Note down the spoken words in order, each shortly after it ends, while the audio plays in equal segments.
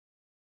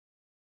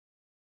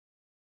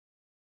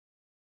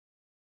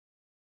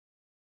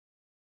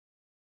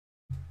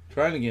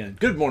Trying again.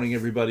 Good morning,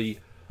 everybody.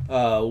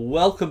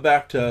 Welcome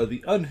back to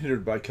the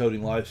Unhindered by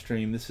Coding live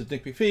stream. This is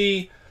Nick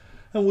McPhee,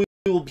 and we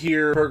will be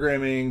here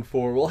programming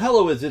for, well,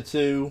 hello,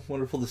 Izitsu.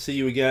 Wonderful to see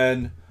you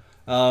again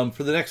for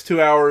the next 2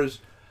 hours.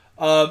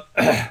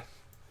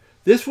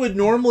 This would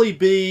normally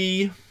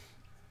be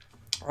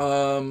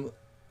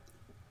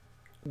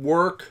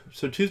work.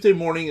 So Tuesday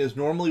morning is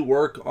normally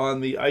work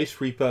on the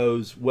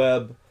ice-repos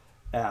web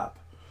app.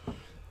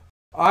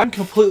 I'm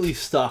completely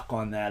stuck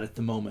on that at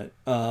the moment.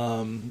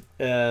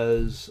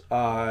 As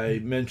I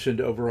mentioned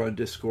over on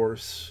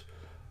Discourse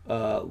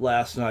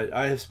last night,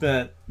 I have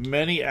spent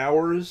many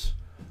hours,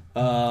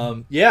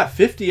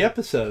 50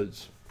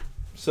 episodes.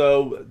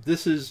 So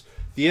this is,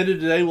 the end of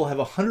today, we'll have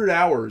 100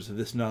 hours of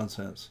this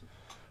nonsense.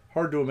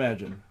 Hard to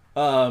imagine.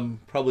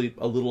 Probably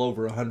a little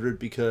over 100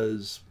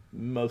 because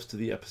most of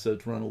the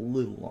episodes run a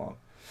little long.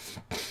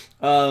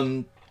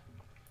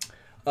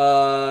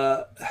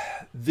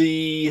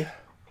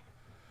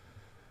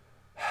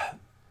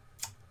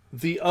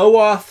 The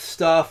OAuth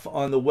stuff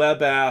on the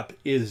web app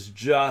is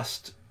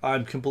just,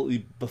 I'm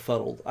completely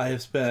befuddled. I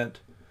have spent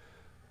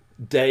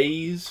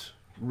days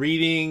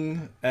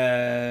reading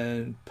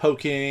and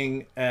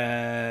poking,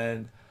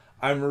 and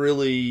I'm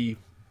really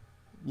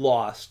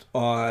lost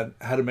on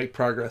how to make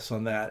progress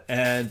on that.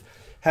 And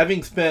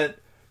having spent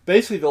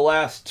basically the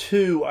last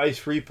 2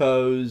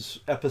 ice-repos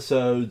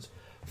episodes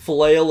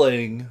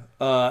flailing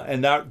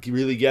and not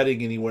really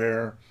getting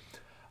anywhere,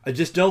 I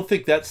just don't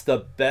think that's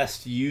the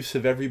best use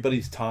of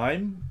everybody's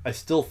time. I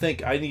still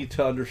think I need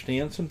to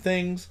understand some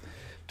things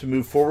to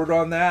move forward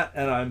on that,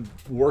 and I'm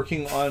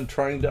working on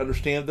trying to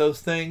understand those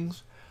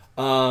things.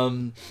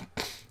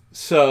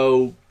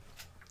 So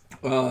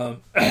the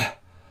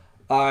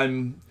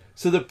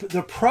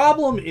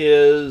problem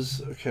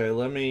is, okay,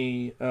 let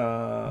me,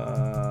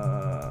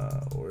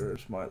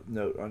 where's my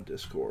note on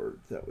Discord?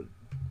 That would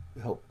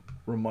help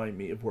remind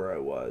me of where I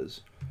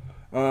was.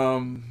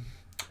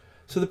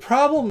 So the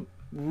problem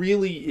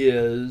really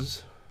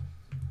is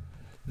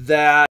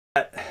that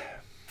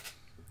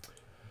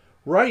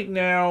right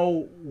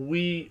now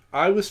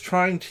I was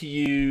trying to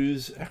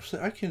use,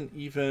 actually I can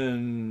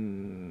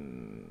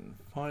even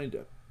find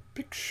a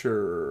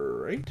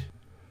picture, right?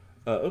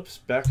 Oops,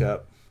 back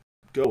up,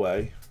 go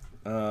away.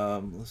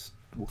 We'll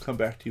come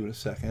back to you in a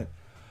second.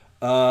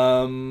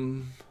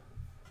 Can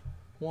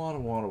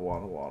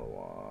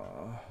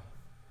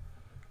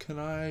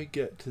I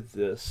get to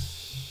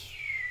this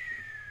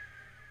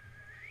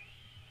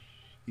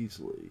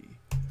easily?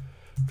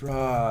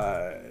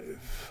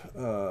 Drive.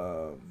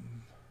 Come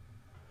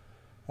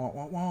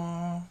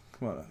on,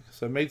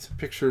 because I made some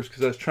pictures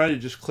because I was trying to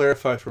just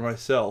clarify for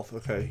myself.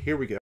 Okay, here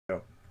we go.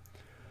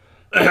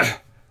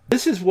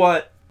 This is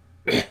what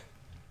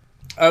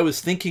I was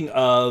thinking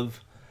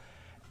of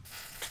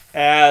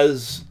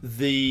as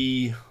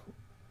the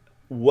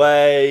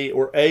way,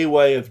 or a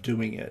way of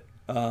doing it.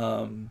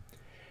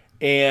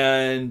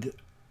 And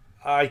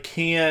I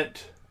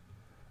cannot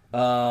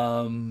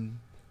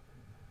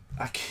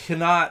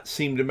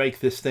seem to make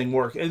this thing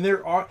work. And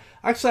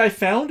actually I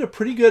found a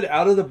pretty good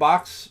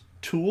out-of-the-box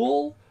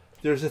tool.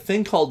 There's a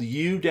thing called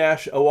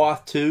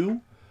U-OAuth 2,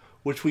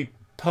 which we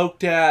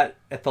poked at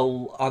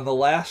on the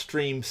last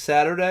stream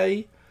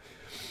Saturday.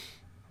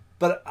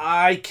 But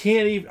I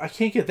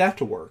can't get that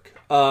to work.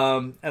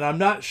 And I'm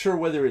not sure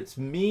whether it's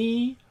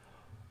me.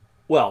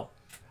 Well,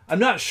 I'm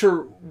not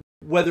sure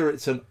whether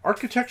it's an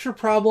architecture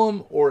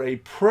problem or a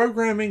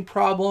programming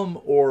problem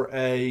or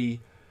a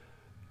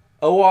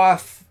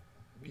OAuth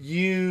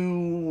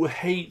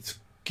hates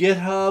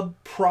GitHub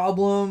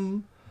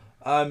problem.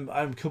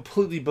 I'm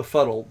completely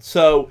befuddled.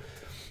 So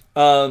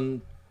I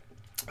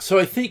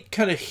think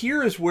kind of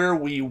here is where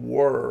we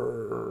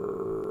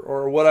were,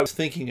 or what I was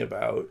thinking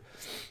about.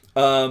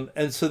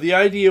 And so the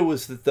idea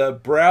was that the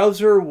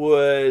browser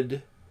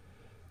would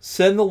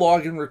send the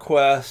login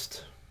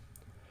request.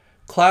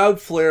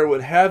 Cloudflare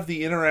would have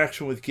the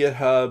interaction with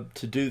GitHub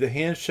to do the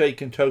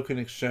handshake and token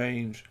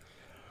exchange,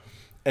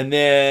 and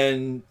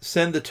then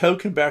send the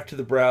token back to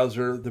the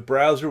browser. The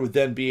browser would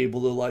then be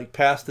able to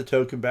pass the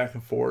token back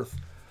and forth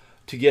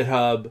to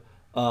GitHub,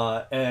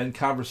 and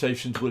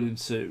conversations would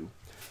ensue.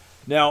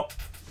 Now,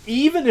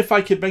 even if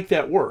I could make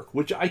that work,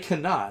 which I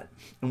cannot,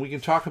 and we can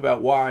talk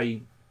about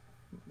why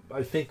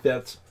I think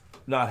that's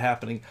not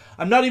happening.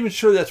 I'm not even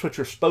sure that's what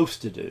you're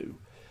supposed to do.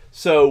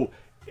 So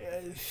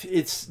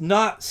it's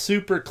not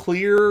super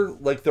clear.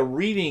 Like, the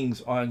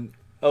readings on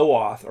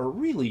OAuth are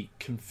really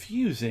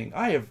confusing.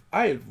 I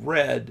have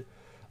read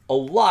a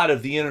lot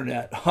of the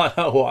internet on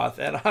OAuth,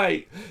 and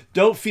I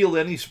don't feel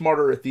any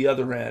smarter at the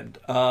other end,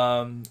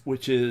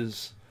 which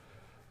is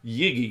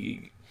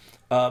yiggy.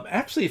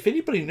 Actually, if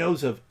anybody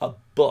knows of a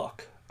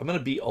book, I'm going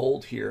to be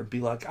old here and be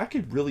like, I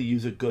could really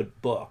use a good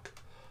book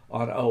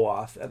on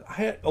OAuth. And I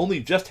had only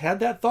just had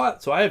that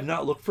thought, so I have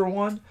not looked for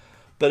one.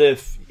 But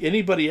if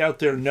anybody out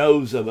there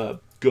knows of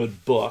a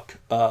good book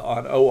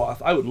on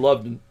OAuth, I would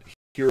love to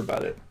hear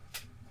about it,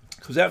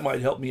 because that might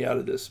help me out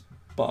of this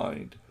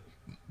bind.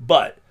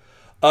 But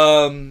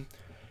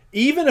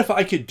even if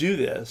I could do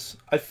this,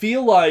 I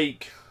feel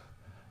like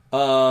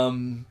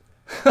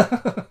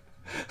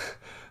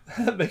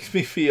that makes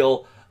me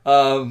feel,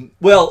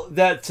 well,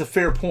 that's a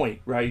fair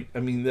point, right? I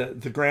mean,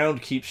 the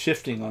ground keeps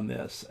shifting on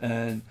this.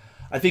 And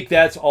I think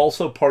that's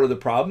also part of the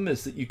problem,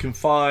 is that you can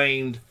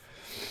find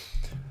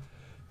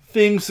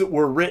things that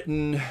were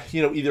written,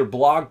 you know, either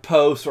blog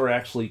posts or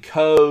actually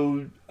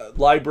code,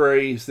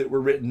 libraries that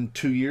were written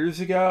 2 years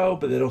ago,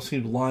 but they don't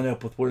seem to line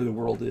up with where the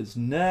world is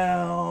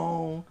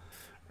now.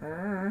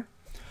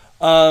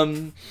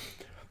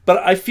 But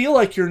I feel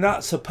like you're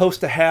not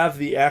supposed to have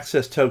the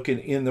access token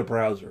in the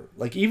browser.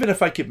 Like, even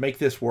if I could make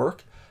this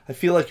work, I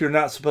feel like you're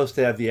not supposed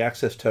to have the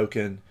access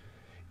token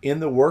in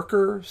the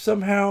worker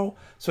somehow.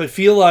 So I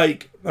feel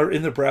like, or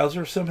in the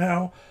browser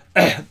somehow,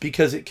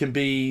 because it can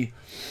be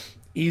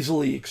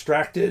easily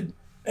extracted,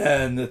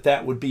 and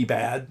that would be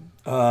bad.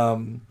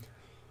 Although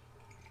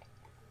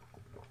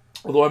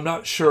I'm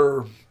not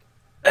sure.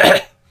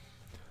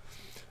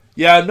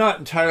 Yeah, I'm not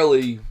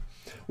entirely.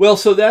 Well,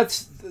 so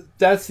that's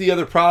the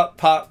other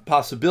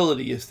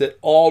possibility, is that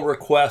all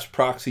requests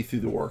proxy through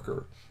the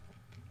worker.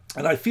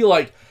 And I feel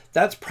like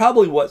that's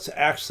probably what's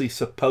actually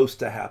supposed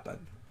to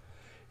happen,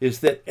 is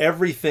that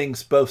everything's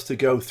supposed to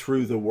go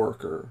through the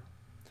worker.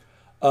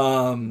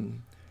 But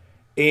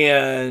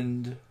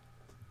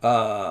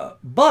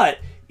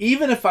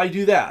even if I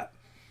do that,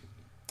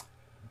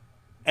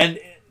 and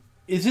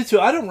is it so?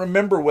 I don't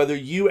remember whether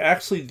you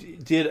actually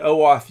did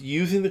OAuth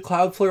using the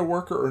Cloudflare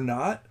worker or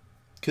not.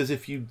 Because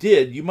if you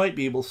did, you might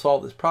be able to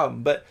solve this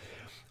problem. But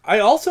I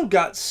also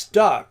got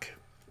stuck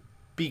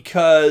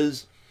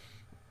because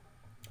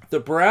the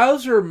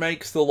browser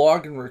makes the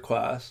login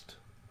request.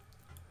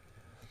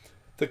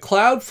 The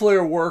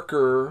Cloudflare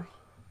worker,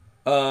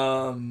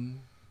 oh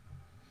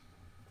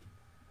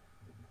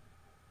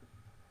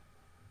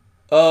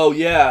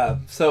yeah,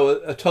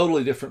 so a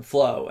totally different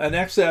flow. And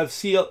actually,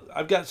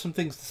 I've got some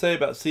things to say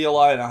about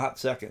CLI in a hot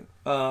second.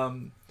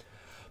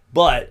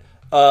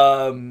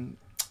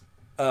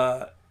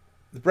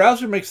 The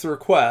browser makes the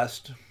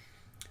request.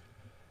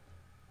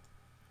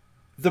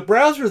 The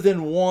browser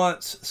then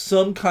wants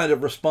some kind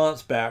of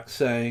response back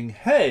saying,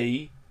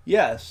 hey,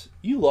 yes,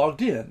 you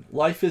logged in.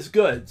 Life is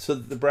good. So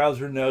that the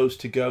browser knows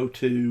to go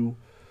to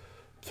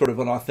sort of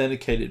an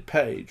authenticated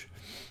page.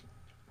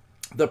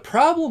 The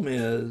problem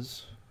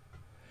is,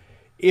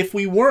 if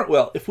we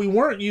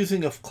weren't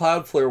using a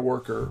Cloudflare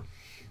worker,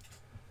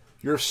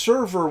 your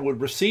server would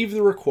receive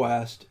the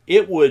request.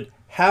 It would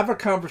have a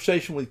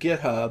conversation with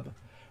GitHub.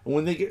 And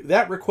when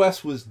that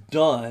request was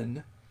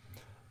done,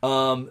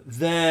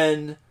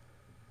 then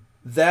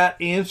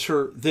that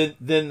answer, then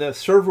the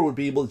server would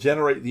be able to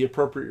generate the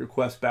appropriate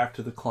request back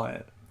to the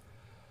client.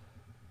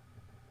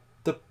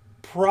 The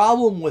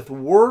problem with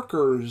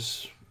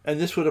workers, and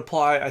this would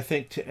apply, I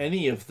think, to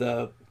any of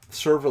the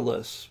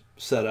serverless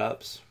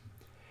setups,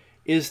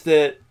 is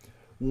that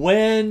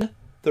when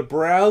the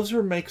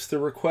browser makes the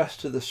request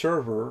to the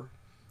server,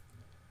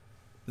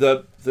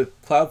 the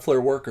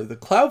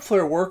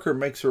Cloudflare worker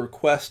makes a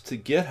request to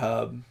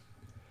GitHub.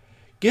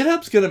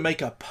 GitHub's going to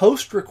make a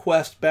post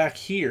request back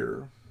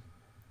here.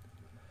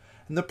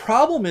 And the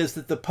problem is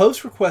that the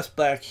post request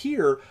back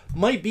here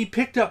might be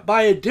picked up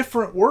by a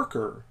different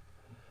worker,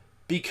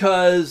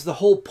 because the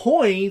whole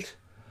point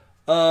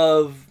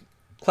of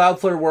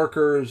Cloudflare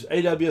workers,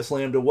 AWS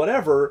Lambda,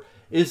 whatever,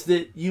 is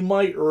that you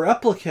might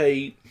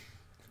replicate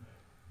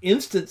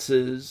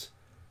instances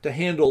to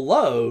handle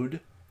load.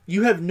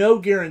 You have no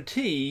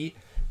guarantee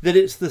that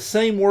it's the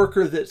same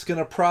worker that's going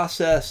to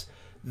process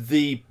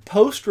the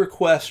post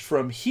request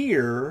from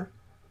here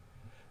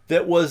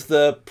that was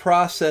the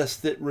process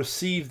that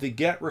received the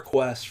GET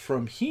request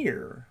from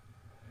here.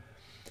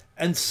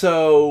 And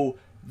so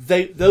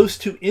those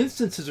two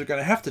instances are going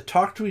to have to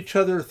talk to each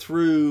other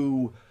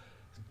through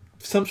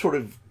some sort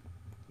of,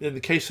 in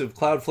the case of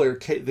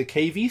Cloudflare, the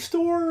KV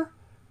store?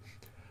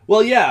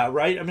 Well, yeah,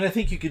 right? I mean, I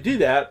think you could do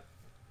that.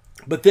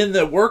 But then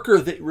the worker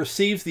that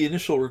receives the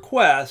initial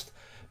request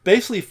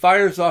basically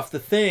fires off the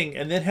thing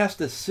and then has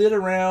to sit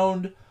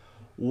around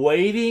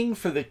waiting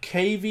for the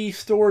KV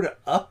store to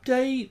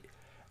update.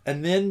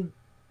 And then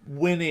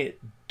when it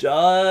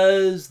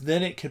does,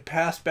 then it can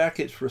pass back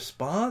its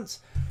response.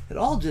 It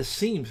all just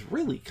seems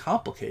really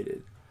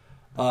complicated.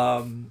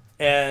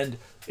 And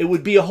it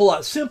would be a whole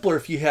lot simpler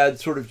if you had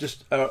sort of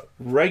just a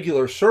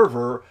regular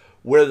server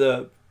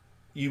where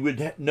you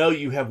would know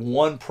you have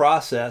one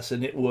process,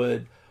 and it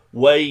would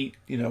wait,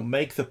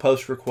 make the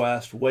post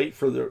request, wait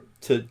for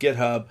to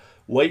GitHub,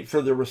 wait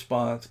for the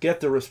response, get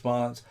the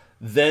response,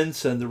 then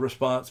send the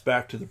response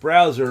back to the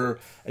browser,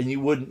 and you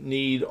wouldn't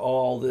need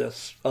all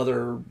this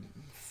other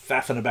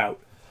faffing about.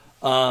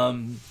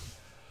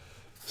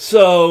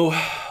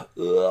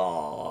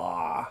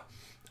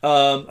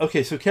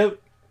 Okay, so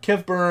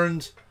Kev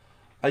Burns,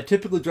 I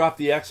typically drop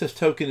the access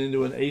token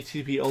into an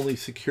HTTP-only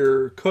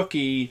secure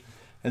cookie,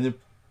 and the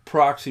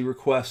proxy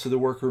request so the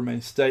worker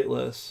remains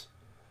stateless.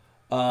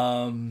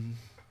 And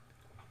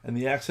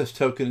the access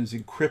token is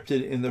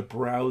encrypted in the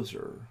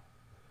browser.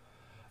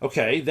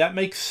 Okay, that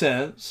makes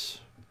sense.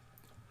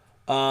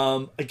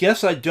 I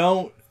guess I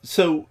don't.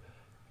 So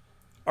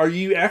are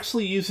you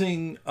actually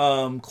using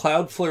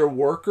Cloudflare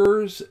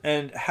workers,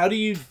 and how do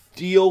you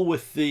deal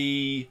with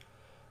the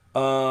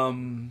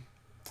problem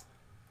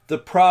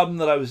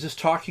that I was just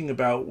talking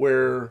about,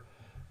 where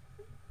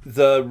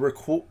the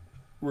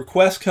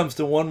request comes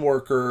to one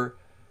worker,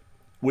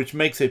 which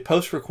makes a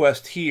post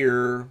request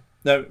here,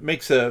 that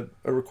makes a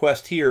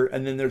request here,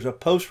 and then there's a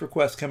post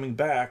request coming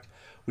back,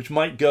 which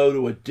might go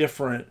to a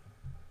different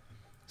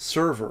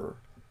server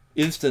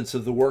instance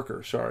of the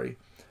worker, sorry.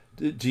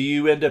 Do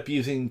you end up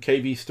using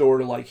KV Store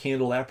to like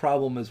handle that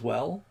problem as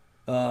well?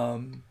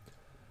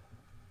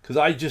 Because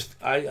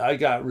I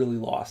got really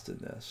lost in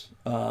this.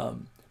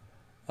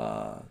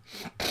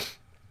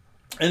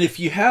 And if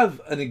you have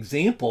an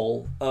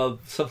example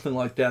of something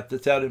like that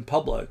that's out in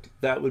public,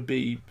 that would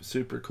be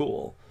super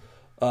cool.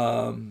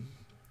 So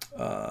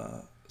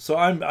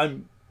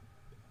I'm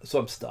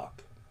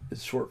stuck.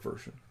 It's a short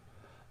version,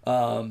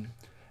 and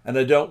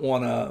I don't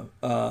want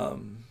to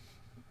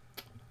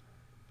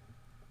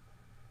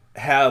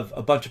have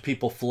a bunch of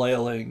people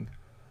flailing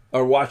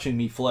or watching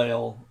me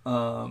flail.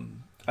 I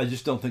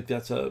just don't think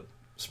that's a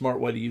smart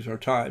way to use our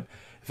time.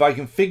 If I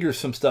can figure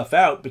some stuff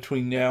out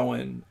between now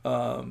and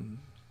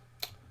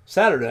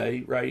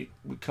Saturday, right,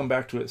 we come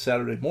back to it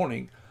Saturday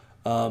morning.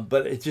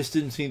 But it just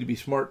didn't seem to be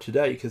smart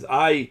today, because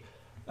I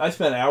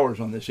spent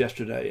hours on this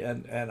yesterday,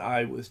 and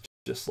I was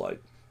just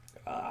like,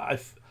 I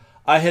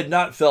had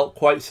not felt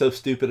quite so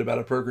stupid about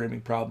a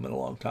programming problem in a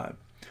long time,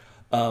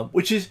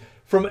 which is,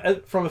 from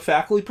a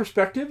faculty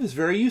perspective, is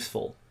very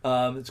useful.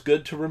 It's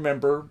good to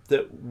remember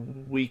that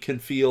we can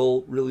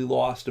feel really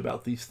lost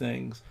about these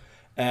things,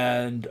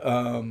 and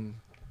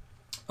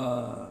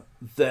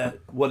that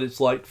what it's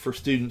like for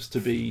students to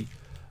be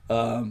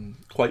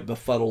quite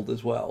befuddled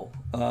as well.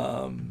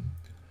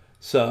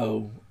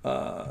 So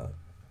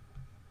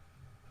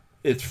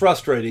it's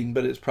frustrating,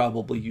 but it's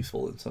probably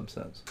useful in some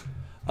sense.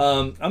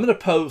 I'm going to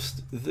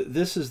post,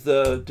 this is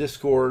the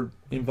Discord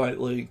invite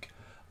link.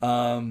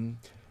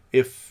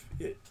 If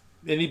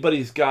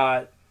anybody's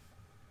got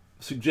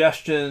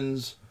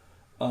suggestions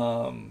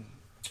or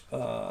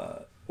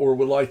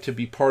would like to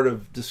be part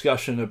of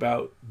discussion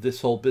about this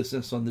whole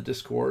business on the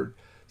Discord,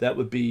 that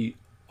would be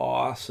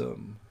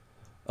awesome.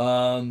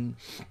 Let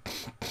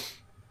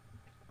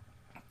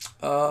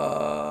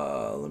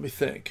me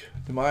think.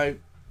 Am I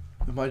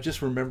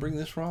just remembering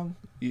this wrong?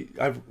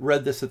 I've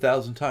read this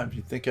 1,000 times.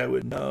 You'd think I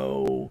would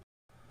know.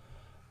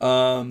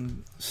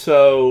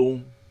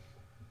 So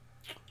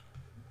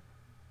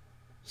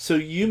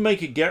you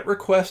make a GET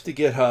request to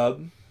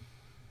GitHub,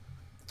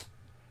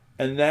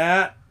 and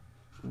that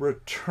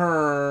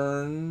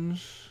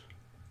returns...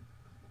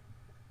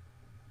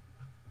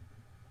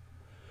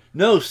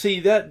 No, see,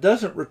 that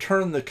doesn't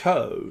return the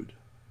code.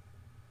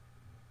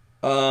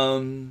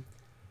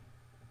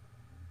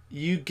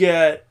 You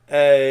get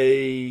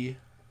a...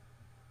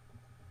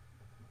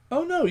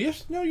 Oh, no,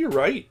 yes, no, you're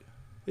right.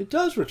 It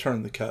does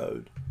return the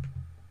code.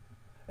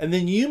 And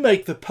then you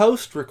make the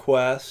post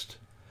request,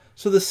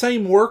 so the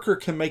same worker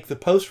can make the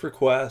post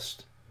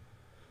request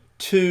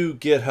to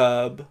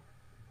GitHub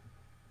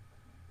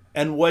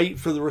and wait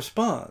for the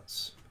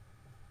response.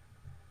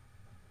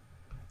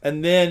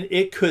 And then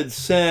it could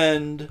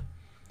send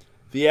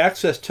the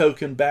access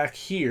token back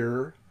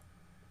here.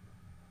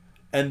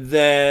 And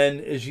then,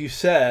 as you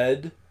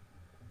said,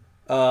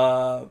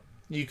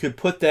 you could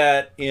put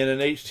that in an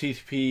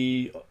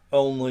HTTP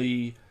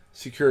only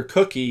secure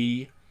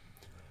cookie,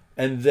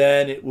 and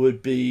then it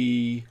would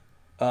be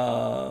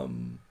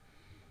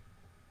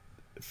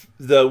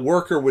the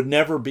worker would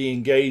never be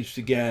engaged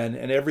again,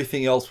 and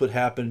everything else would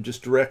happen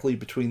just directly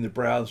between the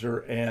browser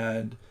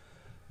and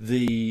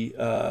the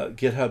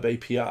GitHub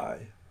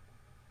API.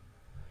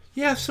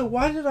 Yeah, so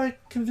why did I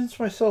convince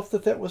myself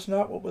that that was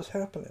not what was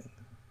happening?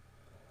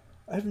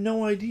 I have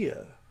no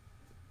idea.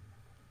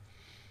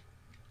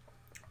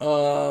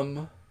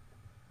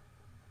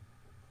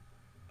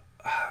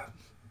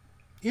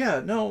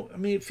 Yeah, no, I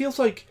mean, it feels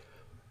like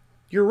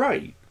you're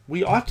right.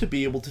 We ought to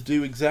be able to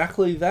do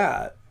exactly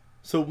that.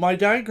 So my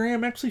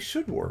diagram actually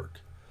should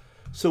work.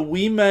 So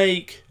we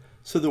make,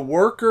 so the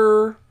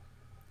worker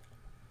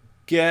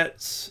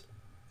gets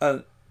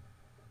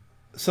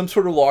some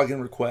sort of login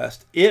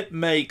request. It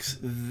makes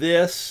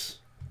this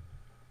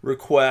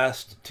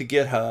request to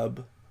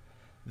GitHub.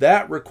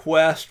 That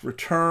request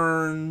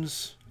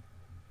returns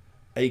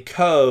a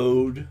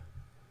code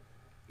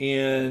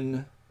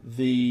in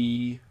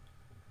the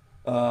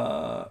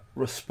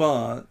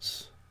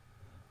response,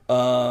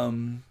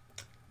 and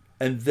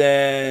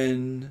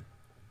then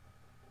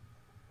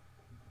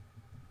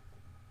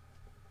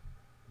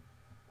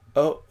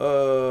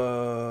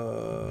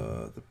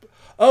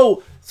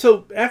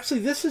so actually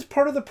this is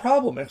part of the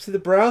problem. Actually, the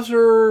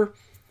browser,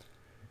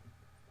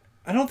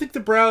 I don't think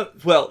the browser,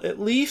 well, at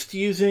least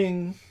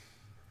using,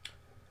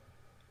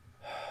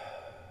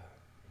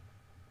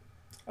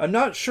 I'm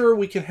not sure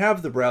we can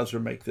have the browser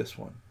make this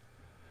one.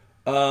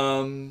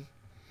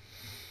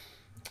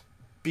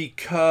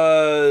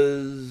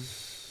 Because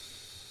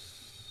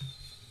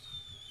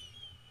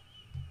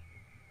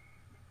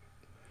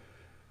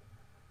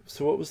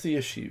so what was the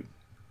issue?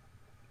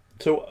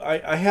 So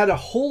I had a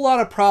whole lot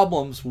of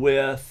problems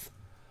with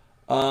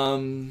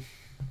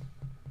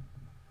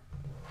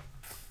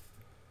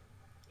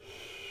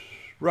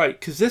right,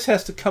 because this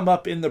has to come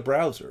up in the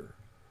browser.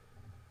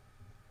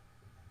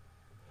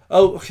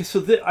 Oh, okay.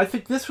 So I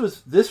think this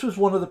was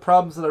one of the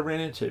problems that I ran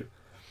into.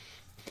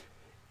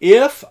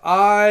 If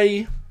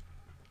I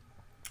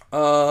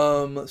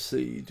let's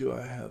see, do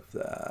I have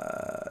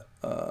that?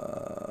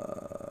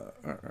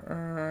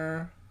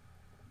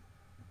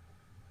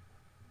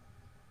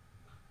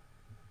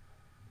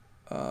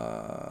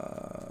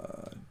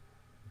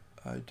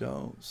 I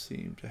don't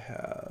seem to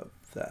have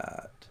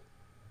that.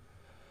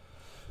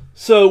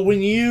 So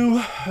when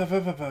you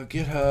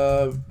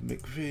GitHub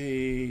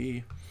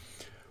McVie,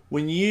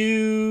 when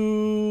you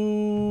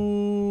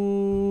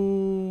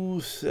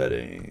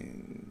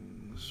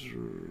settings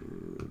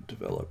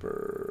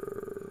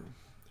developer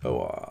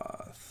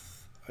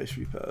OAuth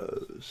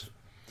ice-repos,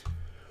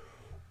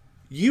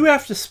 you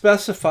have to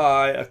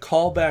specify a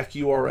callback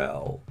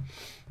URL,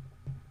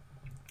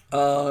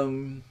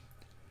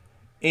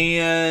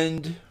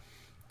 and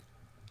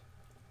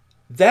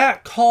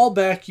that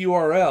callback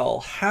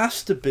URL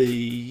has to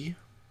be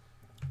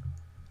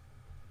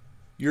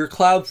your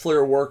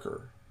Cloudflare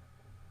worker.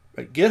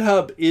 Right?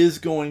 GitHub is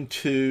going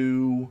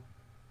to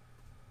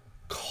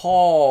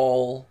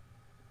call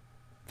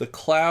the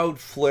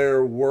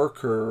Cloudflare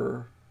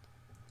worker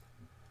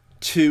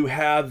to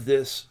have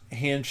this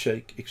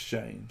handshake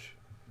exchange.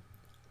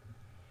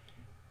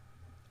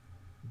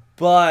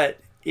 But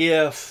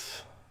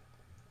if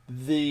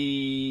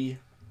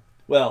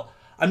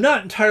I'm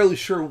not entirely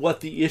sure what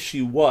the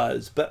issue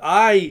was, but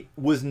I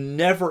was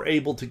never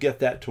able to get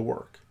that to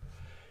work.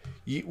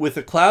 With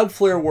a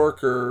Cloudflare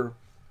worker,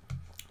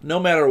 no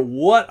matter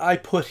what I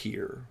put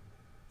here,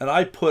 and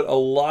I put a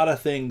lot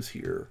of things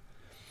here,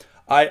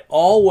 I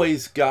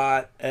always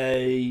got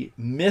a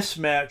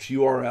mismatch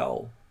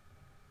URL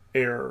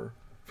error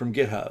from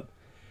GitHub.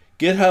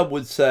 GitHub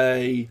would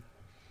say,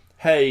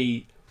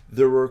 hey,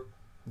 the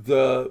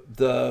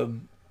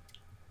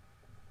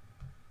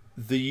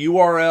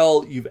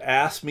URL you've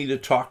asked me to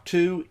talk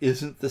to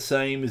isn't the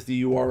same as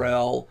the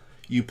URL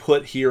you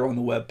put here on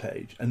the web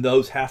page, and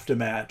those have to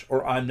match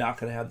or I'm not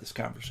going to have this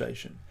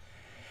conversation.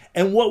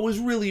 And what was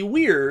really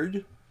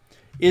weird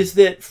is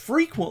that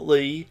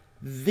frequently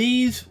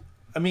these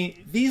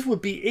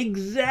would be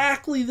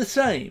exactly the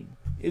same.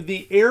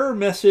 The error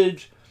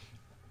message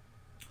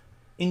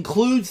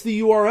includes the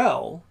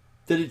URL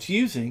that it's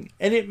using,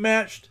 and it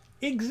matched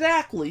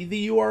exactly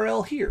the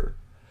URL here.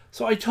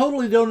 So I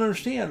totally don't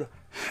understand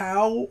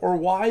how or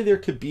why there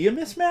could be a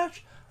mismatch.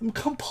 I'm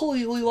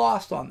completely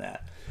lost on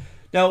that.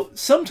 Now,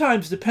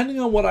 sometimes, depending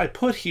on what I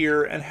put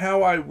here and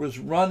how I was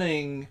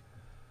running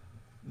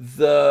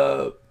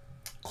the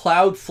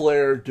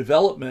Cloudflare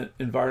development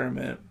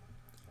environment,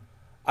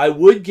 I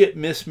would get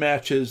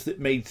mismatches that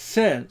made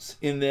sense,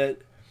 in that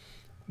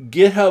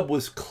GitHub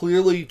was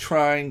clearly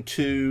trying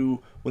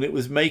to, when it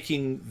was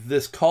making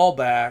this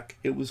callback,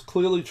 it was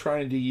clearly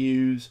trying to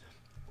use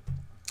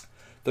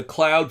the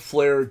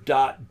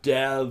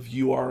Cloudflare.dev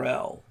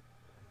URL,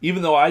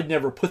 even though I'd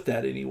never put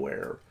that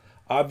anywhere.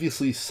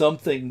 Obviously,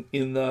 something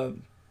in the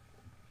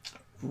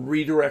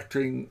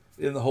redirecting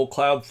in the whole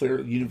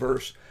Cloudflare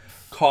universe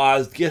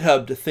caused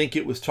GitHub to think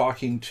it was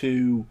talking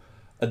to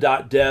a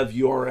 .dev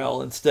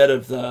URL instead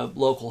of the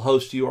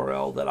localhost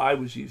URL that I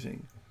was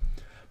using.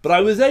 But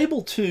I was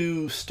able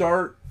to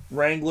start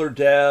Wrangler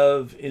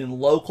Dev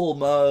in local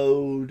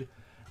mode,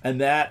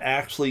 and that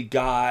actually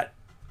got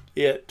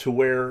it to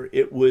where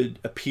it would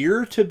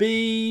appear to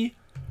be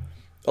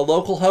a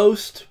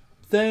localhost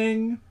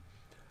thing,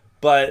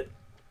 but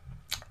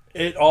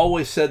it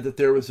always said that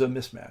there was a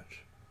mismatch.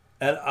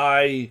 And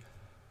I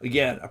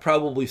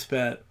probably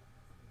spent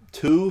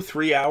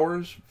 2-3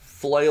 hours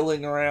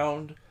flailing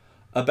around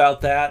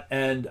about that,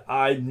 and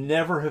I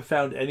never have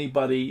found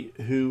anybody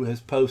who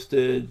has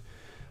posted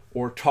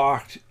or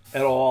talked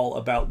at all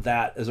about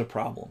that as a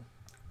problem.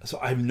 So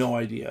I have no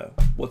idea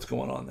what's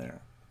going on there.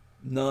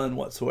 None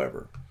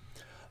whatsoever.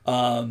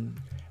 And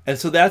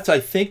so that's, I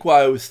think,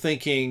 why I was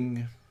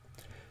thinking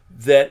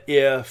that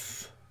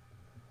if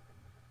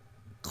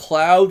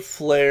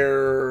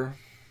Cloudflare...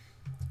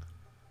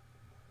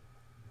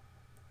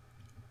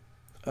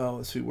 Oh,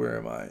 let's see, where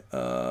am I?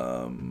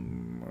 No,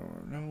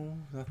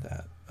 not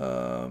that.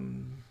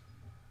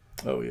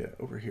 Oh, yeah,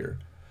 over here.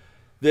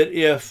 That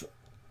if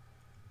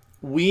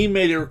we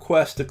made a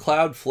request to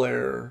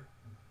Cloudflare,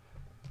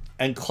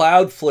 and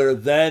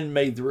Cloudflare then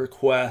made the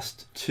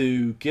request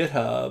to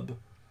GitHub,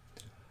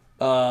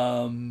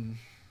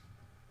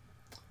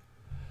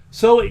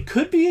 so it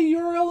could be a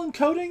URL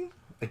encoding,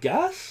 I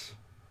guess.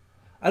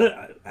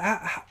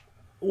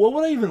 What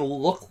would I even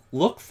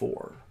look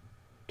for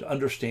to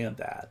understand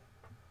that?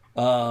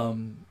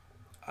 I'm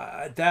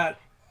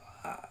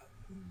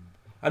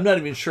not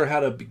even sure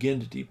how to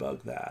begin to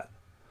debug that.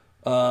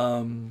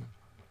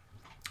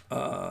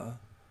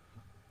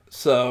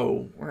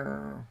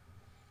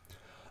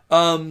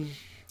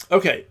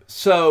 Okay,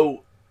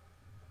 so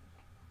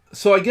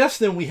I guess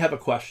then we have a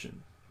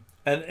question,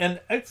 and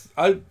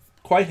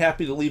quite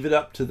happy to leave it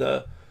up to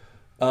the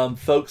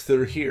folks that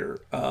are here.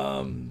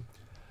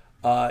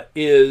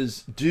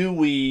 Is do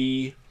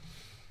we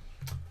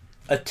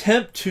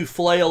attempt to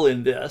flail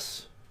in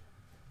this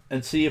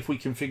and see if we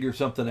can figure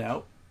something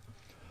out?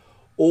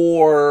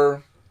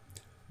 Or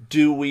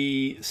do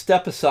we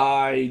step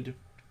aside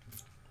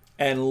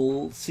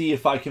and see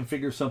if I can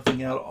figure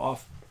something out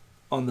off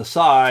on the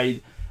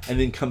side and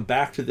then come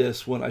back to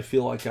this when I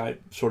feel like I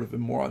sort of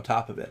am more on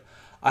top of it?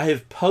 I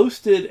have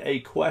posted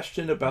a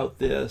question about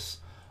this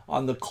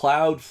on the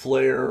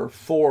Cloudflare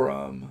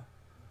forum.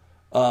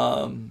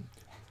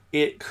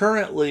 It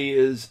currently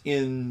is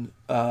in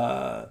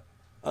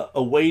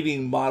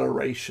awaiting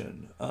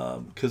moderation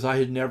because I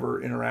had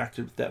never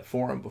interacted with that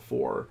forum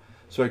before.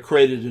 So I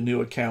created a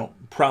new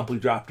account, promptly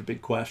dropped a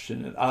big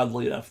question, and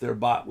oddly enough, their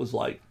bot was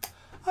like,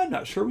 "I'm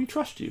not sure we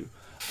trust you.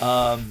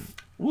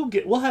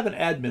 We'll have an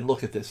admin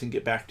look at this and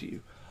get back to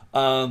you."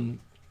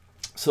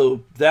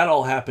 So that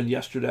all happened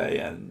yesterday,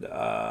 and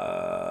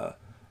at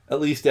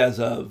least as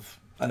of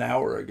an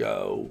hour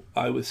ago,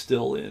 I was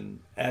still in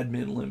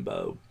admin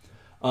limbo.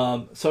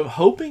 So I'm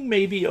hoping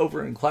maybe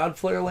over in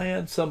Cloudflare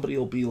land, somebody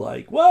will be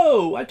like,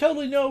 "Whoa, I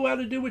totally know how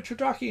to do what you're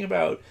talking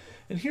about,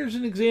 and here's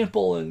an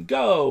example, and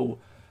go."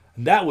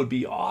 And that would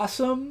be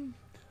awesome.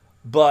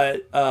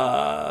 But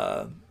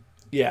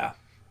yeah.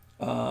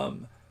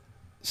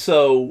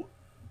 So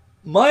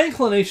my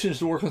inclination is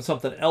to work on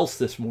something else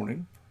this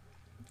morning,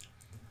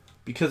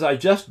 because I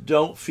just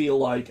don't feel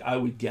like I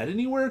would get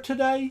anywhere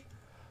today.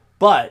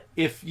 But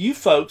if you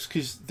folks,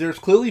 because there's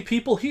clearly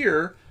people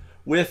here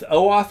with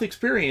OAuth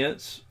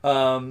experience,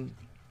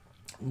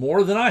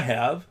 more than I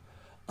have,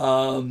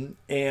 and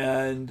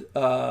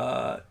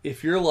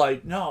if you're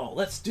like, "No,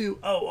 let's do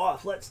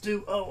OAuth, let's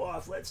do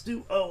OAuth, let's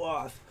do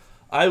OAuth,"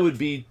 I would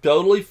be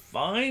totally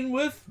fine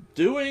with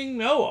doing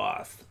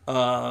OAuth.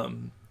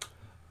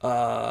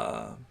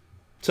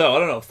 So I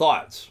don't know,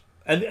 thoughts.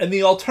 And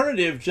the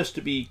alternative, just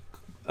to be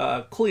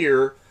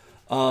clear,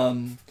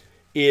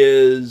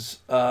 is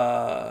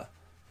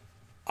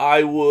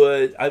I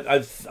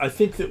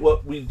think that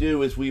what we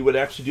do is we would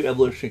actually do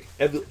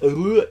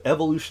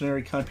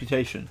evolutionary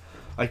computation.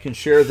 I can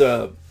share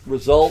the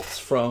results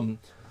from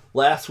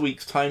last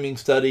week's timing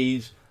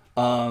studies,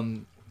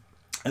 and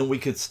we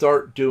could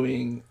start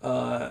doing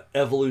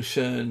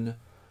evolution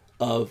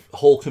of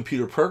whole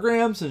computer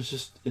programs, and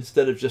just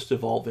instead of just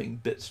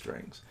evolving bit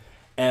strings.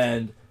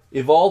 And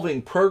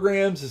evolving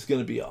programs is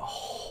going to be a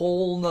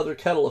whole nother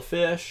kettle of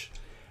fish.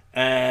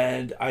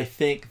 And I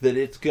think that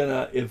it's going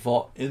to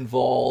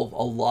involve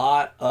a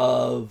lot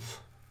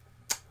of...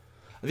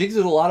 I think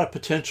there's a lot of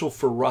potential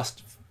for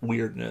Rust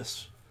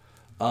weirdness.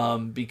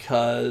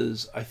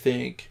 Because I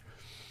think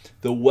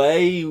the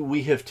way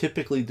we have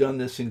typically done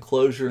this in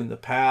Clojure in the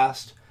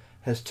past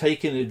has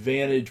taken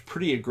advantage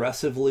pretty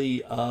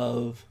aggressively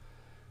of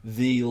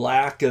the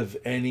lack of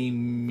any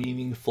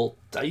meaningful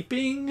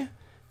typing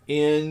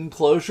in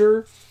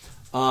Clojure.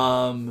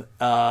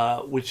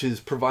 Which has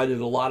provided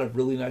a lot of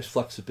really nice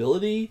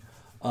flexibility.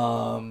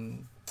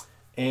 And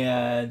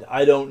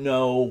I don't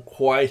know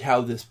quite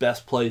how this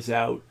best plays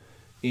out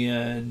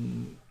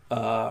in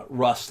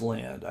Rust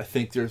land. I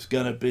think there's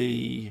going to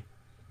be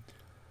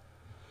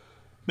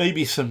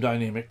maybe some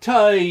dynamic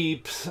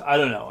types. I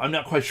don't know. I'm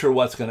not quite sure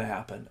what's going to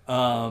happen.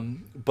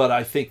 But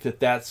I think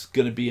that that's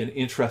going to be an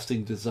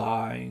interesting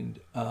design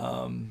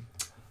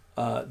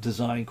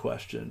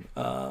question.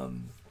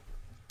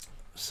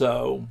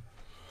 So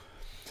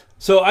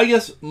I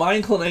guess my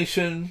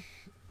inclination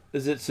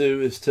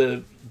is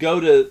to go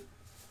to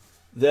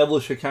the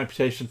evolutionary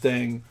computation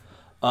thing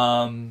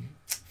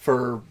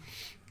for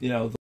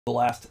the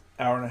last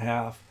hour and a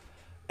half,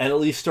 and at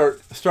least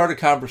start a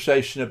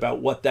conversation about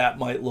what that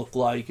might look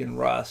like in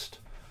Rust,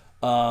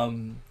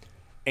 and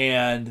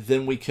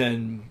then we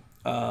can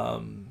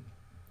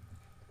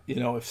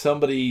if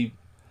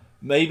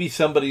maybe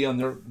somebody on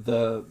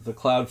the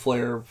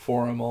Cloudflare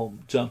forum will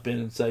jump in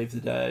and save the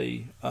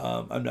day.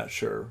 I'm not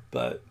sure,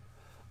 but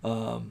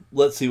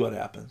let's see what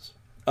happens.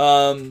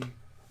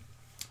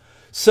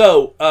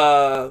 So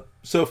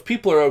if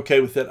people are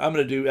okay with it, I'm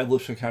going to do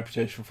evolutionary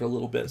computation for a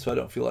little bit, so I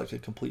don't feel like a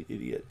complete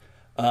idiot.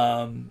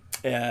 And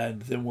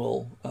then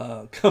we'll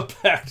come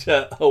back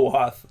to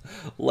OAuth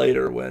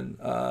later when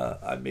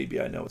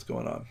maybe I know what's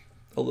going on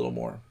a little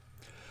more.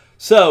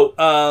 So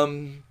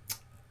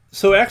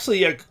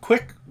actually,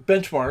 quick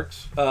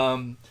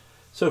benchmarks.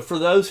 So for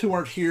those who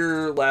weren't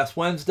here last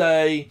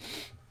Wednesday,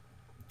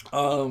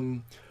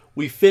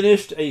 we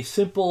finished a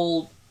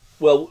simple,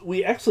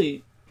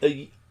 2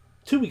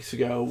 weeks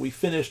ago, we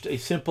finished a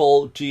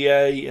simple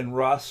GA in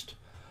Rust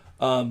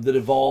that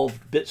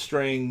evolved bit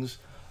strings,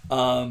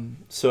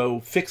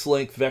 so fixed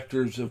length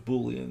vectors of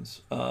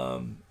Booleans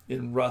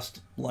in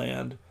Rust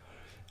land.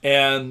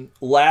 And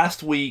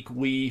last week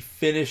we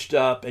finished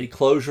up a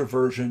Clojure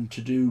version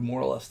to do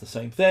more or less the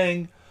same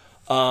thing.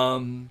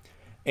 And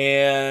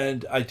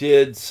I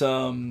did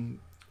some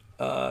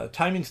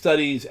timing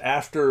studies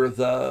after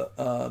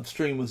the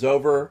stream was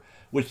over,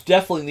 which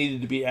definitely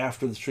needed to be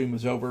after the stream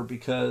was over,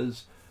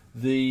 because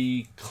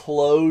the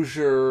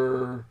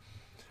Clojure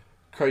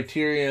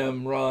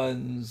Criterion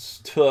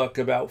runs took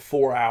about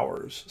 4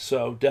 hours,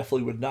 so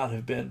definitely would not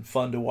have been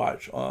fun to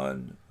watch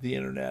on the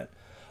internet.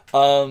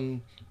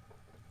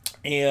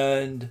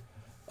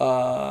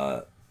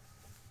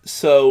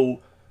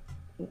 So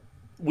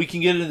we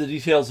can get into the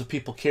details if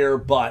people care,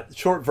 but the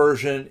short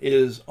version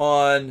is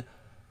on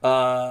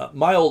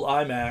my old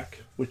iMac,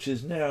 which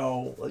is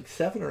now like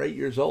 7 or 8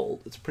 years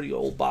old. It's a pretty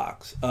old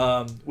box,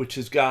 which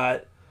has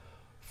got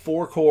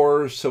 4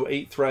 cores, so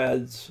 8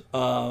 threads.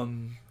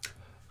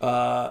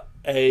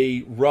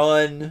 A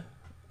run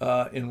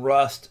in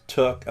Rust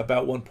took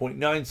about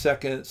 1.9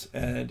 seconds,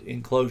 and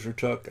in Clojure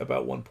took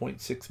about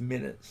 1.6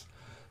 minutes.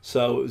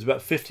 So it was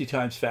about 50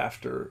 times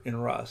faster in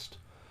Rust.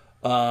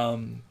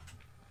 And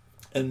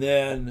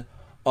then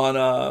on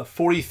a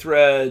 40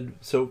 thread,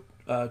 so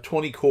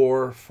 20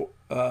 core,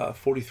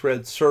 40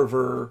 thread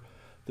server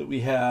that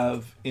we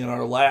have in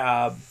our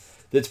lab,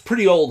 that's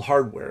pretty old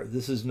hardware.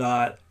 This is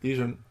not, these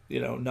are,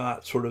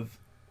 not sort of,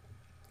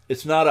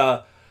 it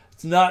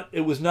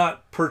was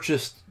not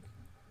purchased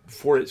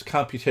for its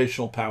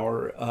computational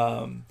power.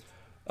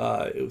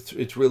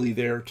 It's really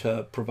there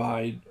to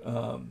provide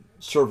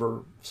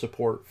server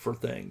support for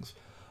things.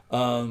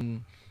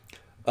 Rust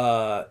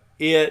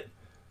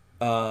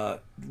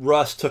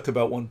took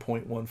about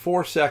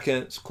 1.14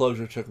 seconds.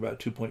 Clojure took about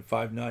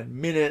 2.59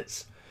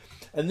 minutes.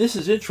 And this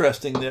is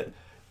interesting that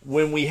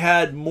when we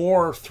had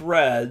more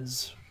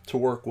threads to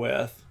work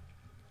with,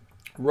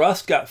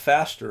 Rust got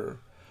faster.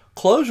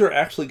 Clojure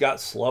actually got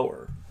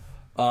slower.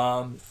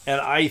 And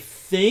I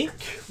think,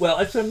 well,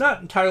 actually, I'm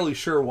not entirely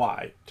sure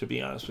why, to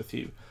be honest with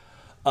you.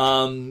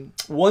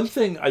 One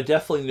thing I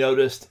definitely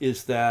noticed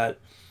is that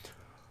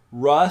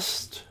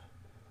Rust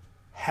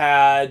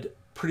had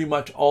pretty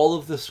much all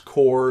of the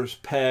cores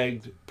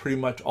pegged pretty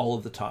much all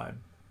of the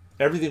time.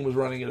 Everything was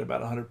running at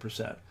about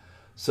 100%.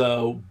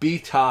 So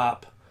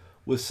BTOP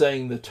was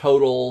saying the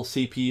total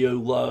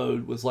CPU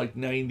load was like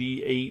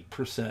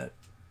 98%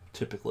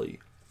 typically.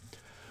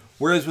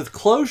 Whereas with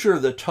Clojure,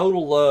 the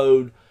total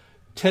load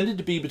tended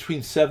to be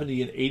between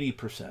 70 and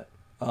 80%.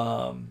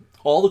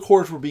 All the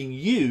cores were being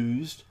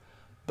used,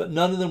 but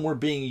none of them were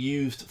being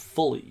used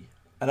fully.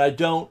 And I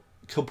don't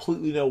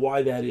completely know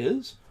why that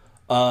is.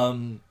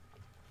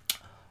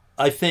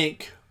 I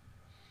think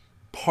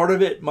part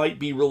of it might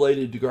be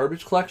related to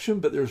garbage collection,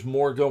 but there's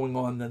more going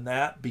on than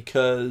that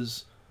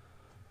because,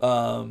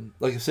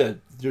 like I said,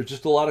 there's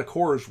just a lot of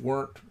cores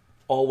weren't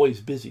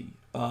always busy.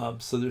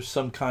 So there's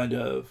some kind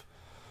of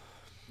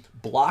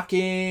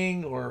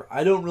blocking, or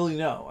I don't really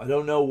know. I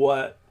don't know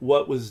what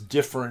was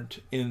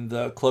different in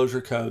the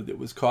Clojure code that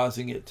was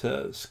causing it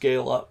to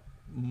scale up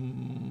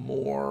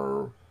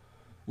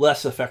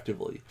less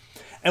effectively.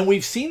 And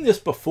we've seen this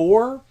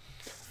before.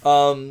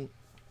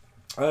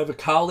 I have a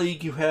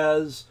colleague who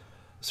has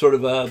sort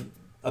of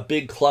a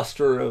big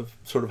cluster of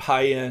sort of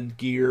high-end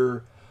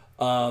gear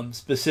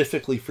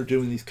specifically for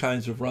doing these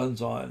kinds of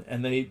runs on.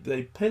 And they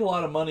paid a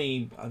lot of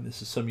money,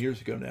 this is some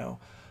years ago now,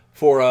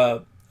 for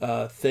a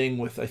thing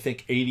with, I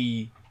think,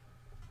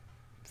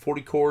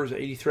 40 cores,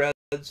 80 threads,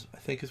 I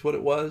think is what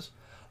it was.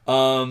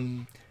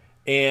 Oh,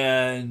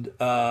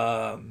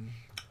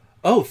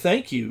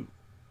 thank you,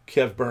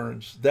 Kev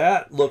Burns.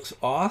 That looks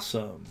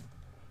awesome.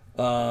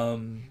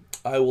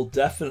 I will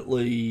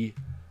definitely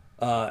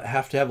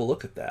have to have a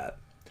look at that.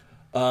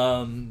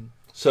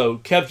 So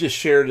Kev just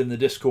shared in the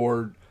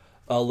Discord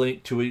a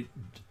link to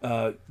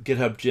a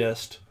GitHub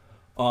gist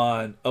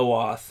on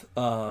OAuth,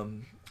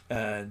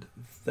 and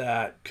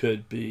that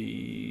could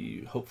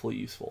be hopefully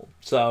useful.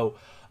 So,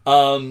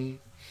 so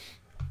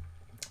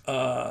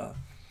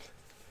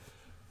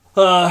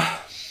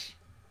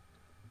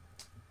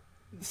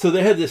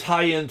they had this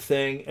high-end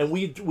thing, and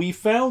we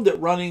found that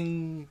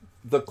running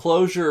the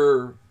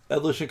Clojure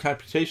evolutionary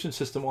computation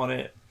system on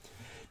it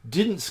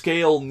didn't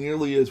scale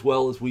nearly as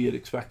well as we had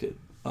expected.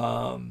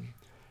 And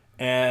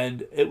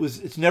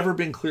it's never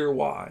been clear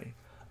why.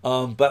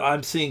 But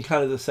I'm seeing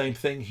kind of the same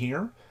thing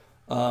here.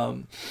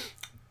 But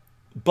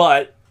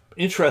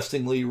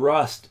interestingly,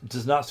 Rust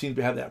does not seem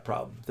to have that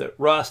problem. That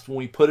Rust, when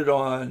we put it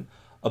on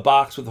a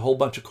box with a whole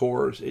bunch of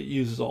cores, it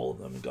uses all of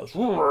them and goes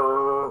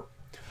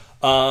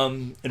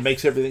and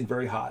makes everything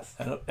very hot,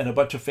 and a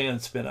bunch of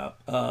fans spin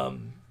up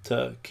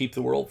to keep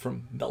the world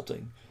from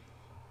melting.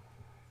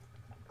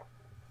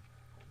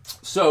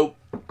 So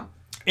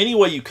any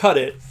way you cut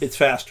it, it's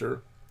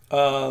faster.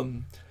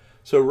 So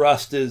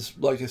Rust is,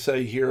 like I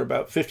say here,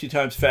 about 50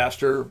 times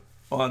faster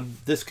on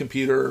this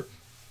computer,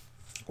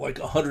 like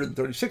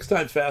 136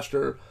 times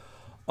faster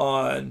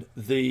on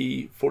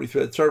the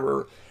 40-thread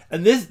server.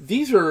 And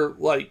these are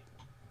like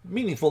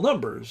meaningful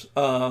numbers.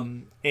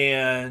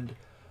 And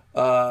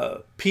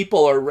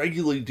people are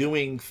regularly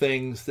doing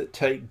things that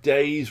take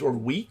days or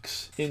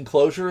weeks in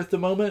Clojure at the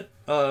moment,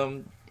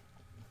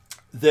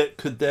 that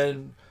could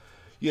then,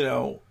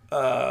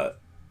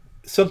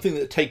 something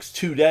that takes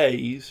 2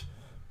 days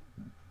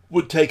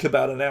would take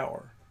about an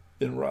hour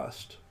in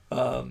Rust.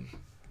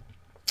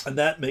 And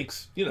that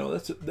makes,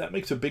 that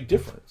makes a big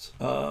difference.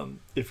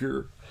 If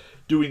you're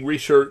doing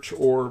research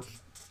or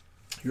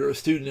you're a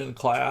student in a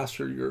class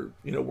or you're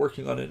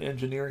working on an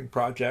engineering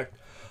project,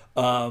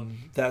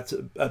 that's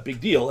a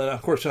big deal. And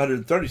of course,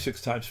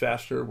 136 times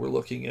faster, we're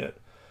looking at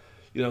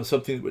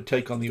something that would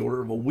take on the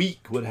order of a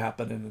week would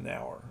happen in an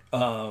hour.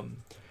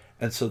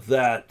 And so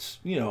that's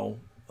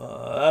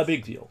a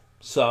big deal.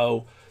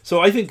 So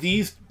I think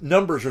these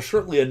numbers are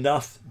certainly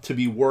enough to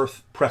be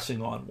worth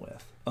pressing on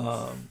with.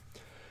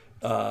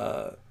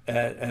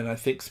 And I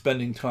think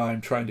spending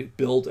time trying to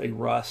build a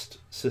Rust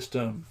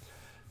system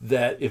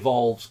that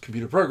evolves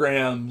computer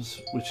programs,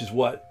 which is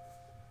what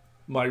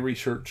my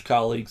research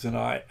colleagues and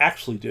I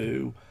actually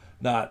do,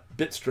 not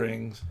bit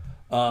strings,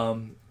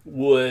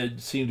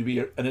 would seem to be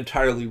an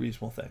entirely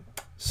reasonable thing.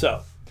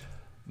 So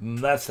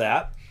that's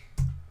that.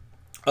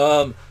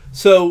 So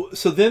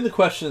then the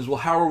question is, well,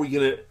 how are we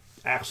going to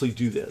actually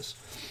do this?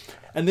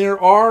 And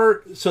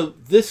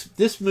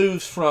this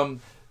moves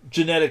from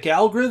genetic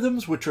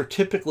algorithms, which are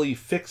typically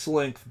fixed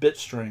length bit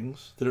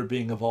strings that are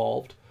being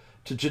evolved,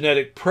 to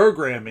genetic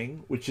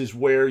programming, which is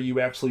where you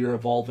actually are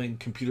evolving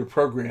computer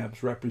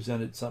programs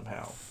represented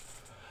somehow.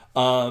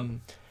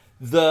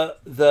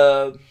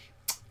 The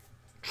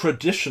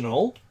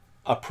traditional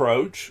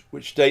approach,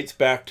 which dates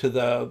back to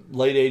the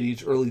late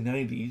 80s, early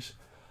 90s,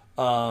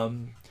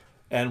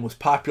 and was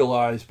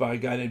popularized by a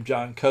guy named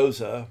John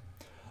Koza,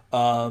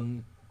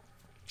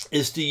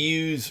 is to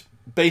use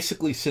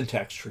basically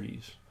syntax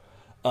trees.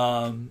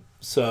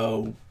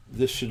 So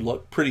this should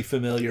look pretty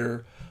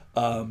familiar.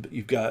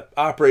 You've got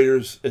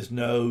operators as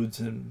nodes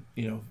and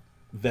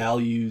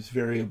values,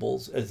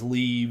 variables as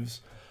leaves,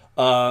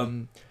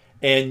 and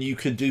you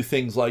can do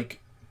things like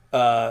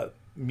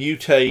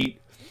mutate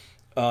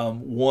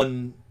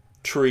one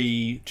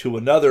tree to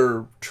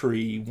another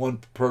tree. One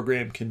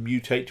program can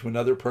mutate to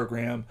another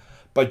program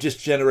by just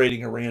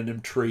generating a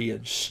random tree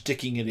and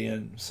sticking it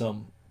in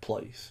some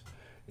place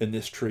in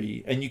this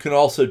tree. And you can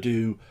also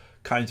do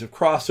kinds of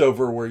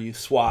crossover where you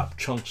swap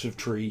chunks of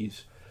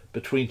trees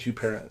between two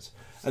parents.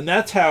 And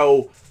that's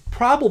how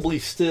probably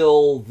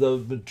still the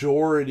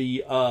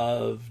majority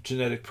of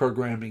genetic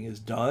programming is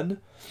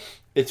done.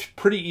 It's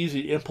pretty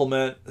easy to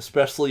implement,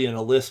 especially in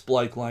a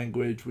Lisp-like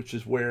language, which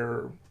is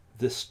where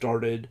this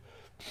started.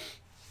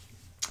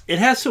 It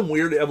has some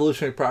weird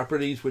evolutionary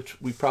properties,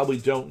 which we probably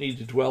don't need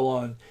to dwell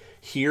on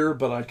here,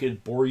 but I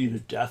could bore you to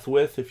death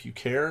with if you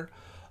care.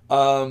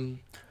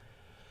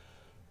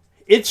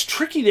 It's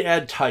tricky to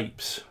add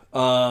types.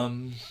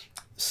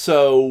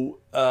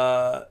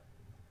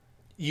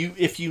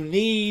 If you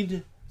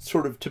need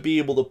sort of to be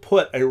able to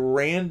put a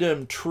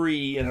random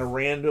tree in a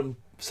random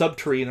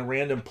subtree in a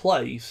random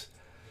place,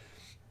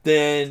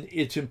 then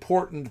it's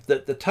important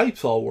that the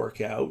types all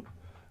work out.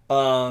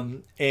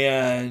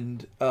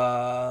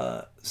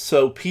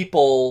 So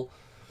people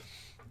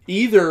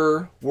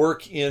either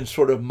work in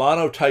sort of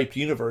monotyped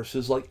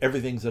universes, like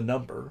everything's a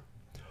number,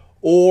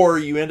 or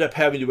you end up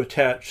having to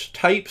attach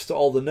types to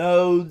all the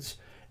nodes,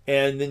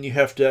 and then you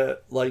have to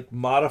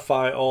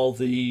modify all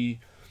the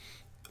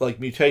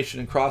mutation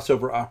and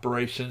crossover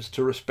operations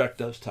to respect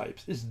those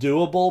types. It's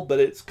doable, but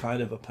it's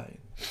kind of a pain.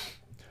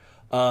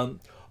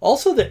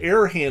 Also, the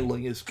error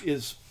handling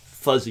is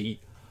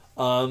fuzzy.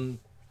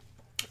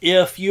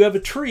 If you have a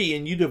tree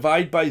and you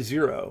divide by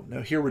 0,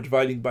 now here we're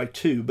dividing by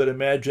 2, but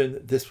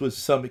imagine this was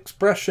some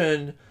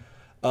expression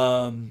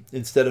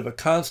instead of a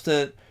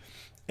constant,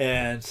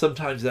 and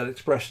sometimes that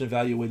expression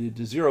evaluated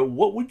to 0.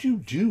 What would you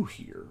do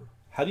here?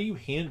 How do you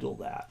handle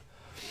that?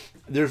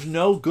 There's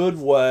no good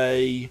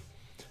way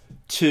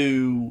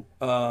to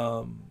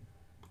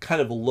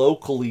kind of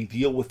locally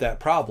deal with that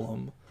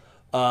problem.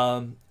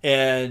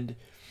 And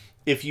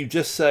if you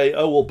just say,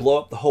 oh, we'll blow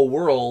up the whole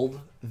world,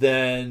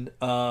 then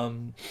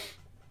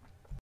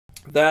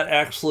that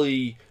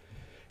actually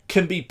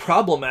can be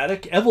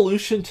problematic.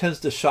 Evolution tends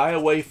to shy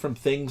away from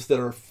things that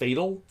are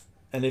fatal.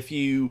 And if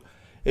you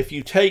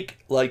take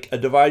a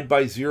divide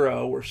by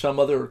 0 or some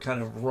other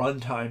kind of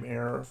runtime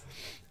error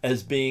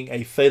as being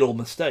a fatal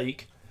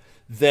mistake,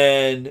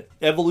 then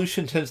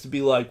evolution tends to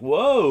be like,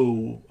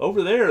 whoa,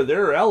 over there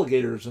are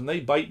alligators and they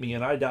bite me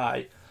and I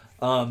die.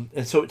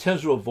 And so it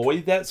tends to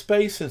avoid that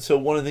space. And so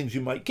one of the things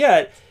you might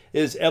get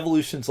is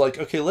evolution's like,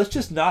 okay, let's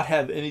just not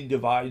have any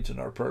divides in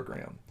our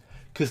program,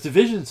 because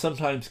division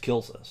sometimes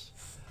kills us.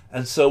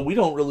 And so we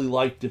don't really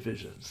like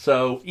division.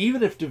 So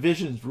even if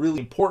division is really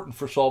important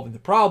for solving the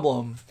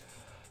problem,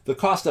 the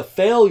cost of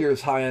failure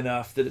is high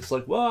enough that it's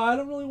like, well, I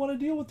don't really want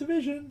to deal with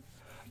division.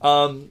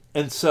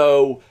 And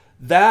so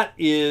that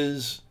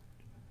is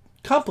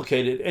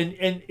complicated.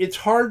 And it's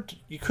hard.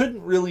 You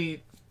couldn't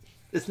really,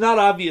 it's not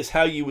obvious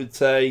how you would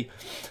say,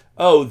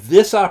 oh,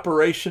 this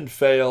operation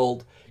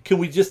failed. Can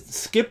we just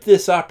skip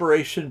this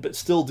operation but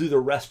still do the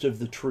rest of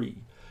the tree?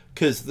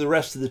 Because the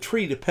rest of the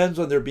tree depends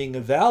on there being a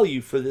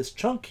value for this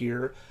chunk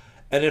here.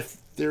 And if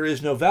there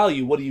is no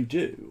value, what do you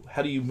do?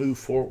 How do you move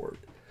forward?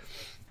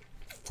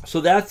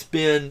 So that's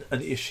been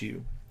an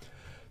issue.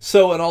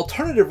 So an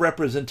alternative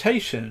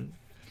representation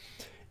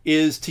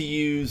is to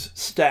use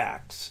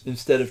stacks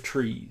instead of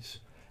trees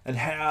and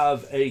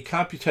have a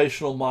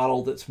computational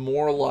model that's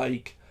more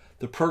like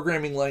the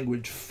programming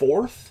language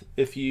Forth,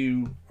 if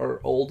you are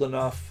old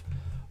enough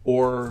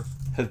or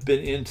have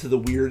been into the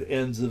weird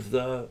ends of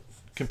the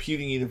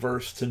computing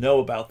universe to know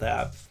about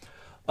that.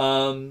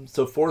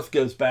 So Forth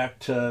goes back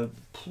to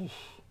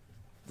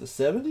the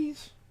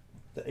 70s,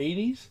 the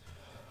 80s,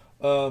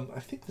 I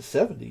think the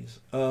 70s.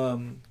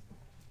 And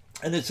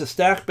it's a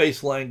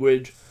stack-based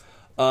language.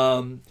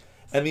 And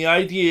the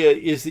idea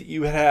is that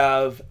you've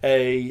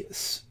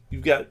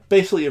got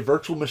basically a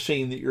virtual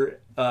machine that you're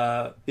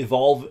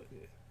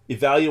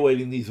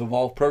evaluating these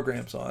evolved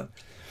programs on.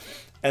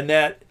 And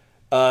that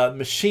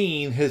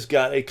machine has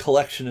got a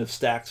collection of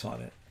stacks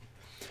on it.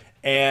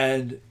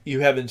 And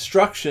you have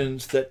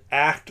instructions that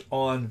act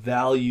on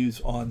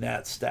values on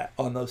that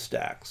on those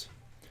stacks.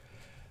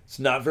 It's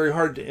not very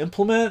hard to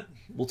implement.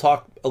 We'll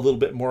talk a little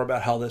bit more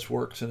about how this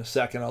works in a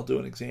second. I'll do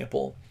an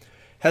example.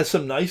 Has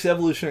some nice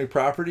evolutionary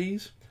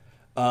properties.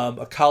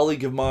 A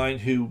colleague of mine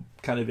who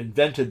kind of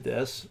invented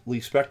this, Lee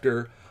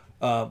Spector,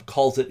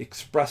 calls it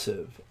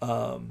expressive.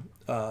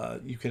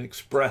 You can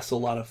express a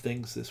lot of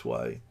things this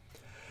way.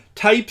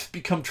 Types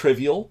become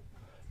trivial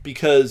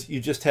because you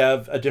just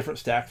have a different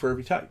stack for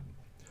every type.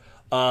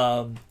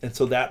 And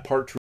so that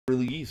part's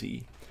really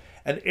easy.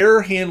 And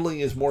error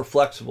handling is more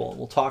flexible. And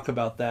we'll talk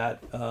about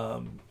that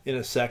in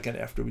a second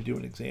after we do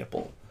an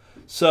example.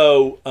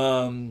 So,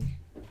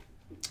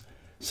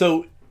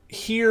 so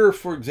here,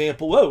 for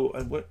example,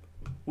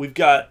 we've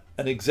got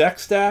an exec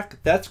stack.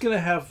 That's going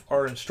to have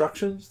our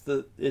instructions.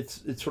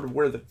 It's sort of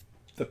where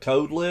the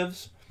code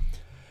lives.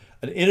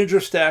 An integer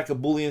stack, a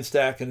Boolean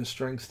stack, and a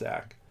string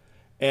stack.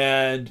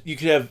 And you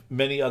could have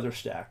many other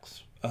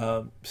stacks.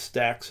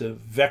 Stacks of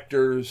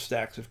vectors,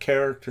 stacks of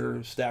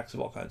characters, stacks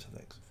of all kinds of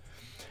things.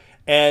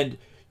 And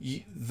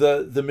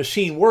the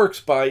machine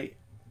works by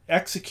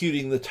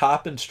executing the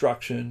top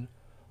instruction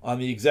on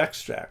the exec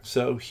stack.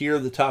 So here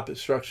the top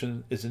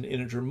instruction is an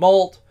integer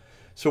mult.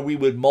 So we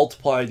would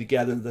multiply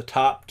together the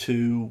top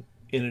two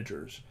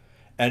integers.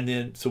 And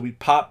then, so we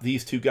pop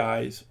these two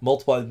guys,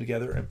 multiply them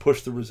together, and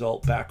push the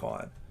result back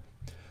on.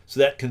 So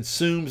that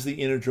consumes the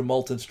integer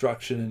mult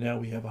instruction, and now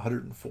we have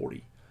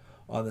 140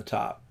 on the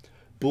top.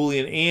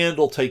 Boolean AND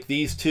will take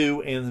these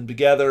two, and them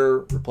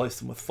together, replace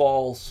them with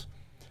false.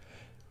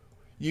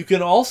 You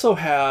can also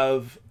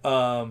have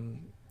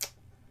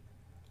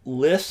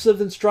lists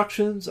of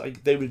instructions.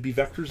 They would be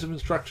vectors of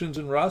instructions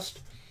in Rust.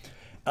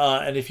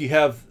 And if you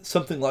have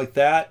something like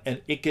that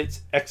and it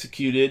gets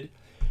executed,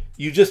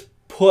 you just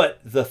put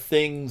the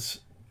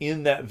things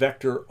in that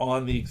vector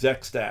on the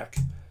exec stack.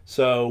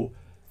 So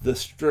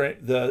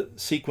the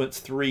sequence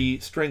 3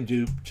 string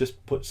dupe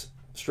just puts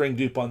string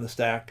dupe on the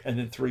stack and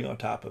then 3 on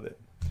top of it.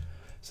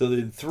 So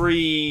then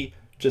 3,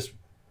 just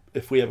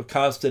if we have a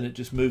constant, it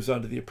just moves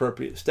onto the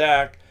appropriate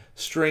stack.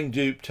 String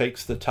dupe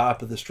takes the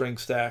top of the string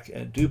stack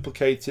and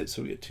duplicates it,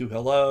 so we get 2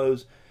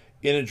 hellos.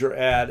 Integer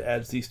add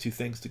adds these two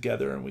things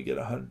together, and we get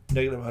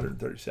negative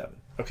 137.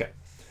 Okay,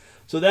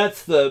 so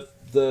that's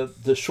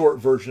the short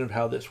version of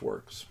how this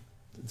works.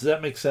 Does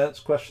that make sense?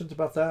 Questions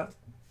about that?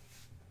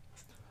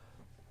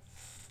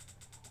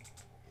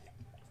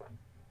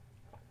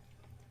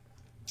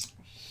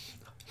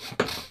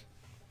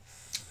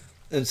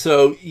 And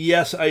so,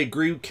 yes, I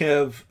agree,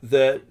 Kev,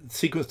 that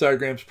sequence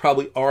diagrams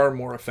probably are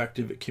more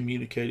effective at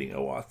communicating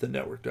OAuth than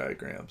network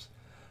diagrams.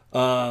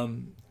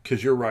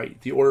 Because you're right,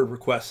 the order of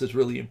requests is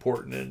really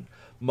important. And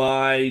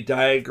my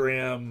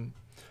diagram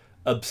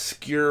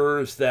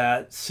obscures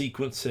that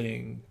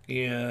sequencing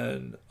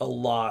in a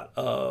lot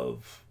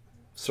of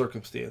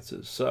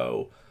circumstances.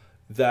 So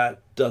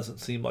that doesn't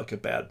seem like a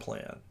bad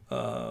plan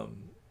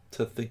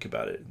to think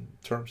about it in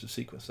terms of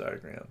sequence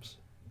diagrams.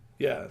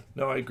 Yeah,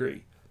 no, I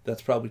agree.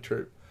 That's probably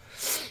true.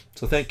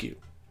 So thank you.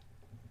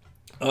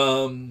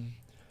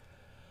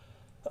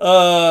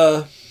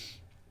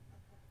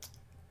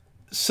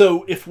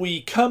 So if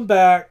we come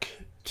back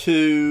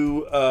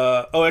to,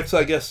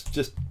 actually, I guess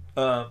just,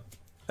 and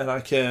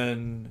I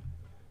can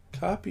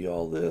copy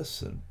all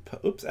this and,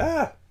 let's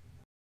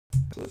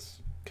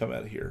come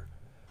out of here.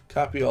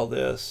 Copy all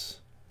this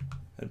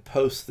and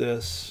post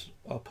this.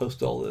 I'll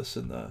post all this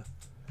in the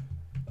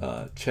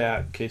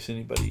chat in case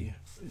anybody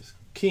is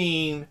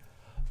keen.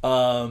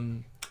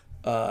 And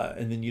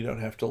then you don't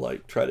have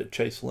to try to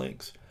chase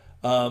links.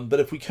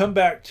 But if we come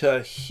back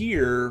to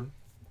here,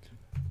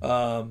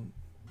 so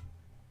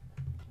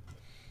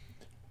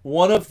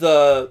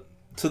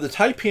the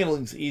type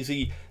handling is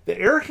easy. The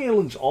error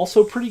handling is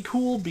also pretty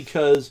cool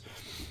because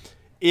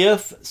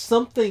if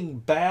something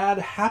bad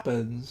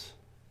happens,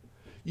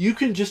 you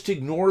can just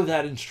ignore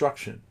that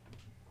instruction.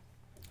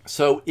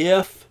 So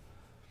if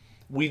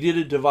we did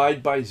a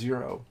divide by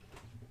 0,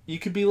 you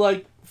could be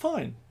like,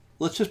 fine,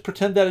 let's just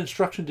pretend that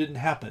instruction didn't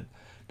happen.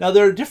 Now,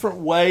 there are different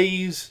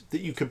ways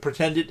that you can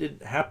pretend it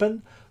didn't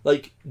happen.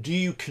 Like, do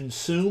you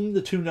consume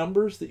the two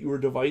numbers that you were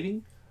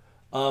dividing?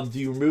 Do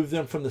you remove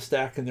them from the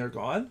stack and they're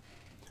gone?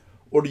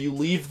 Or do you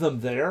leave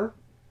them there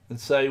and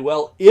say,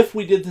 well, if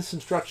we did this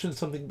instruction,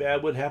 something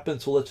bad would happen,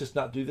 so let's just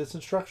not do this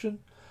instruction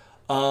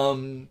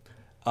and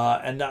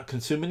not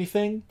consume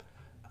anything?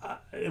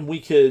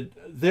 and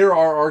there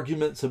are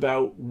arguments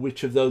about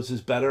which of those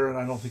is better, and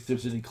I don't think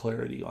there's any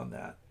clarity on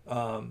that.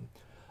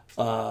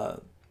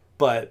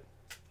 But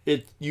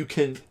you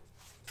can,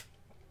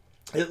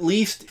 at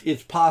least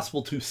it's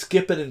possible to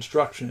skip an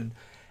instruction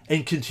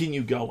and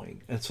continue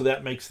going. And so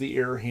that makes the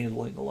error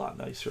handling a lot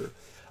nicer.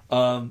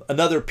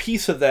 Another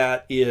piece of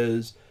that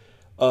is,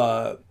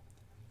 in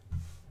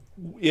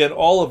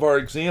all of our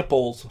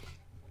examples,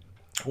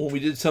 when we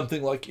did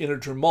something like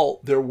integer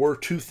mult, there were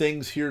two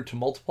things here to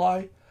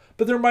multiply,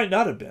 but there might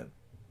not have been.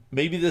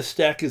 Maybe this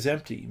stack is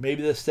empty.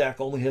 Maybe this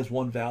stack only has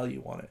one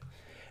value on it.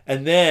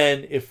 And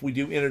then if we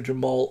do integer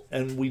mult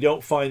and we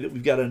don't find that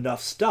we've got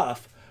enough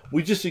stuff,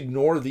 we just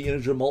ignore the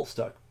integer mult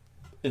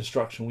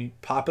instruction. We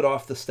pop it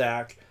off the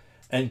stack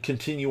and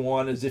continue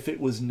on as if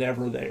it was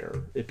never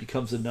there. It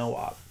becomes a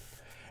no-op.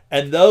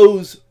 And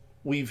those,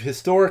 we've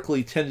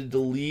historically tended to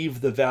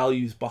leave the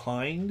values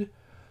behind.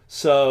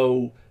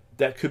 So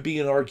that could be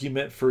an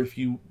argument for if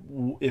you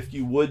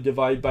would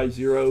divide by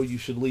 0, you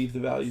should leave the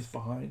values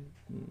behind.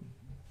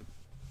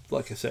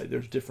 Like I said,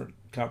 there's different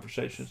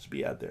conversations to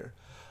be had there.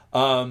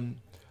 So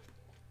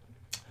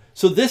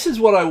this is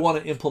what I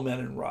want to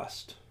implement in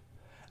Rust.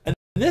 And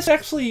this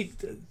actually,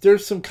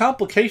 there's some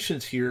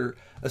complications here,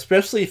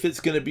 especially if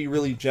it's going to be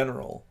really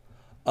general.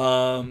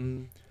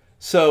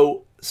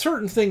 So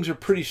certain things are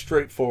pretty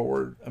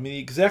straightforward. I mean, the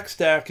exec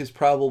stack is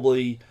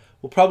we'll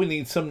probably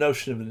need some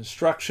notion of an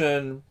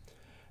instruction.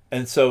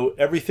 And so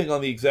everything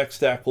on the exec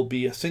stack will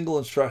be a single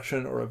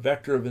instruction or a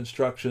vector of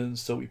instructions.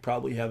 So we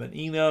probably have an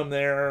enum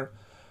there.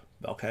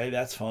 Okay,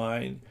 that's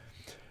fine.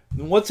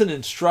 And what's an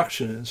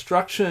instruction? An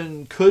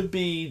instruction could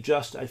be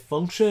just a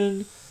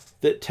function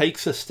that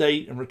takes a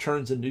state and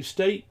returns a new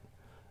state.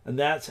 And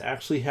that's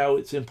actually how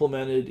it's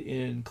implemented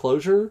in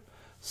Clojure.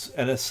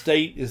 And a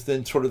state is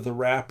then sort of the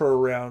wrapper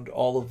around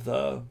all of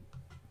the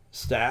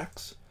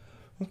stacks.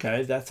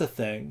 Okay, that's a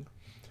thing.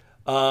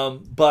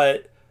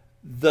 But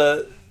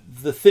the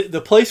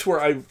place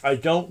where I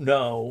don't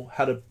know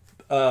how to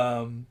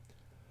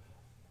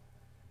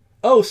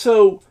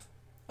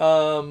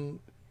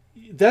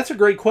that's a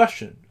great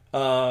question.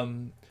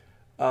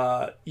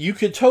 You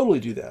could totally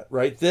do that,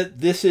 right?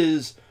 This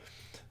is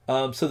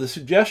so the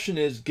suggestion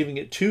is giving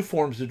it two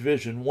forms of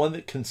division, one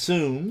that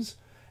consumes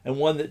and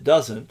one that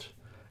doesn't,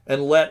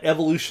 and let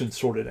evolution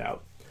sort it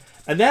out.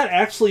 And that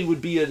actually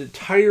would be an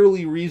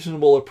entirely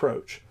reasonable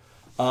approach.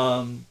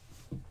 One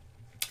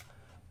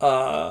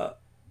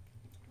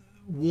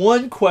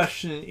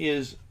question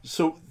is,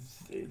 so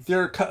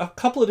there are a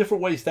couple of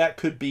different ways that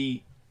could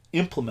be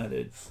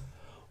implemented.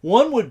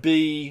 One would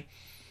be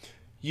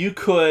you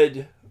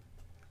could,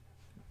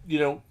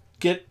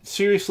 get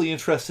seriously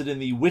interested in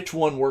the which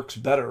one works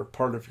better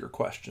part of your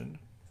question,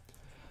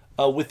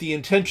 with the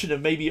intention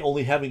of maybe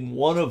only having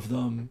one of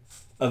them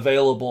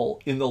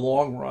available in the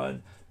long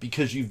run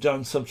because you've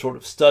done some sort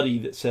of study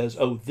that says,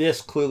 oh,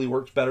 this clearly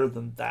works better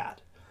than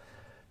that.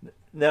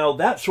 Now,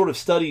 that sort of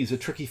study is a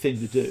tricky thing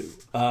to do.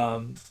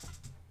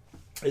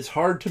 It's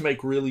hard to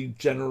make really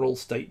general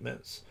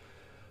statements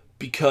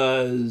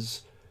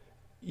because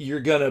you're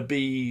going to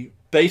be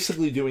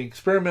basically doing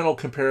experimental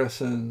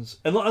comparisons.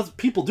 And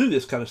people do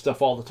this kind of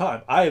stuff all the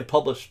time. I have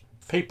published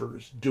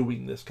papers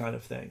doing this kind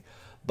of thing.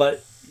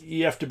 But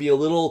you have to be a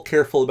little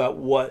careful about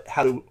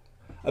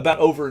about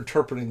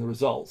over-interpreting the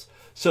results.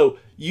 So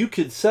you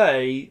could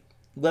say,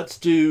 let's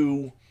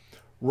do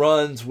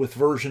runs with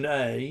version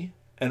A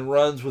and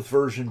runs with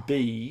version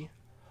B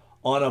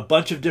on a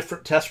bunch of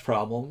different test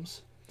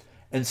problems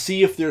and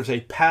see if there's a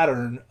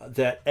pattern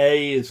that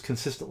A is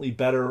consistently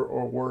better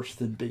or worse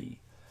than B.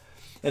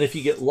 And if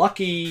you get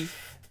lucky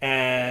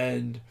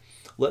and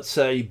let's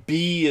say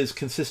B is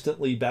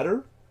consistently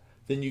better,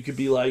 then you could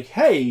be like,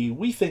 hey,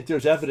 we think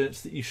there's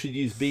evidence that you should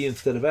use B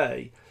instead of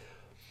A.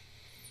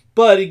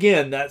 But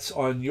again, that's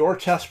on your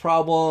test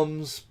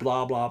problems,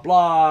 blah, blah,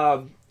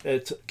 blah.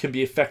 It can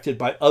be affected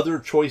by other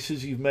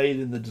choices you've made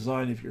in the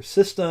design of your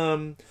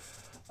system.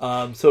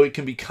 So it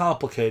can be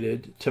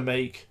complicated to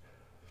make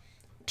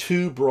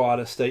too broad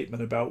a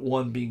statement about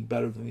one being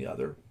better than the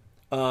other.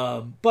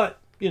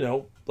 But,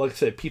 like I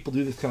said, people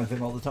do this kind of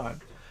thing all the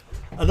time.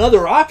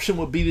 Another option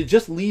would be to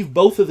just leave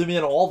both of them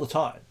in all the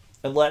time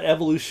and let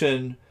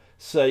evolution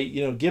say,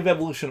 give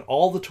evolution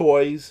all the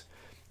toys,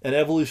 and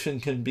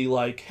evolution can be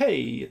like,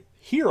 hey,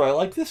 here I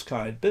like this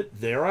kind, but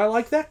there I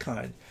like that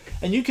kind.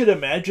 And you could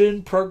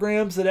imagine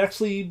programs that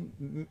actually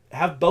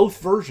have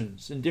both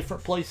versions in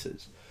different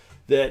places.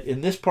 That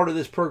in this part of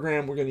this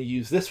program, we're going to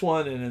use this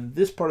one, and in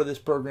this part of this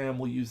program,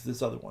 we'll use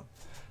this other one.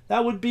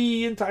 That would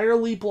be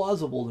entirely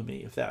plausible to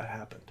me if that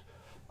happened.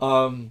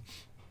 So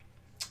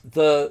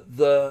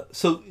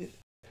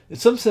in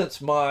some sense,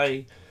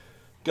 my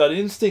gut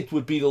instinct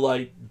would be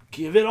to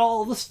give it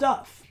all the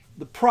stuff.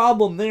 The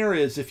problem there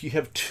is if you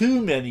have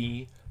too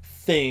many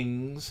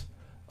things,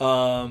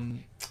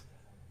 evolution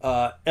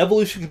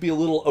can be a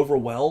little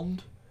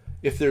overwhelmed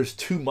if there's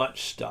too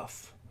much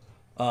stuff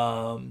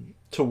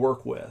to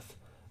work with.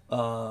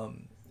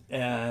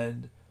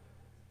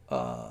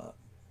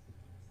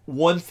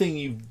 One thing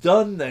you've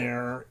done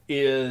there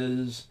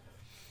is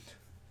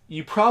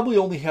you probably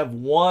only have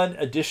one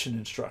addition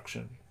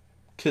instruction,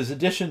 because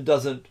addition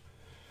doesn't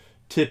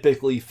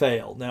typically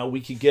fail. Now, we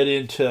could get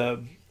into,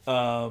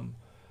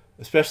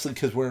 especially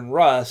because we're in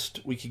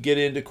Rust, we could get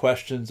into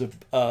questions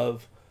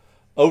of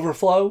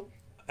overflow,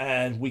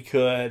 and we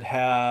could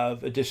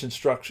have addition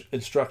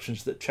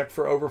instructions that check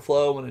for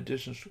overflow and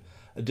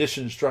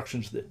addition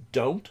instructions that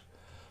don't.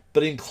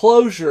 But in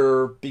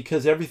Clojure,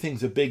 because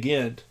everything's a big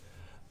int,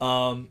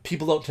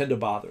 people don't tend to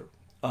bother.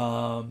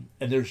 And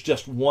there's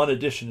just one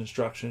addition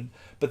instruction,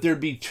 but there'd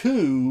be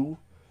two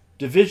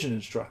division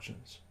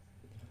instructions.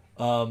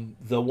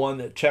 The one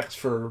that checks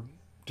for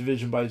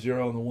division by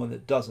 0 and the one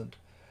that doesn't.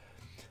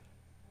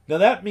 Now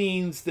that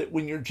means that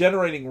when you're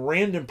generating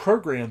random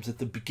programs at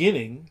the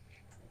beginning,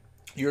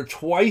 you're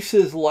twice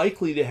as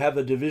likely to have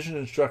a division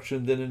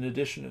instruction than an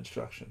addition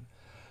instruction.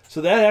 So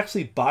that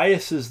actually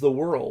biases the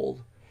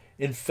world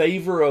in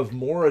favor of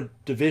more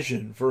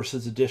division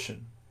versus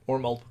addition, or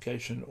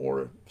multiplication,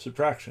 or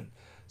subtraction,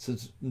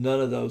 since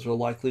none of those are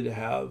likely to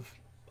have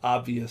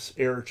obvious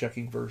error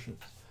checking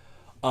versions.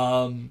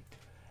 And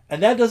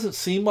that doesn't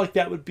seem like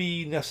that would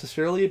be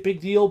necessarily a big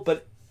deal,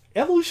 but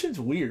evolution's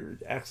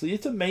weird, actually.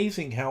 It's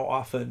amazing how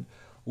often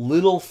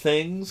little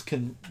things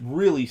can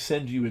really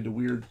send you into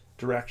weird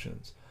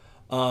directions.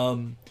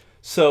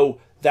 So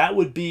that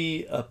would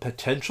be a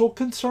potential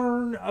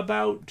concern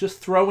about just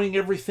throwing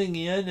everything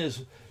in.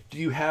 Is, do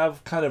you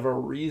have kind of a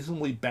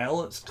reasonably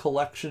balanced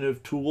collection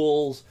of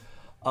tools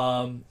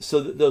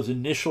so that those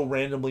initial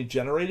randomly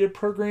generated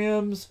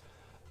programs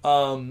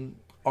aren't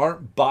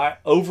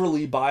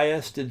overly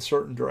biased in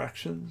certain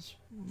directions?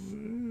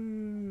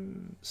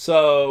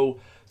 So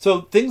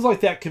things like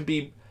that can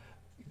be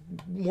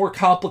more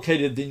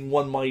complicated than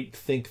one might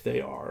think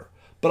they are.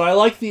 But I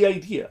like the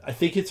idea. I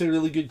think it's a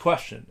really good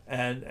question.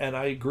 And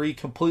I agree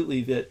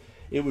completely that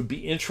it would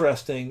be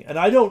interesting. And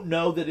I don't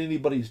know that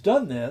anybody's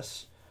done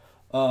this.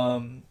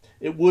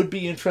 It would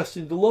be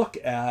interesting to look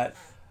at,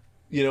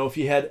 if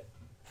you had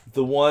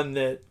the one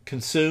that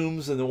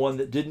consumes and the one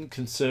that didn't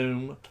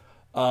consume,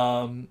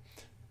 do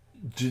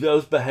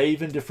those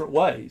behave in different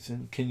ways?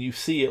 And can you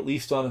see, at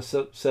least on a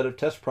set of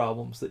test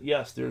problems, that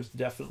yes, there's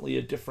definitely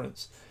a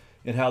difference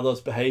in how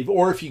those behave?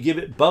 Or if you give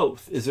it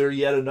both, is there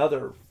yet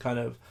another kind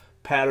of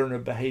pattern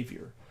of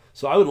behavior?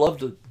 So I would love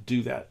to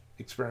do that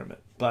experiment,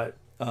 but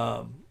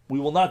we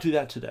will not do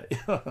that today.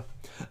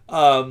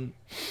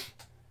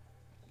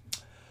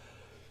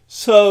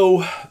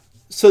 So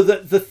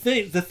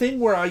the thing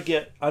where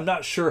I'm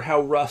not sure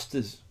how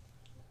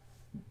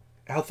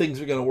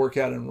things are going to work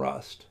out in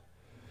Rust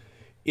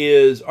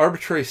is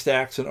arbitrary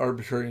stacks and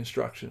arbitrary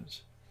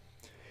instructions.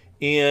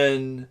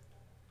 In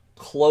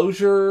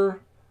Clojure,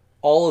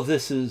 all of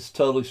this is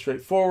totally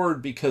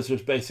straightforward because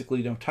there's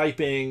basically no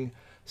typing.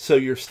 So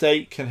your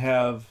state can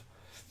have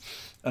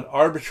an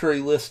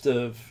arbitrary list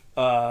of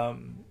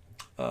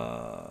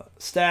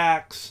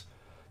stacks.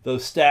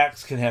 Those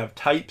stacks can have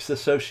types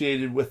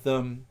associated with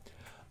them.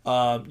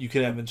 You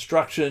can have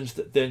instructions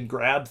that then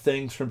grab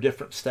things from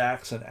different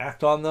stacks and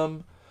act on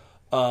them.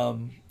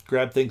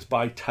 Grab things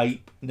by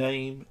type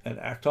name and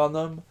act on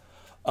them.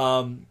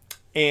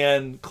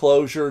 And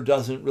Clojure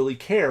doesn't really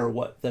care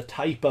what the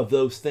type of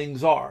those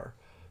things are.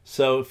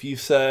 So if you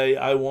say,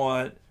 I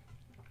want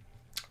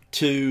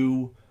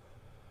to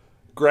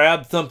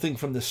grab something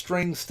from the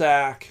string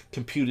stack,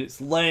 compute its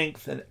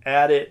length, and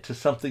add it to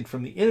something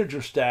from the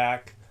integer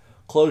stack,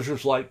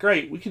 Clojure's like,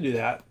 great, we can do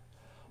that,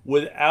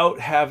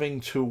 without having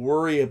to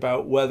worry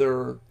about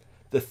whether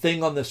the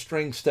thing on the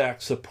string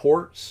stack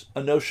supports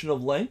a notion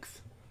of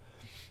length,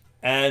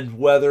 and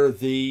whether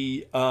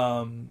the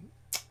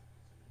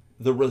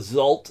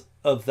result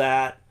of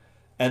that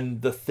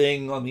and the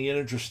thing on the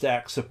integer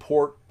stack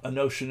support a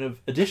notion of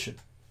addition.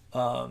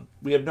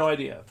 We have no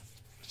idea.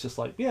 It's just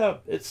like, yeah,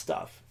 it's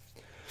stuff.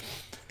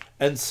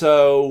 And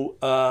so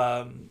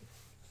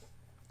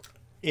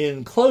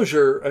in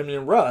Clojure,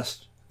 in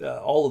Rust,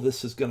 all of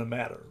this is going to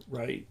matter,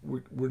 right?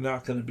 We're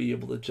not going to be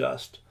able to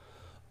just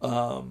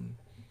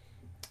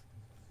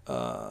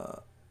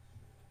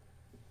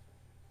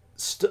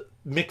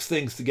mix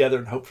things together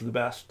and hope for the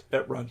best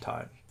at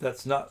runtime.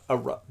 That's not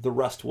the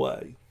Rust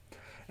way.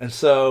 And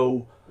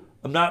so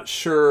I'm not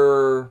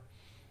sure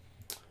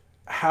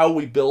how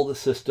we build a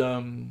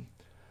system,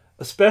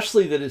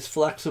 especially that is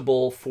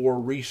flexible for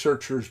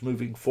researchers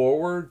moving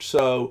forward.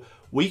 So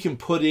we can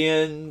put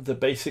in the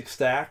basic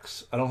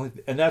stacks.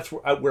 And that's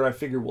where I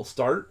figure we'll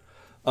start.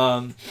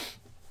 And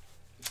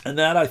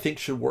that I think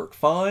should work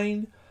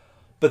fine.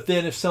 But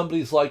then if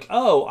somebody's like,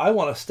 oh, I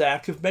want a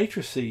stack of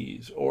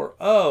matrices, or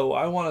oh,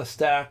 I want a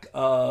stack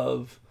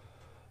of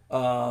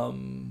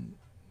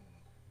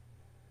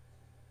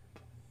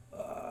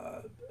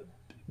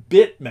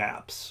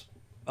bitmaps,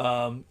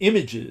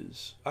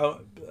 images, a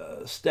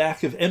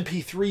stack of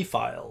MP3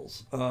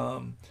 files,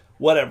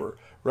 whatever,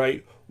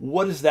 right?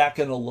 What is that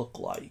going to look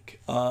like?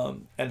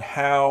 And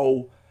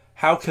how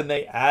can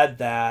they add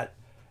that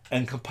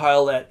and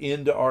compile that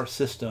into our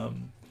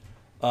system?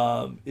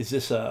 Is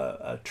this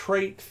a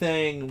trait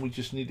thing? We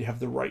just need to have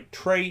the right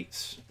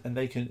traits, and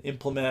they can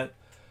implement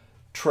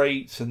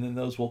traits, and then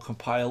those will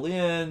compile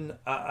in.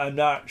 I'm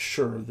not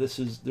sure.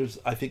 There's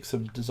I think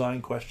some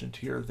design questions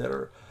here that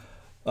are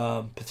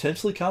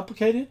potentially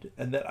complicated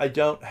and that I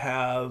don't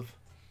have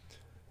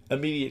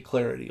immediate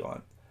clarity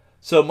on.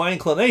 So my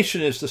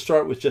inclination is to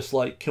start with just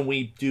like, can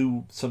we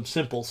do some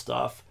simple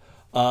stuff?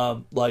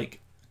 Like,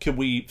 can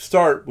we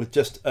start with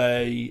just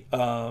an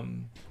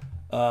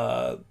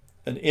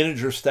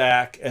integer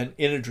stack and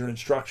integer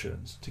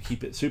instructions to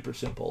keep it super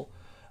simple,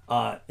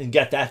 and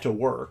get that to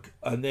work,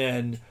 and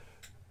then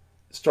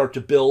start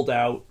to build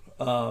out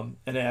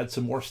and add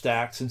some more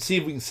stacks and see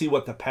if we can see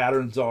what the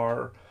patterns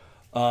are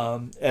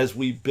as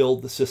we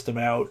build the system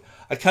out.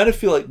 I kind of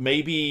feel like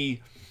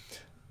maybe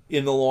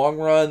in the long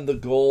run, the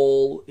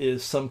goal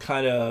is some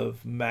kind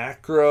of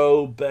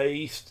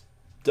macro-based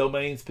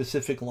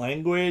domain-specific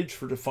language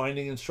for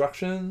defining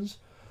instructions,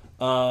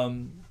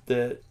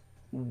 that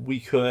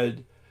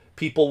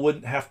people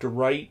wouldn't have to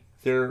write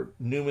their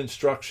new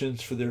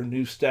instructions for their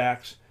new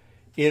stacks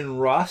in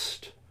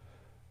Rust,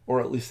 or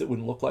at least it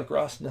wouldn't look like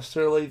Rust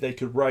necessarily. They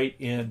could write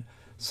in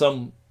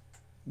some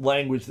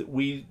language that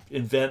we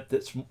invent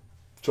that's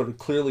sort of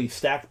clearly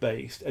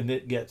stack-based, and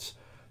it gets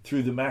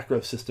through the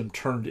macro system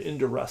turned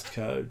into Rust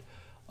code,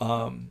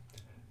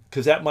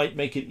 because that might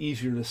make it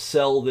easier to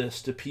sell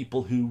this to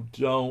people who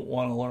don't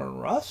want to learn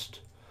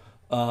Rust,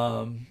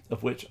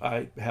 of which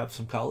I have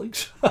some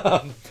colleagues.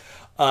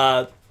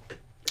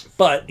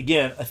 But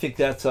again, I think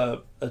that's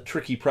a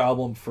tricky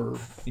problem for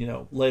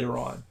later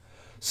on.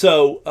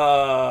 So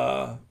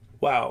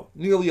wow,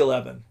 nearly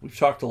 11. We've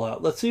talked a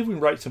lot. Let's see if we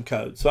can write some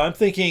code. So I'm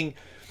thinking,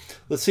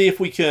 let's see if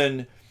we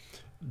can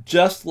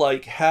just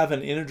like have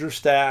an integer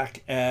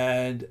stack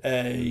and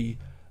the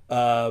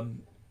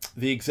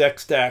exec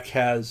stack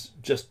has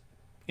just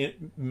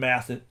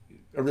math and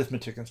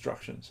arithmetic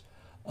instructions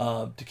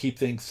to keep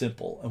things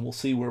simple, and we'll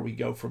see where we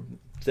go from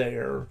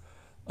there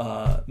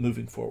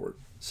moving forward.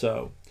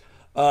 So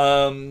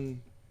and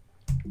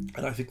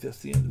I think that's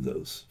the end of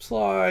those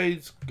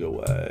slides. Go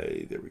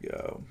away. There we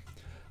go.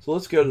 So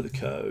let's go to the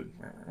code.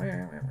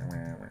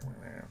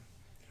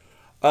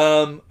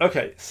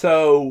 Okay,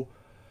 so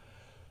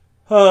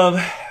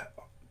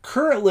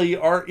currently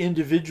our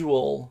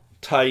individual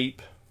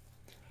type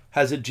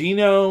has a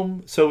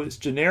genome, so it's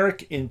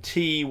generic in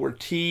T, where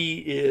T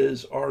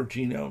is our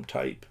genome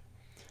type,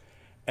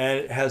 and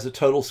it has a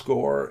total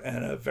score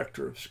and a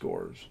vector of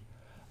scores.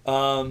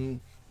 One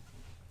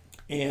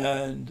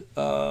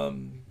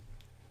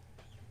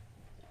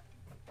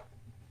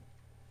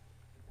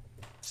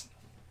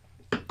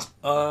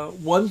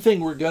thing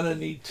we're going to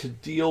need to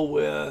deal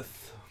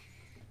with,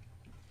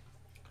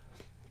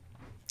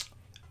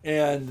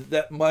 and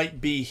that might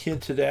be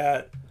hinted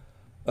at,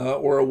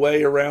 or a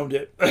way around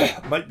it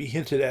might be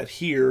hinted at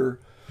here.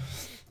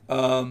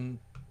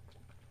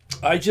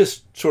 I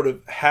just sort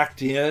of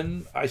hacked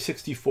in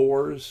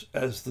I64s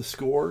as the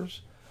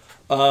scores,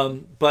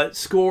 but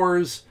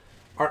scores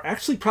are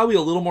actually probably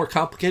a little more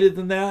complicated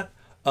than that.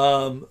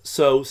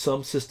 So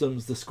some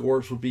systems, the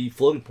scores would be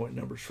floating point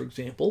numbers, for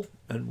example,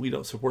 and we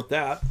don't support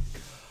that.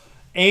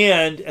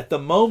 And at the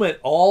moment,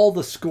 all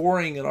the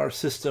scoring in our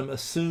system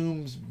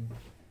assumes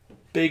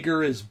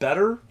bigger is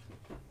better.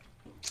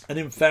 And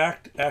in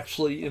fact,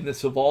 actually in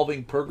this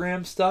evolving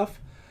program stuff,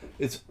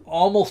 it's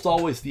almost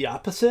always the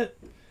opposite.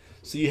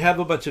 So you have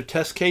a bunch of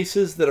test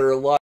cases that are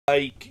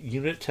like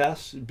unit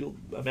tests.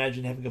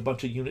 Imagine having a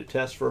bunch of unit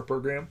tests for a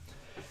program.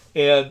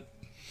 And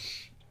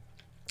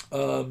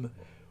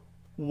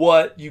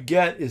what you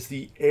get is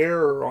the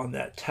error on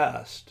that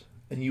test.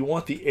 And you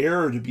want the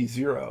error to be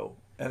 0.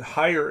 And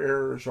higher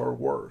errors are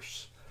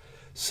worse.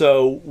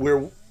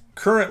 So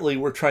currently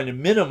we're trying to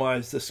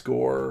minimize the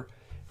score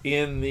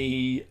in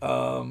the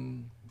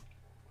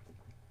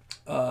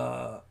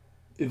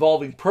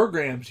evolving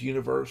programs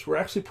universe. We're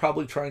actually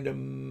probably trying to,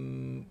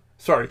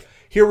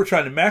 here we're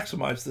trying to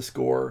maximize the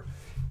score.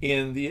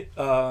 In the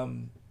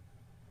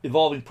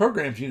evolving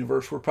programs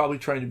universe, we're probably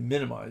trying to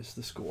minimize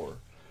the score.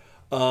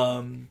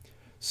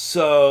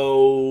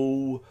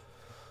 So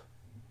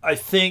I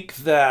think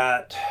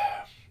that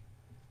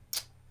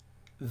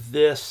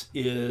this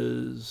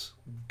is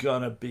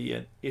gonna be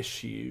an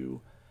issue,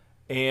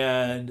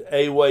 and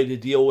a way to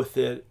deal with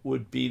it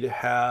would be to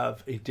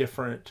have a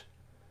different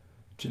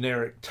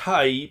generic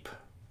type,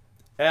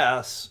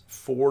 S,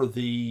 for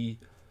the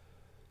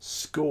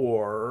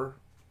score.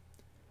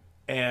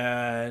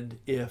 And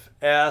if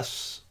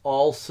S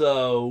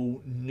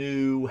also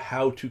knew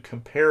how to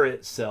compare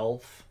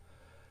itself,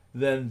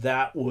 then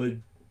that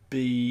would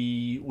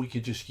be, we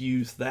could just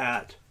use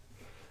that.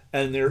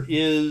 And there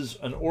is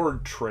an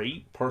ORD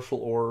trait, partial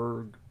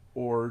ORD,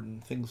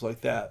 and things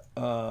like that.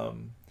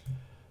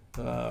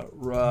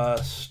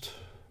 Rust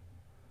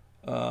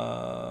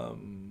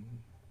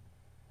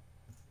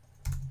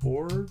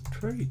ORD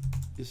trait.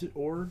 Is it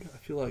ORD? I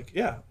feel like,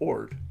 yeah,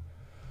 ORD.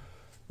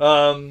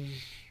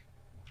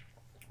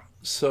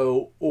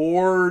 So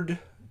ORD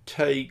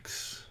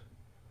takes,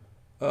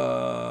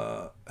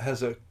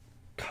 has a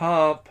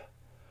comp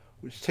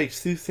which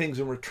takes two things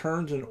and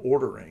returns an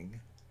ordering.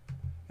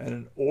 and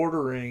an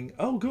ordering,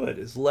 oh good,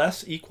 is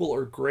less, equal,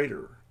 or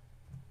greater.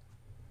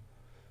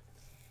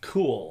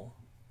 Cool.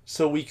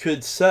 So we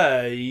could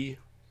say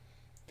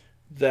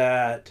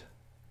that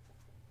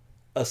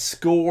a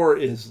score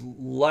is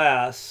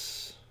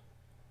less.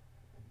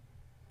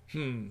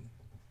 So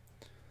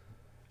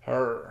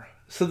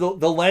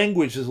the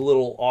language is a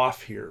little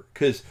off here,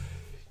 because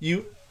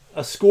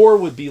a score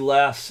would be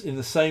less in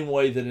the same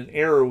way that an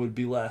error would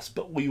be less,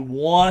 but we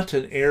want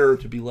an error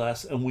to be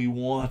less and we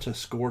want a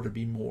score to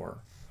be more.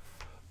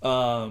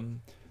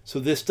 So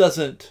this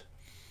doesn't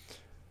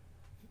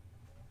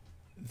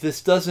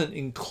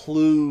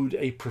include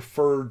a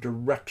preferred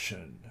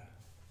direction.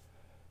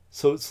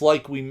 So it's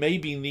like we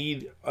maybe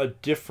need a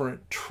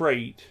different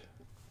trait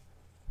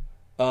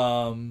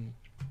that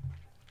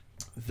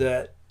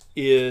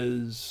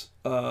is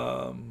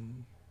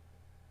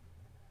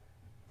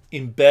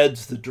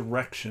embeds the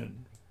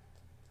direction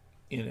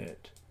in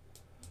it.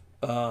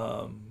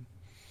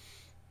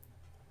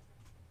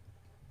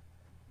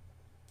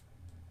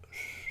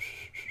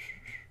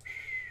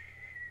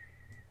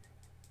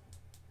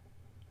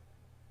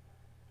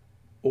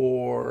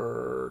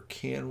 Or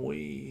can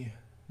we?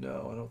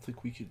 No, I don't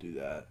think we could do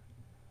that.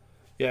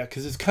 Yeah,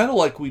 because it's kind of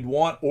like we'd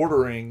want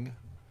ordering,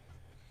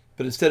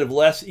 but instead of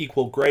less,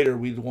 equal, greater,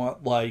 we'd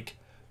want like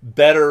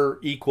better,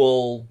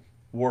 equal,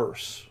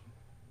 worse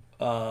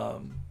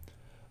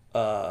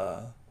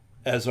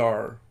as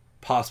our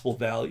possible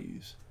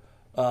values.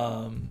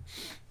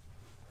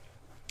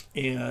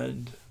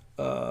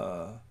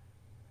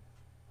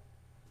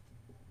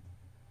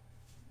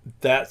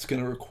 That's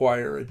going to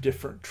require a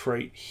different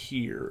trait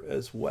here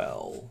as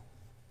well.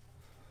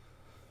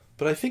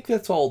 But I think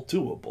that's all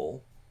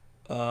doable.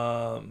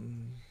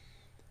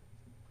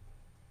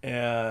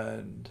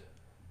 And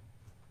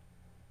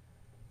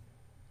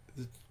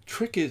the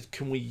trick is,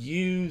 can we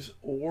use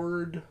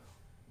ORD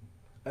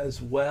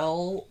as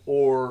well,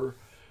 or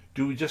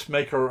do we just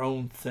make our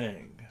own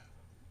thing?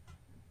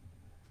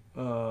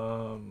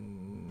 Because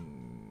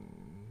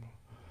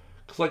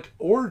like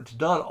ORD's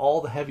done all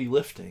the heavy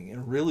lifting,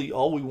 and really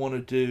all we want to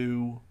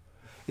do,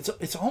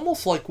 it's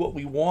almost like what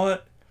we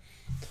want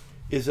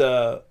is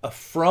a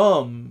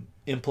from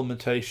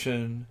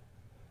implementation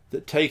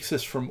that takes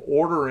us from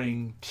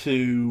ordering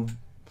to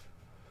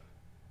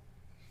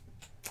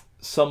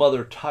some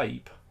other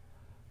type,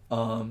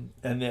 and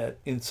that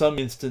in some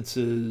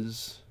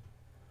instances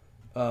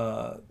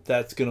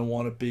that's going to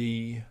want to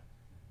be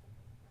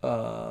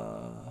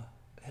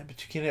but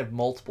you can't have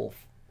multiple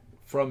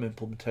from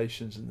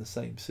implementations in the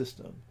same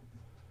system.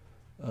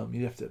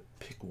 You have to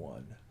pick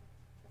one.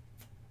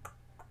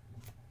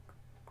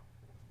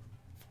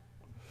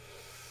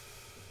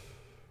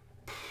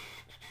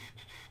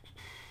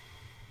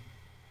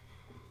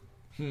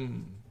 I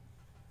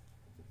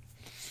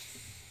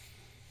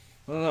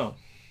don't know.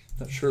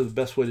 Not sure the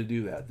best way to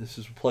do that. This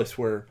is a place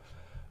where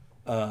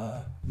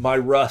my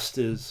rust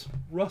is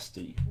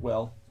rusty.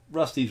 Well,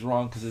 rusty's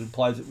wrong because it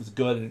implies it was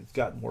good and it's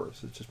gotten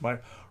worse. It's just my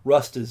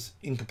rust is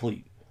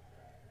incomplete.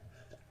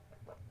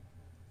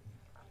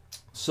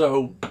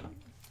 So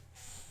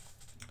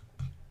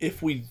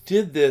if we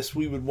did this,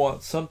 we would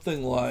want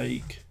something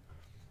like,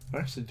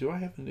 actually, do I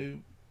have a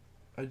new,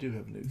 I do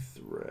have a new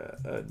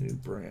thread, a new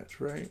branch,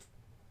 right?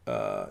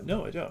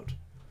 No, I don't.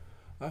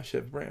 I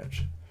should have a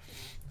branch.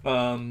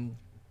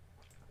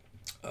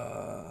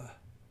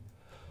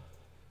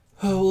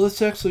 Oh,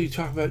 let's actually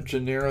talk about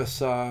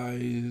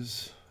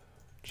genericize.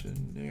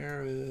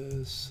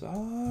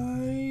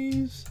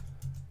 Genericize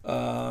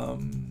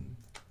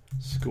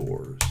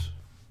scores.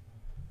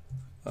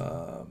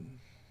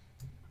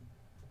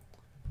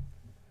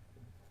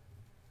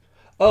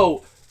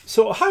 Oh,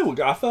 so hi,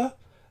 Wagatha.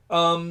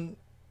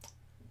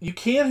 You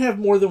can have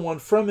more than one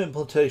from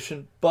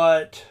implementation,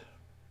 but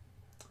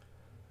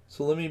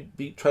so let me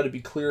try to be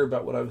clear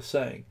about what I was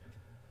saying.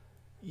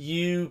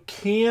 You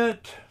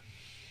can't.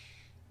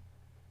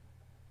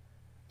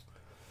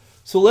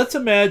 So let's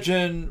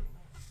imagine.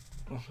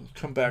 Let's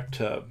come back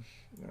to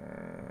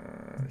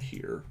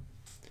here.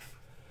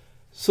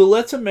 So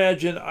let's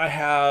imagine I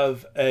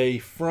have a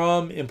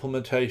from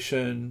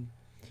implementation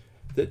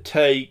that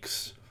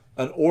takes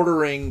an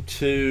ordering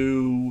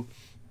to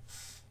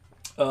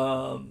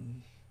I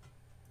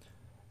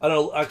don't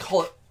know,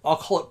 I'll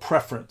call it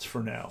preference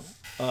for now.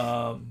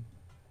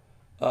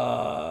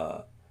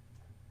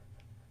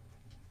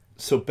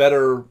 So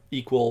better,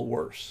 equal,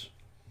 worse.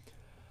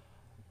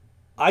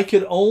 I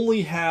could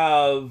only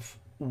have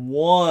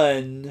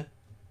one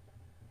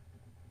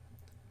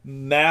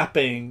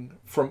mapping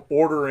from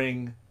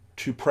ordering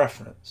to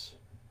preference.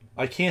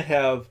 I can't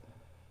have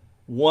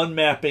one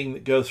mapping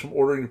that goes from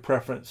ordering to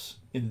preference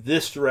in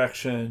this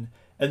direction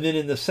and then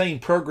in the same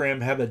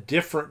program have a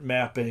different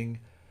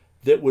mapping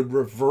that would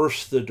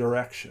reverse the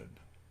direction.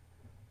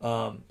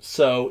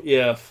 So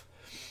if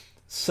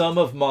some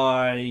of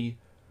my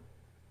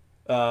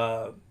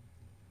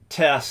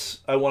tests,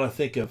 I want to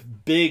think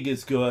of big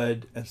is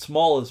good and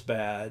small is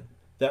bad,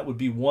 that would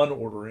be one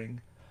ordering.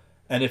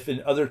 And if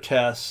in other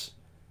tests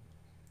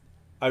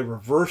I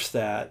reverse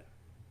that,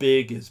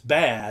 big is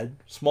bad,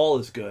 small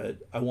is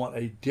good. I want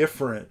a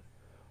different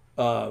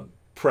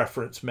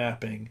preference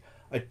mapping.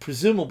 I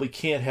presumably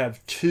can't have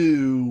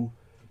two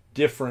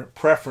different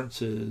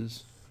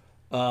preferences.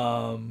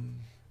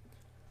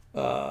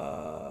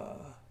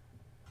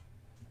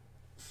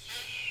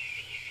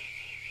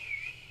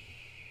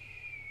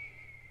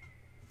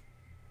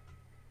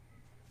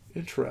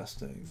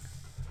 Interesting.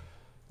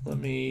 Let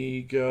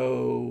me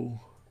go.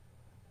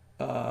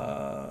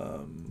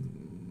 Oh,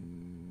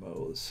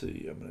 let's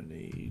see. I'm going to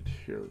need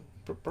here.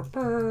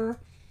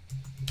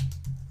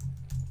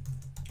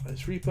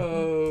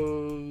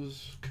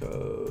 Ice-repos,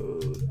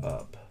 code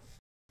up.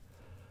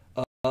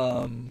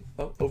 Oh,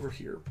 over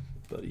here,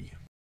 buddy.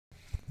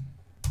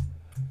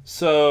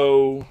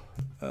 So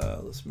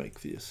let's make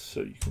this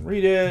so you can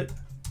read it.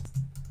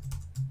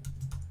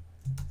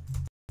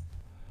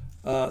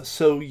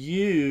 So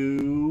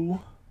you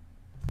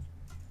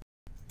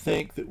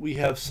think that we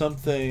have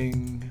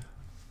something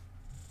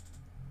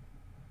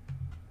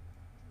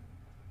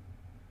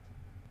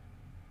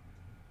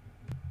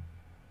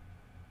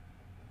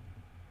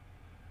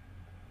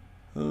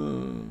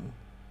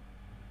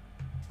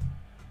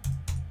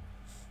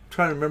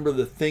trying to remember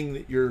the thing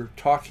that you're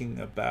talking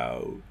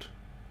about.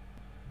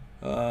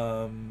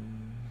 Not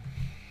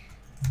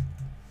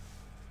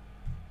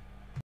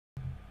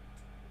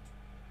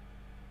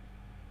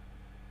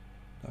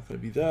going to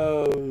be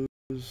those.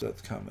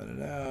 That's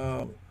commented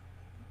out.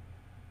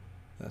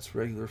 That's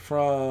regular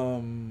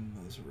from.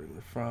 Those are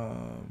regular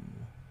from.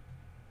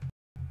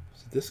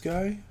 Is it this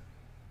guy?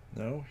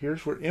 No.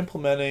 Here's we're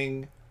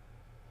implementing.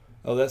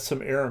 Oh, that's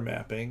some error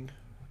mapping.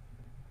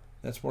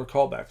 That's more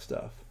callback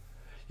stuff.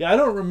 Yeah, I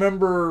don't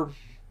remember.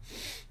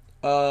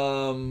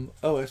 Oh,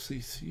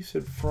 actually, you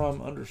said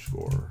from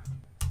underscore.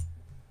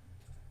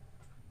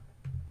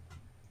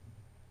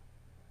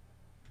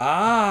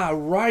 Ah,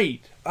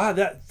 right.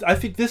 That I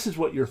think this is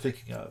what you're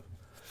thinking of.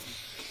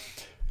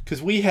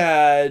 Because we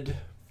had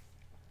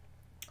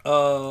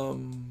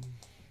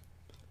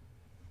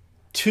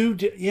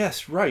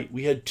yes, right.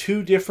 We had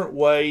two different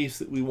ways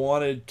that we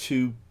wanted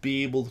to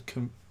be able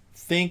to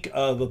think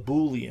of a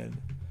Boolean.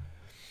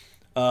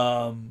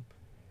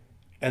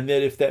 And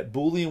that if that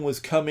Boolean was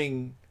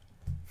coming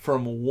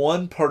from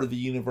one part of the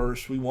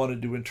universe, we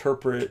wanted to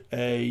interpret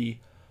a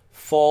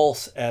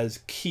false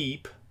as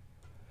keep.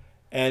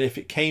 And if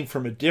it came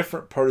from a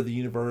different part of the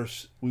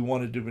universe, we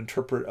wanted to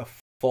interpret a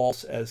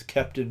false as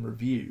kept in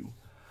review.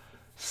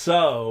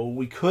 So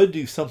we could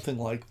do something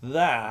like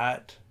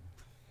that.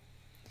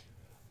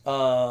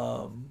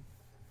 And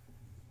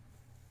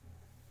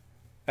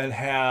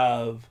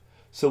have,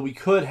 so we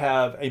could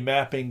have a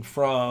mapping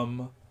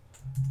from,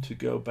 to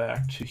go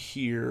back to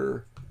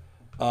here,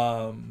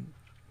 an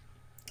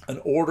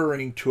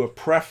ordering to a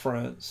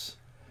preference,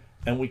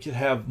 and we could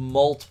have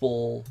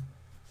multiple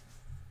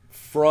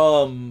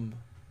from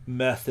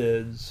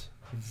methods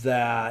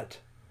that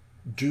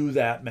do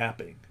that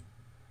mapping.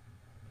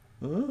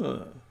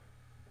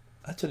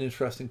 That's an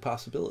interesting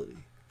possibility.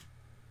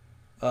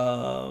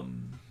 So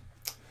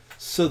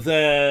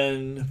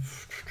then,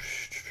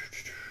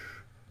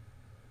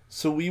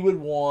 so we would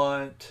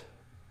want,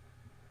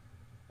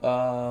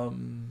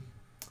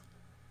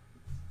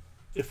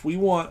 if we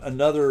want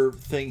another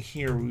thing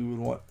here, we would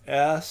want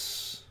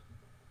S,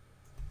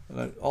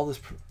 and all this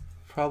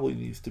probably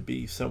needs to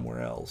be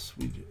somewhere else.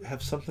 We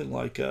have something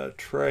like a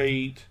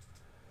trait.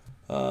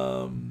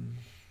 Actually,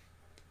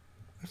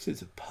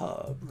 it's a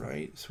pub,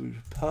 right? So we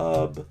have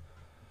pub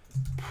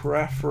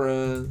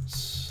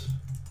preference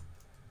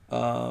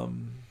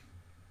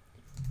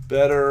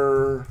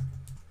better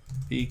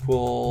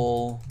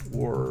equal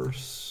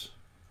worse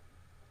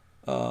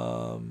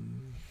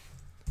enum.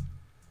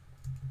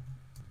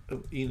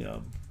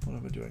 What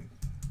am I doing?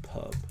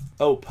 Pub.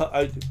 Oh,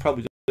 I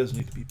probably doesn't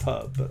need to be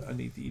pub, but I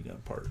need the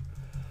enum part.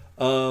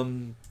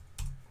 And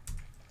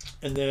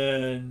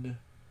then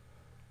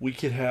we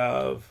could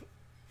have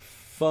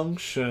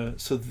function.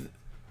 So,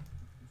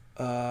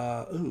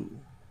 but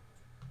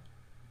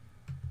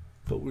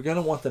we're going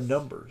to want the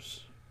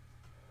numbers.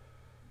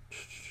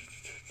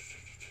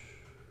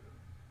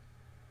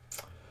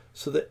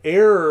 So the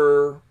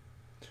error,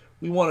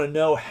 we want to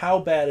know how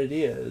bad it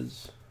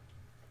is.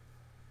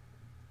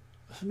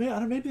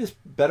 Maybe this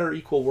better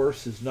equal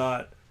worse is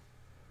not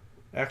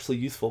actually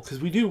useful, because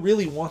we do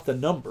really want the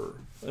number,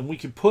 and we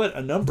could put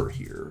a number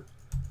here,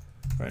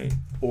 right?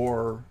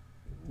 Or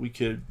we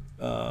could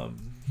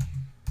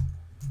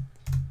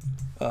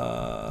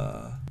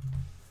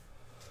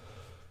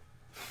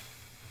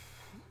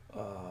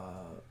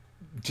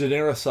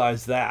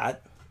genericize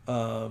that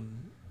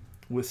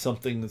with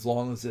something, as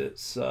long as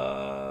it's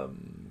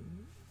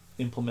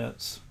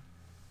implements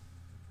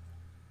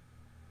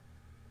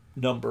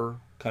number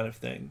kind of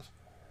things.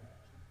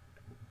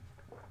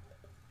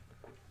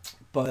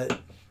 But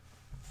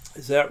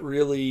is that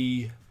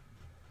really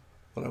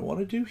what I want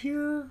to do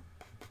here?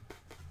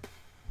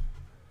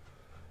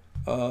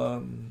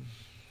 Oh,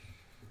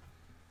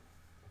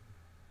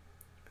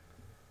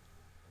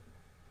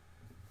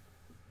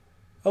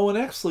 and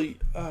actually,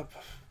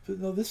 But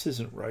no, this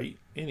isn't right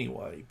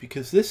anyway,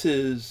 because this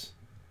is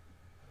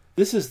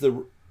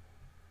the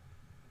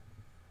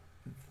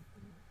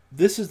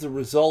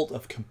result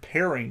of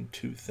comparing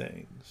two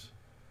things.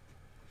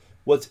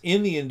 What's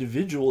in the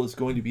individual is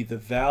going to be the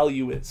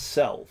value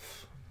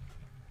itself.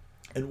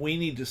 And we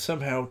need to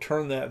somehow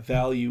turn that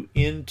value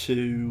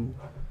into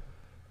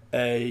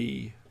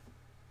take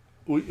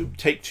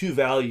two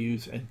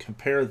values and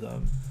compare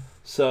them.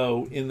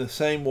 So in the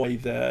same way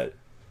that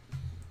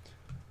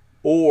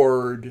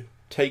ORD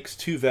takes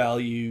two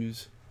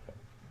values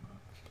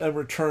and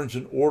returns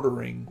an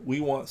ordering, we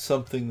want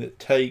something that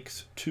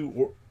takes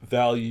two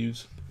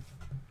values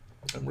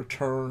and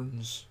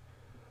returns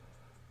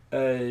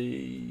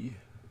a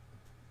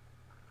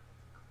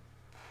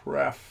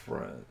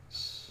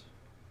preference.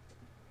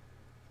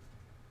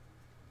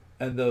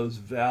 And those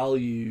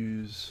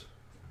values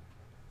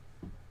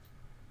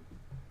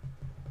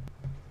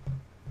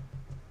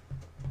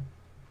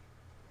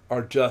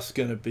are just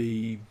going to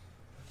be...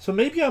 So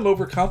maybe I'm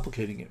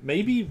overcomplicating it.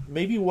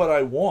 Maybe what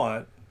I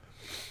want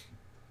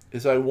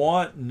is I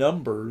want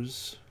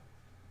numbers,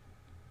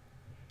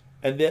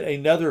 and then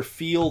another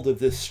field of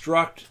this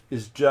struct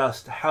is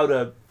just how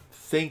to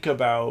think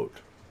about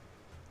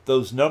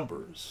those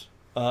numbers,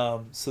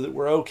 so that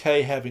we're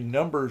okay having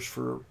numbers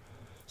for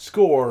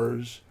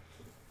scores,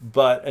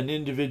 but an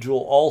individual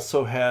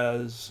also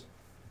has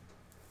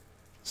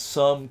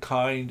some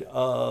kind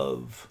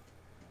of,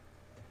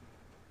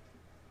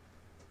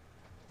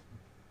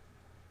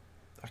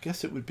 I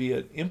guess it would be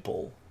an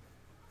impl,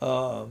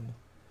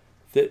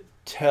 that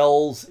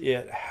tells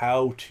it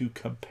how to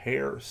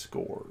compare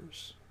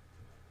scores.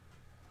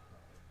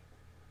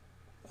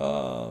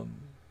 So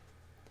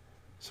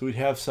we'd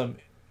have some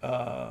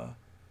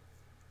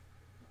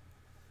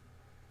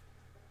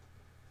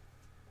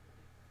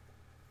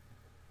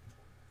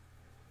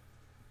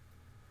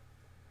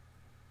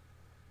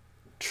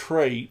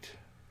trait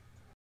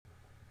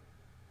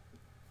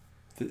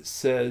that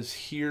says,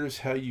 here's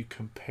how you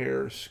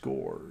compare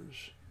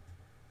scores,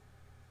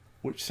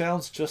 which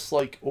sounds just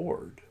like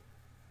ORD.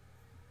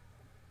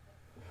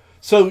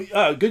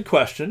 So good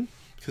question,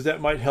 because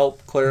that might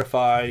help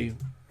clarify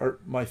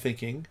my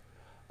thinking.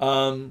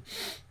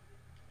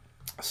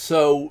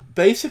 So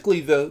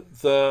basically the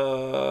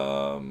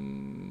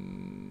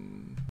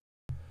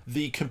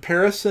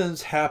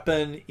comparisons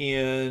happen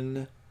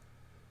in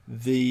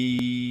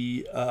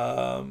the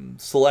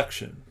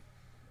selection.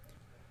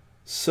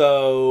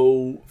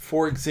 So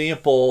for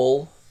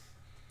example,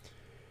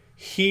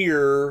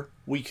 here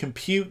we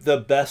compute the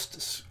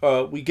best,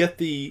 we get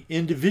the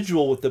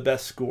individual with the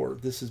best score.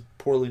 This is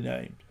poorly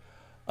named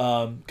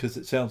because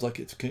it sounds like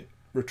it's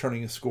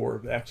returning a score,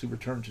 but actually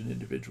returns an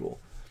individual.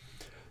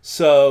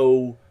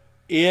 So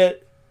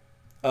it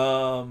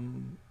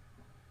iterates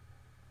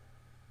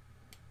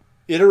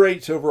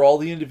over all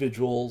the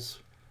individuals,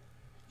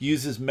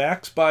 uses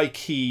max by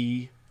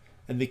key,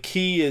 and the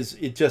key is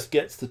it just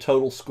gets the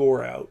total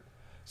score out.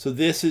 So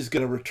this is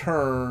going to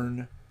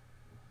return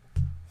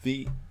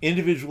the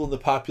individual in the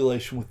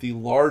population with the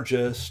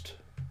largest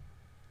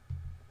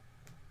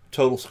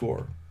total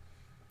score.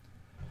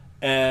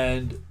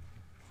 And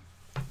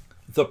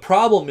the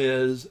problem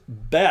is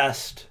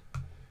best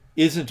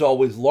isn't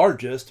always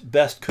largest.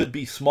 Best could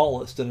be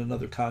smallest in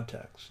another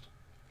context.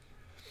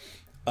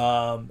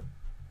 Can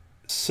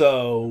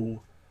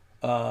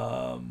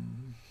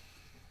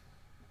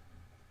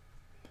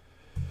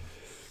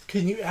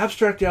you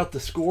abstract out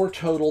the score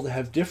total to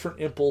have different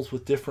impls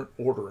with different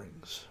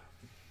orderings?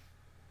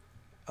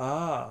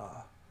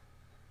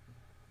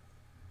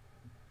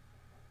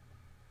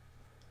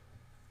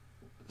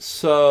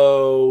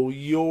 So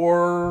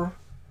you're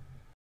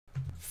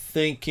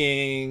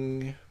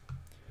thinking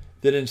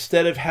that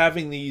instead of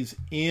having these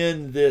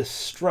in this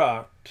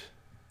struct,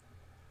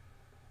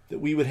 that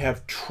we would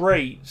have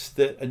traits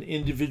that an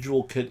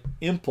individual could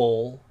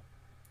impl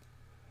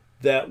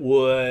that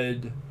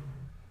would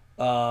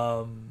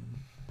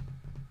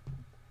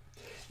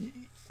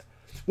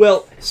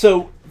well,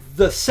 so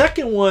the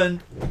second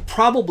one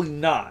probably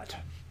not,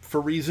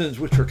 for reasons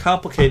which are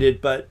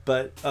complicated, but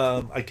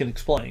I can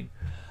explain.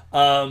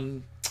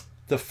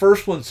 The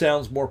first one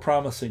sounds more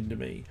promising to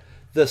me.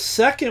 The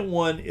second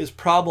one is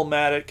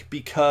problematic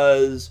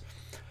because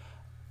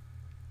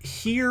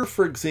here,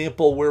 for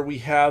example, where we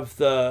have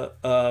the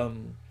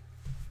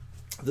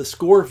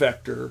score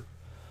vector,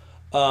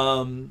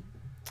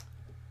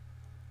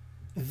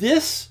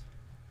 this,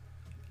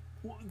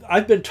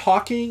 I've been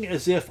talking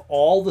as if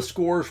all the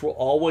scores will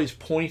always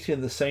point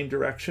in the same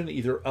direction.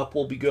 Either up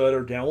will be good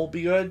or down will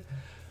be good.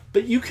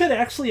 But you could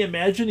actually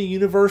imagine a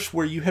universe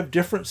where you have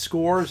different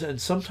scores,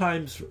 and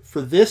sometimes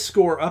for this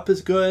score up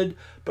is good,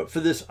 but for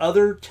this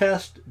other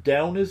test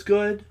down is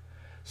good.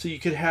 So you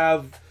could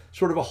have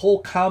sort of a whole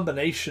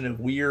combination of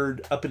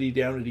weird uppity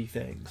downity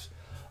things.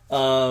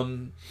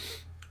 And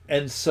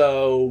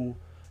so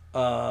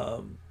I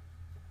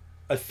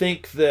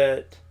think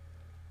that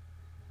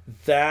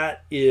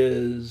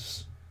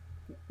is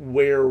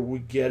where we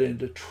get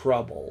into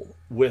trouble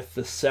with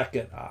the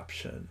second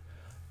option.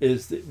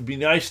 Is that it would be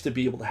nice to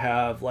be able to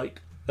have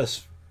like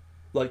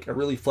like a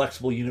really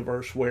flexible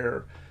universe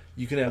where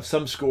you can have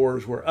some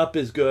scores where up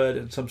is good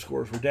and some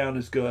scores where down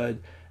is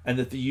good, and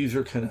that the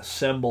user can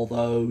assemble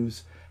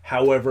those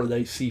however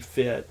they see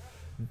fit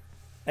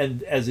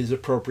and as is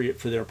appropriate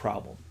for their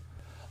problem.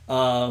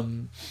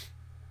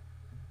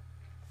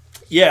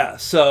 Yeah,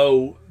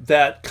 so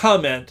that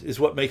comment is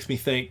what makes me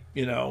think,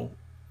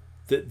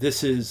 that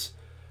this is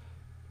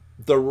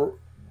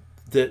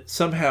that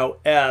somehow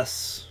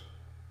S,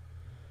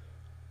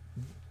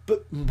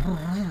 but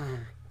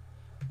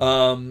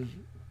I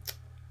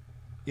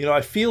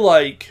feel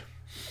like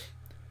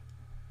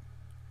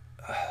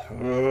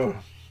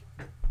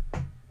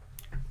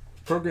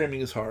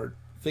programming is hard,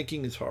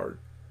 thinking is hard,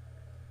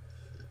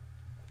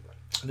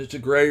 and it's a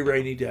gray,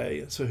 rainy day.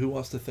 And so, who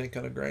wants to think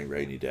on a gray,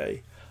 rainy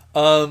day?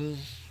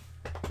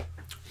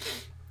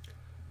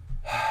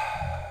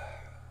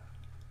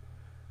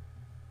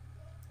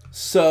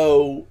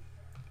 So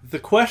the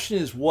question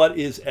is, what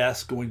is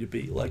S going to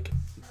be? Like,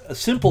 a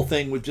simple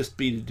thing would just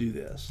be to do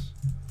this.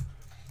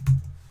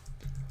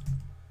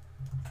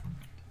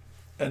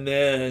 And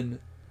then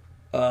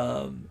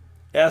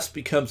S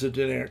becomes a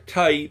generic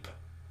type.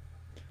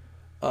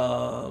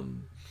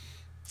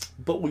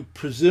 But we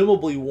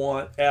presumably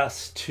want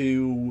S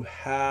to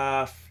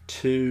have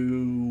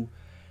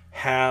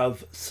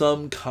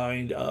some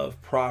kind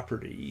of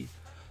property.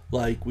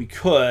 Like, we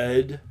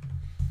could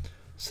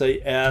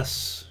say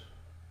S,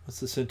 what's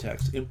the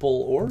syntax? Impl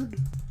ord?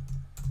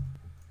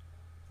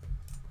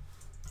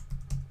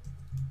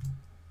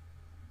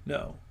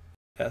 No.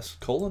 S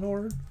colon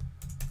ord?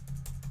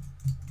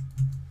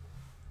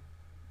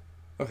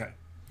 Okay.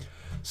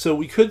 So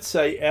we could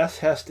say S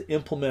has to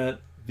implement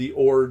the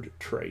ord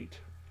trait.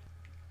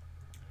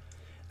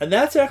 And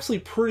that's actually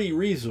pretty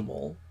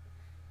reasonable.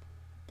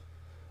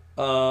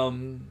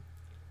 And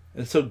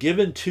so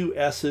given two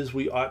S's,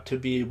 we ought to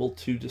be able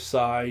to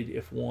decide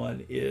if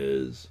one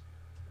is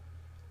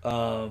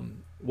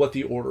what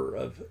the order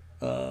of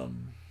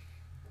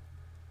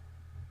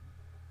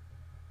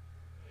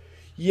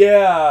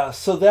yeah,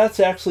 so that's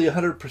actually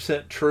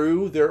 100%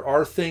 true. There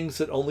are things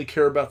that only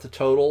care about the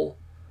total,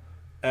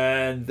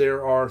 and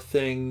there are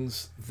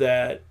things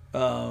that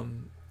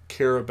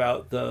care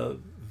about the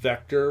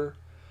vector.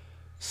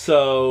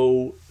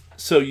 So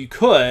you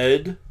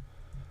could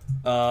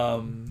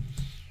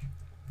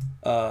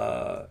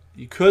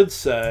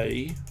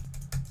say,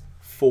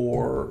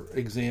 for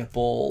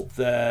example,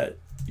 that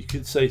you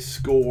could say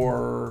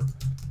score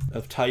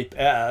of type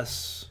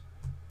S,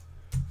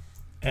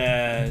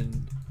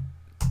 and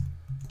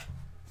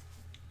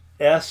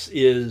S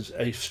is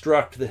a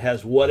struct that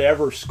has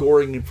whatever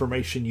scoring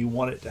information you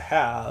want it to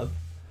have.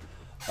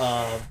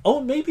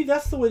 Maybe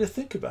that's the way to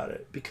think about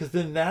it, because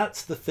then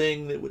that's the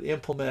thing that would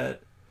implement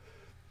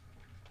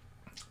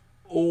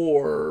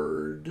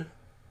ord.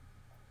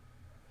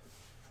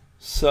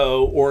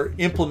 So, or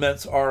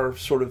implements our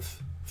sort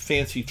of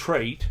fancy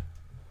trait.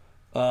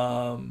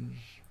 And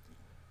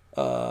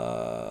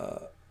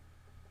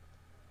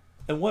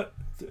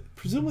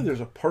presumably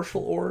there's a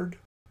partial ord.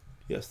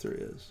 Yes, there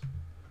is.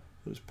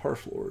 What does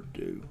partial ord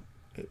do?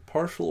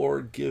 Partial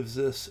ord gives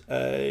us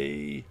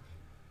an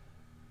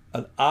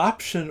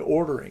option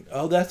ordering.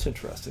 Oh, that's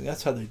interesting.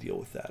 That's how they deal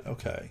with that.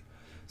 Okay.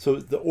 So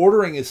the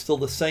ordering is still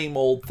the same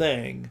old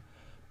thing,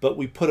 but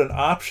we put an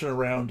option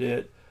around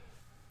it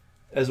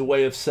as a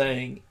way of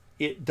saying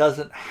it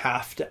doesn't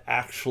have to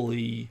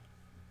actually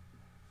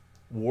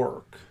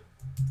work.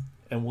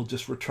 And we'll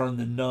just return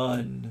the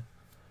none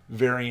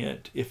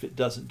variant if it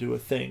doesn't do a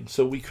thing.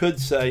 So we could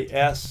say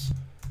S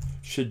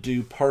should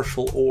do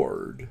partial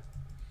ord.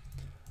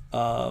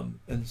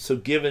 And so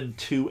given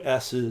two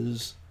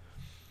S's,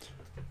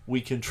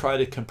 we can try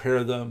to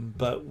compare them,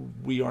 but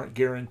we aren't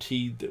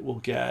guaranteed that we'll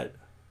get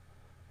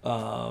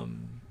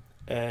and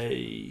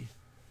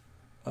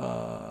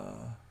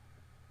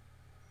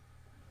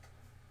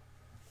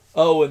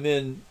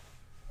then,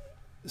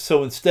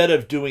 so instead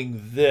of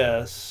doing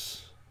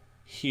this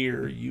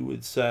here, you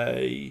would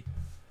say,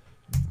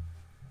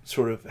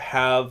 sort of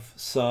have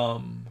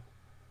some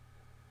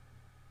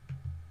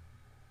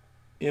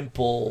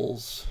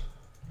impls,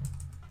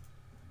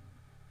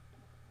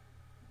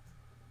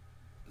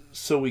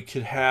 so we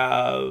could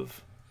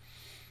have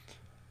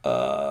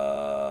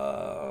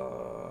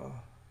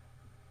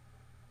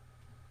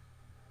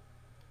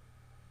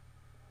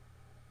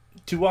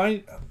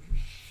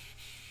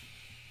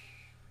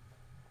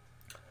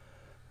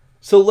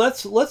so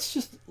let's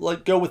just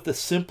like go with the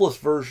simplest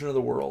version of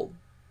the world.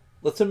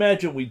 Let's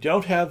imagine we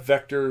don't have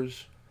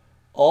vectors.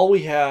 All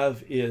we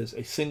have is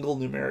a single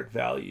numeric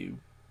value,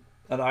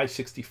 an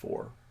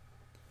I-64.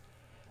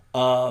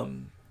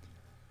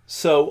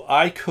 So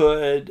I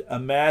could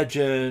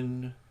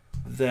imagine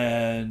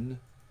then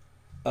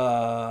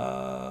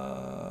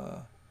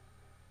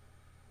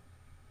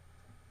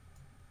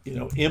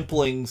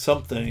impling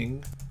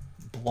something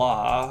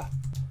blah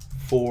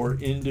for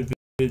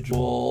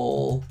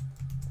individual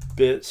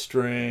bit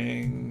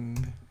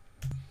string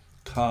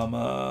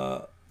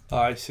comma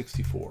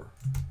I-64.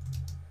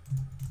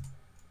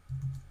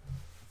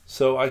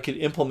 So I could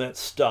implement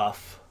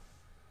stuff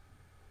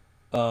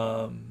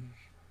for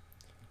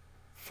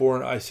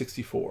an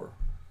I-64.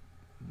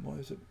 Why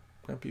is it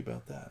grumpy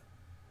about that?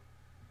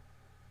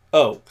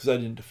 Oh, because I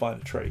didn't define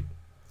a trait.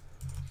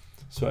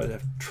 So I'd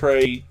have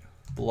trait,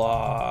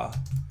 blah.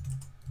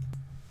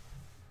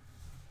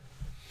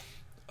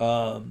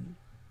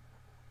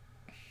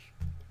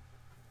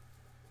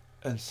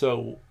 And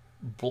so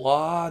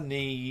blah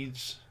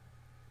needs,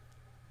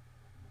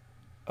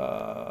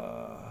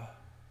 so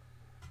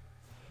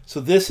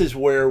this is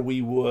where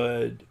we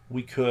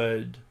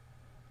could,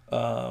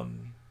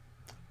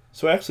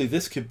 so actually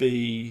this could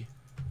be,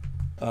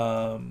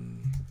 actually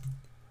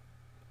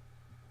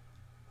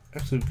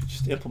we could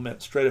just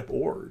implement straight up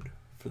ORD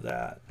for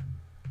that.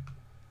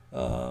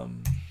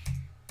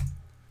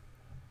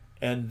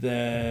 And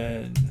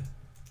then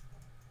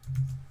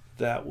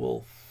that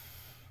will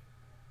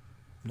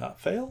not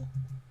fail.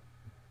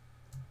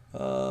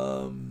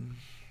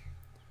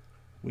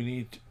 We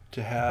need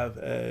to have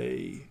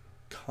a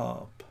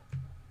comp,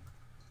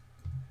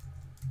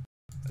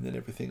 and then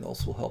everything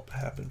else will help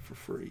happen for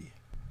free.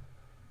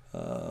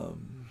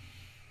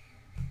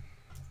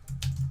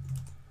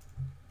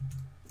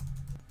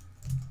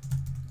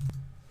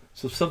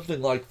 So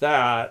something like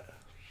that.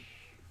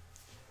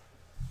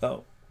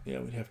 Oh, yeah,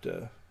 we'd have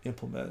to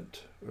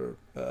implement or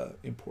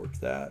import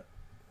that.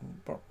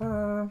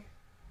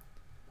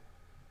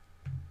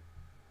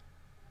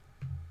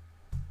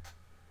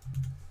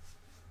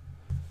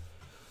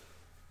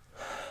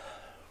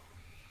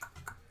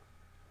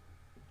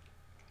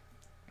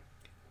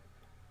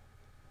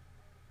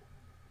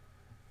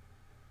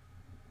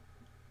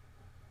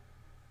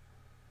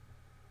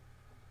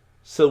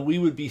 So we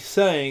would be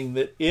saying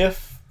that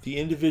if the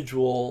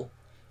individual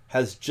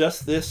has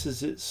just this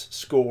as its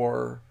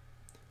score,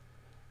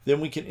 then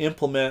we can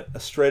implement a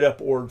straight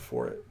up ORD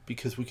for it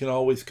because we can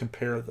always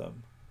compare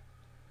them.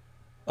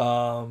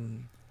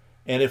 And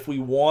if we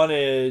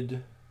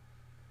wanted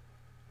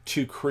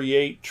to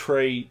create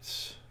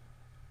traits,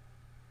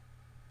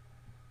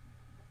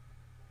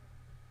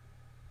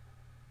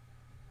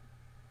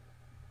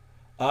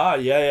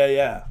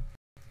 yeah.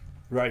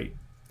 Right.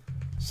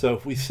 So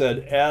if we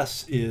said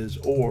S is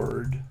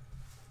ORD,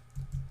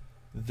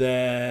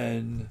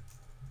 then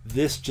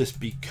this just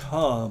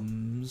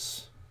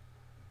becomes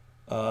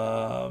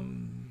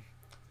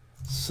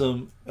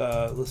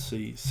let's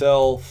see,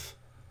 self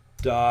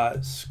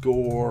dot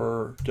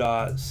score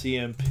dot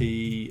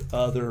cmp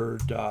other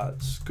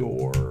dot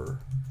score,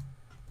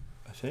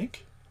 I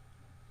think.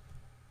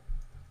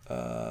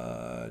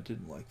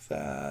 Didn't like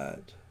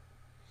that.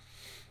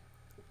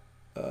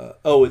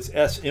 Oh, it's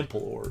S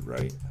impl ORD,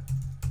 right?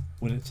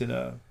 When it's in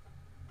a,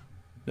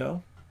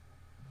 no?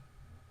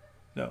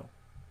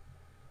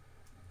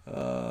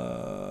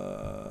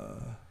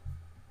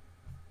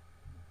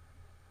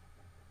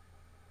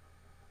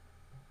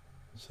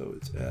 So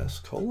it's S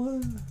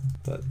colon,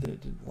 but then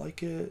it didn't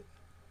like it.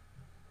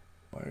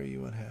 Why are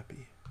you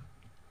unhappy?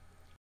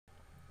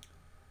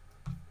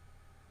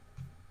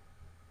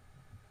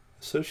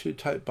 Associated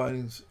type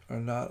bindings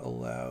are not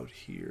allowed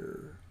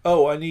here.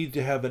 Oh, I need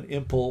to have an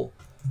impl.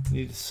 I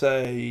need to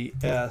say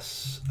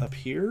S up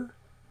here.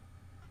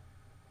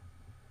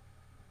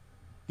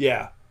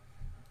 Yeah.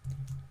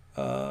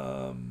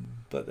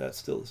 But that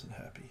still isn't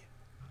happy.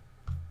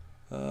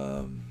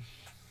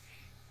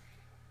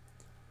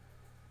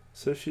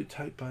 Associated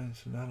type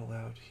bindings are not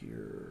allowed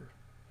here.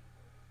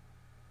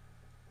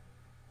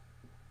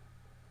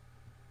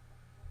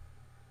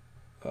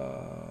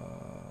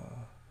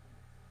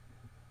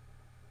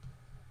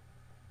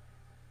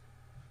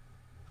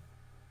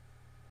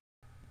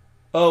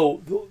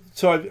 Oh,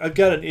 so I've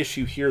got an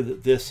issue here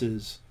that this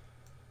is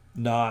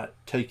not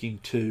taking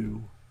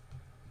to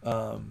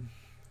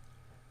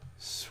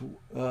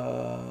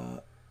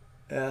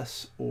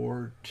S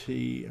or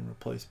T and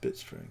replace bit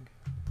string.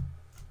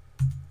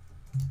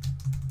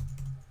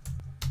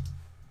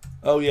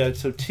 Oh yeah,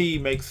 so T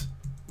makes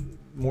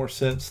more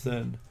sense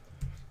than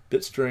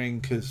bit string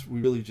because we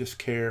really just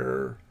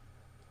care.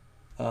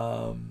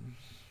 And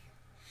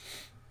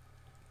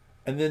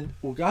then,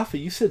 well, Gafa,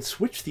 you said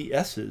switch the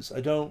S's.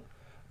 I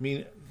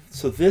mean,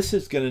 so this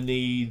is going to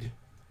need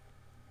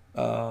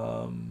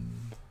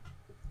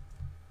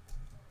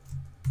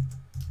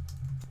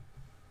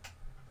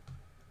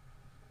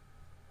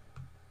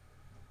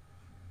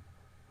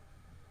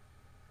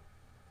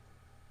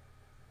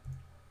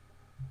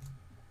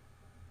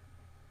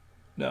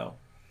no.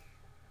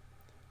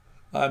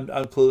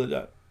 I'm clearly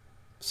not.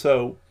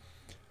 So,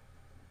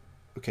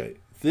 okay,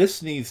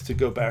 this needs to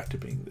go back to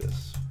being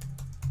this,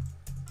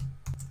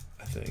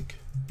 I think.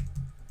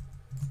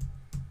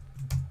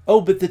 Oh,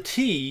 but the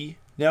T,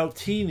 now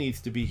T needs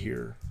to be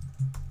here.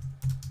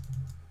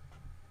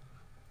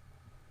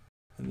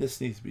 And this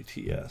needs to be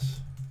TS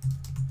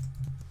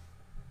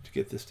to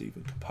get this to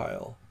even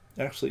compile.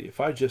 Actually, if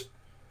I just,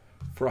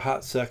 for a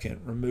hot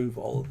second, remove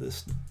all of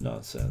this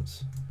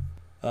nonsense.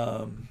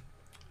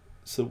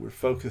 So we're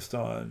focused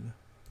on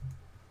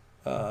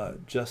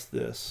just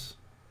this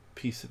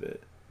piece of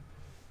it.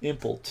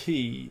 Impl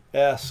T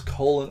S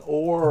colon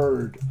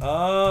ORD.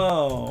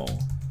 Oh,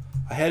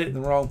 I had it in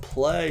the wrong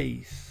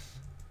place.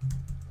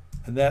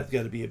 And that's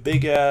got to be a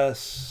big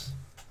S.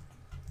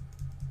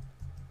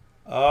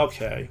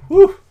 Okay.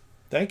 Whew.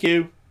 Thank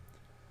you.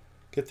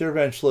 Get there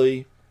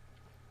eventually.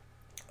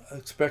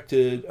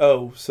 Expected.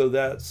 Oh, so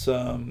that's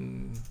yeah.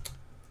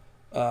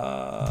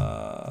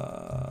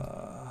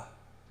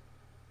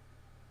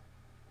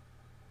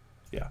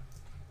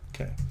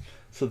 Okay.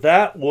 So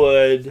that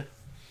would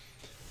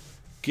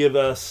give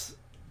us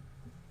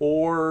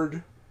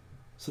ORD.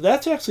 So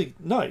that's actually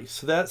nice.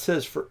 So that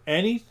says for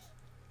any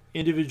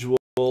individual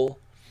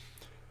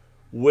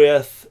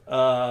with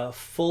a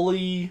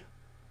fully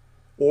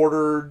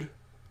ordered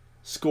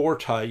score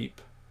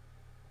type,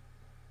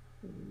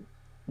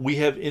 we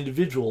have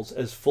individuals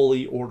as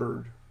fully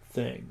ordered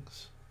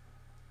things.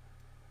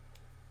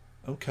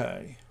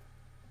 Okay.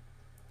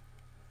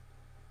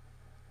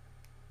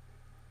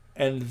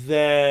 And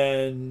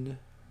then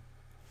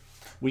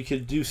we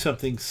could do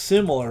something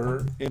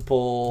similar.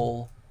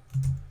 Impl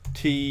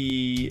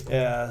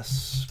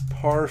TS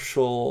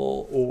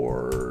partial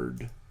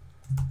ORD.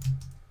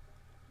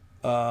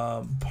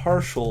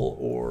 Partial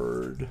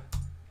ORD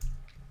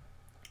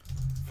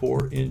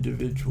for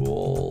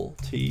individual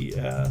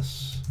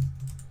TS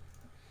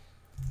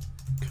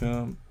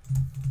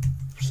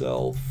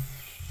self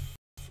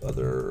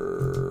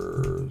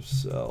other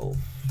self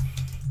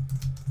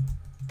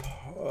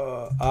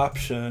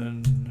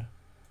option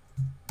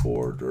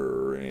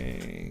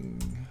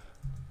ordering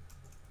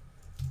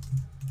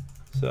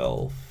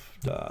self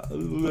dot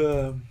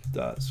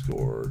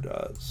score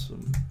dot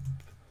some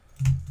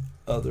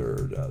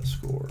other dot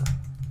score.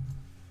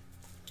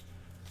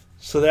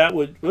 So that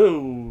would,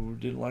 oh,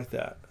 didn't like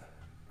that.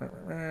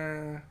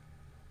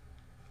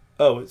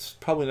 Oh, it's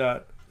probably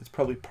not, it's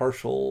probably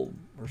partial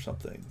or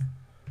something.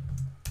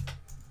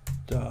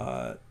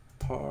 Dot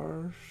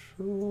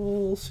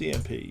partial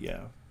CMP,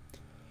 yeah.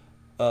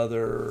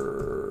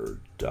 Other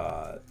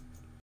dot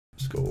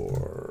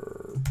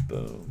score,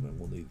 boom, and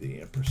we'll need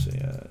the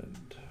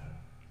ampersand.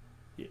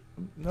 Yeah,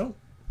 no.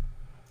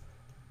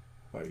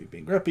 Why are you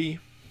being grumpy?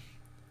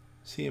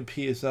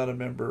 CMP is not a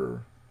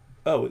member.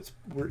 Oh,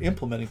 we're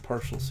implementing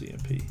partial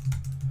CMP.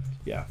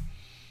 Yeah.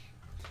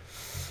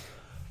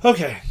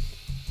 Okay.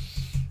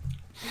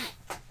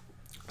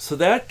 So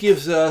that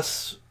gives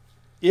us,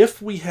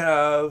 if we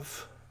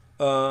have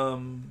a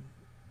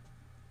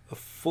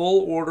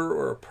full order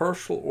or a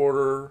partial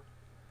order,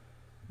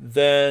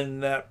 then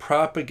that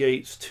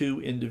propagates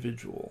to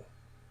individual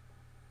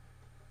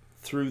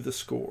through the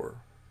score.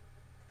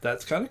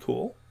 That's kind of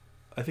cool.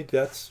 I think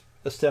that's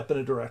a step in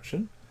a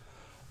direction.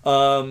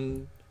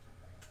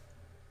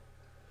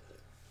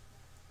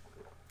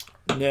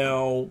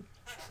 Now,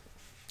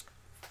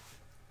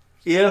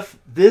 if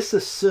this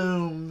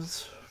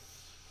assumes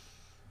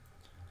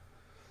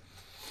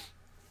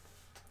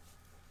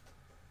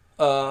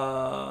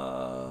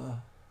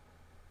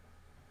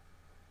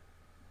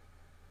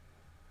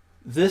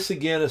this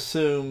again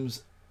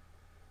assumes,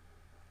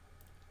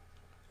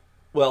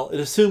 well, it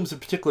assumes a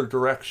particular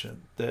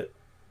direction, that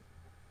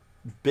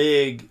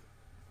big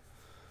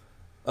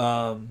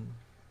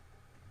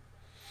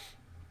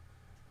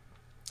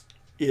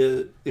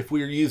if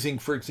we're using,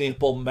 for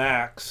example,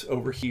 max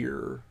over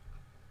here,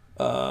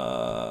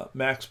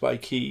 max by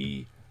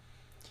key,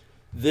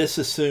 this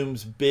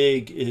assumes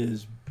big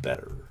is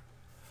better.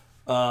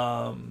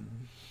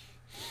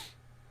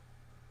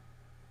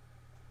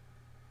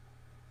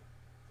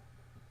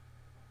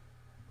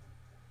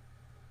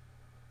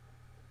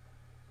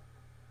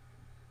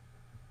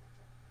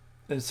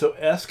 And so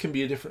S can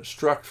be a different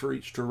struct for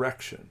each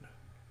direction.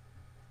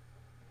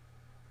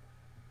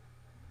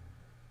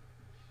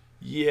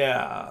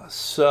 Yeah,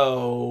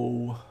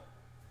 so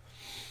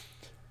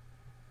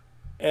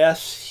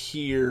S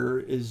here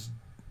is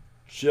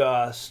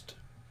just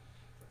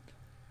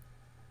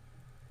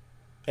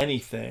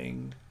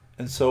anything.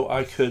 And so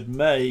I could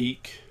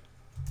make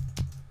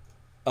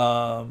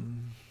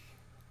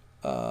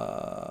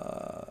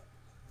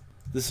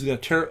this is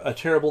a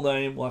terrible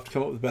name. We'll have to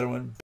come up with a better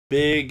one.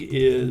 Big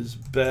is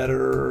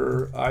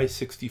better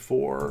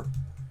I-64.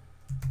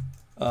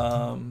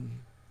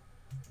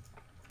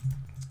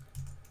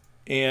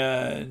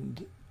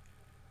 And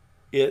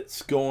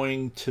it's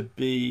going to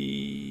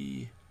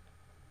be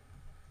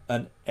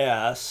an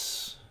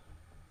S,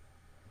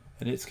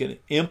 and it's going to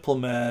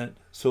implement,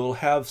 so it'll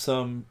have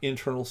some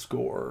internal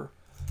score.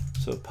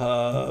 So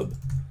pub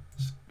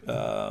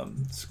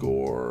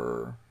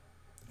score.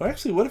 Or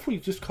actually, what if we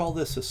just call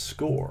this a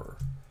score?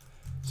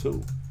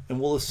 So, and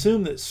we'll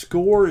assume that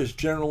score is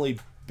generally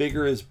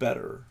bigger is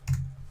better.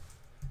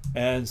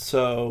 And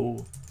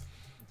so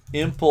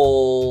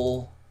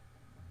impl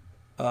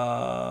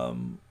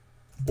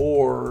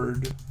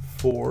ORD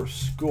for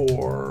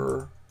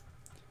score,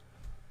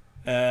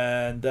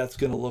 and that's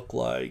going to look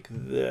like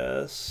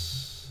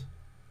this.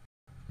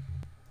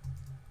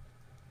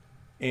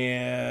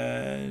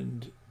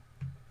 And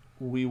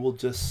we will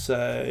just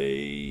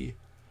say,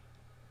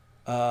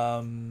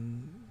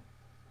 in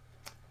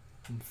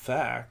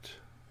fact,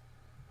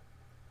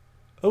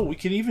 oh, we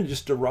can even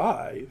just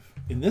derive.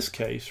 in this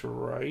case,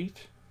 right?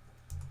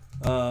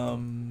 I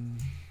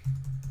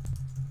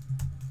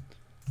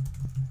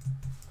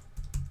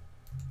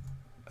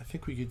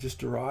think we could just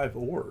derive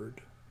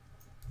ord,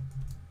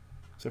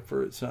 except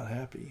for it's not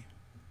happy.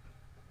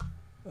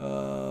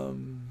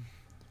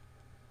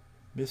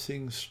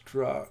 Missing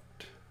struct.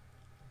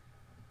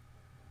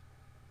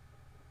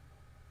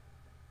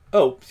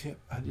 Oh, yeah,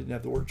 I didn't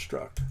have the word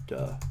struct.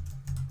 Duh.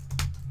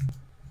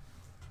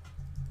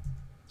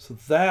 So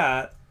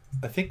that,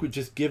 I think, would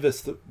just give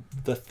us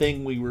the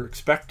thing we were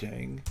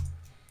expecting.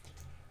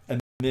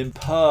 And then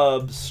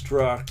pub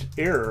struct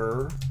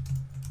error.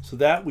 So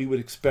that we would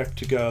expect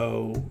to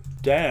go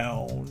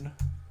down.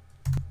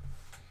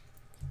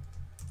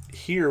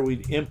 Here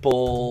we'd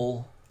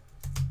impl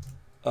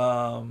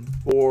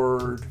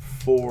ord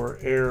for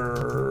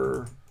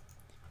error.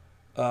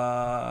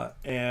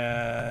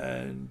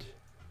 And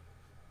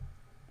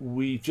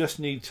we just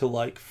need to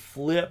like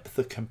flip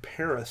the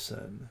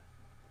comparison.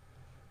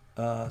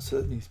 So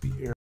that needs to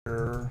be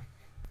error,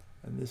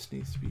 and this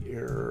needs to be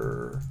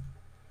error.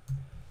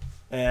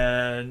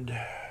 And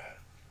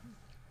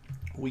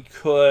we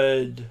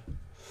could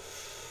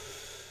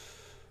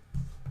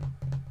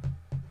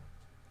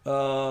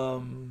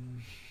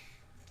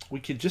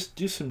just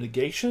do some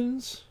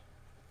negations,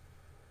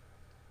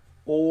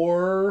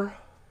 or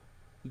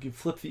we could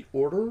flip the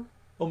order.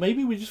 Oh,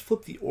 maybe we just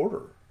flip the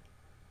order.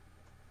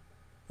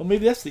 Well,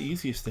 maybe that's the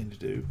easiest thing to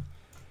do,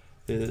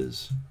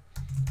 is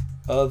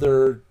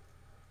other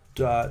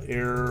dot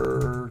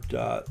error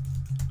dot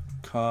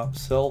comp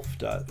self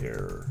dot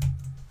error.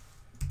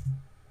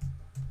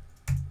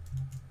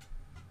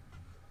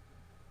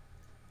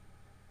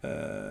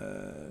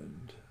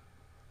 And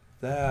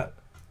that,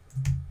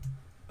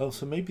 oh,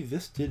 so maybe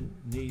this didn't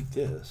need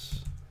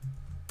this.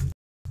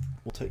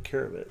 We'll take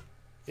care of it.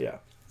 Yeah.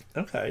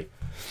 Okay.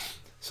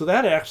 So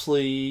that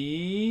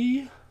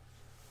actually,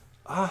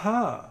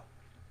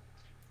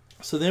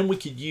 so then we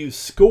could use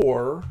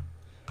score,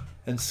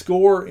 and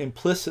score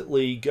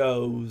implicitly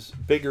goes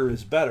bigger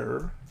is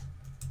better.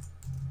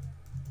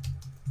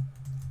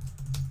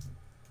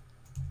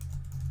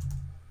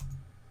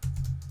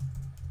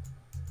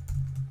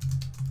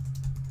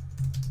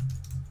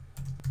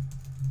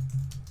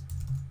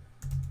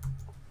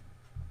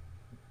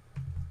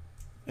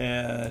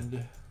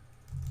 And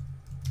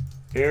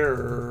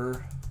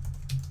error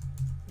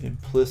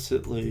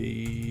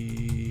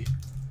implicitly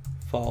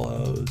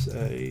follows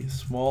a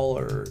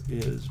smaller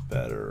is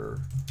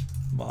better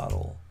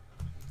model.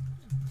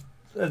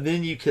 And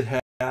then you could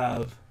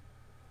have,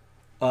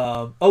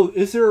 oh,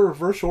 is there a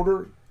reverse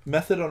order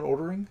method on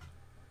ordering?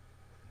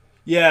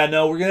 Yeah,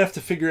 no, we're going to have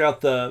to figure out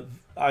the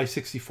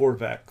I64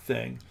 VEC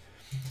thing.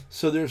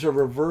 So there's a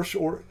reverse,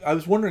 or I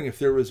was wondering if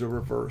there was a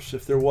reverse.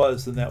 If there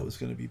was, then that was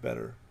going to be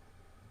better.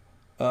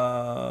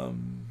 Huh?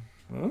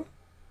 What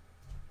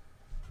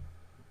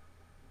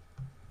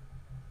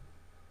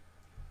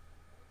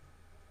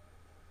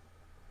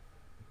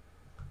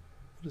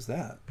is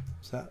that?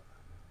 Is that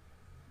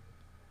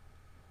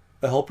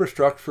a helper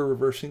struct for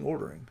reversing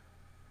ordering?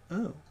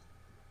 Oh,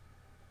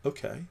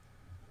 okay.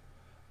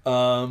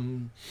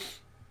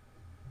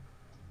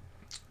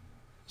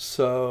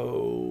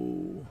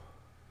 So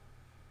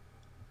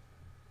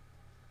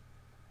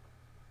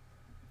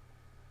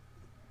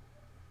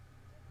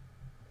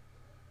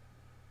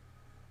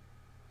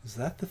is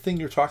that the thing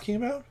you're talking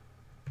about?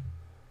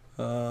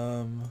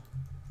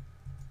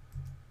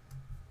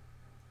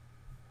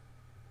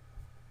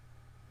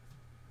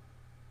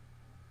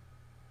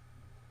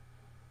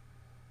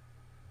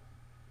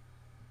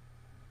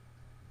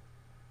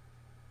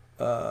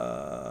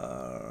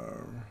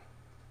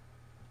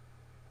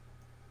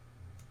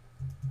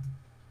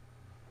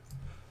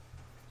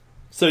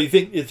 So you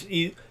think it's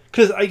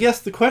because I guess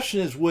the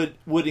question is, would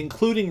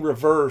including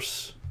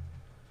reverse,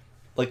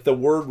 like the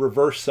word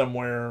reverse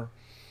somewhere,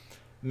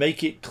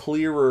 make it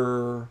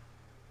clearer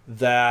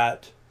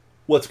that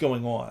what's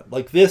going on?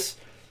 Like this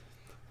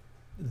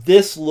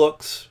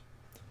looks,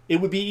 it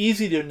would be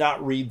easy to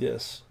not read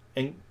this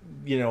and,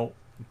 you know,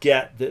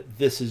 get that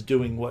this is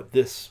doing what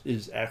this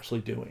is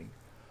actually doing.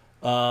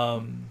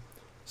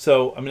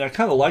 So, I mean, I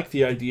kind of like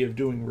the idea of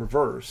doing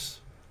reverse.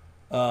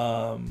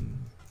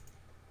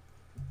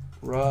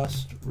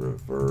 Rust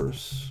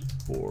reverse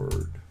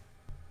ord.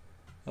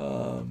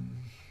 Oh,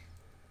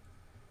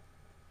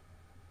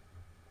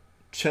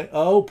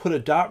 put a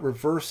dot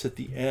reverse at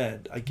the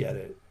end. I get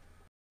it.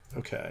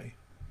 Okay.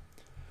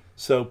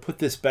 So put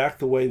this back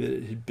the way that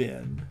it had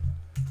been.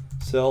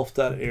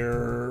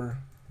 Self.error,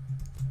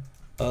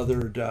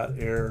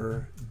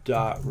 other.error,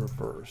 dot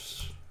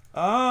reverse.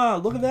 Ah,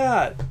 look at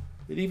that.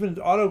 It even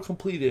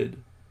auto-completed.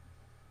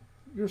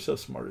 You're so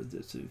smart at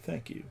this, too.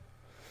 Thank you.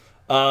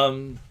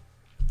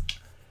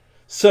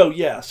 So,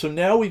 yeah. So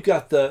now we've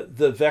got the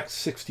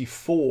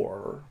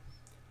VEX64.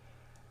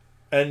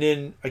 And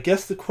then I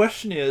guess the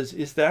question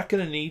is that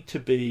going to need to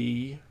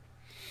be...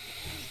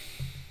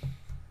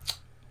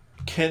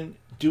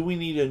 Do we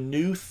need a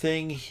new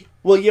thing?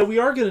 Well, yeah, we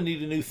are going to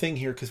need a new thing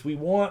here because we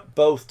want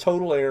both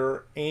total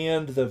error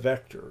and the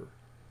vector.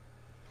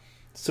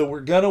 So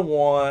we're going to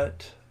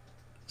want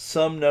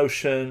some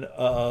notion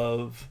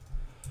of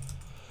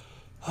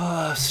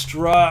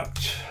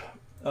struct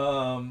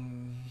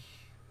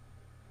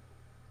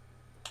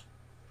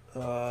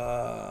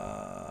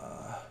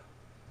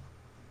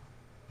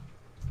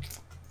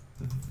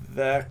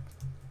vector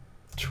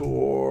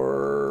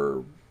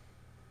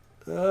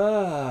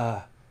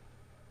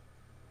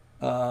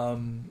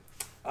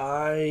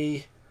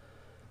I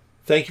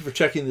thank you for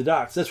checking the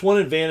docs. That's one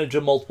advantage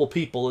of multiple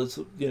people is,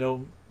 you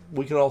know,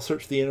 we can all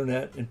search the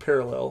internet in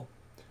parallel.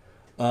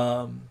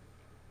 I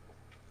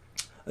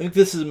think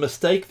this is a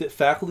mistake that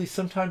faculty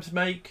sometimes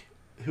make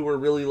who are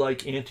really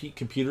like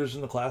anti-computers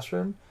in the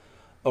classroom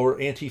or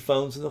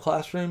anti-phones in the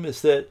classroom,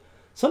 is that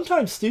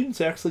sometimes students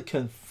actually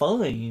can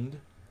find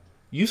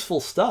useful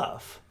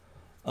stuff.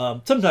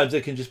 Sometimes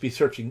they can just be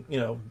searching, you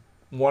know,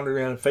 wandering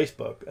around on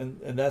Facebook,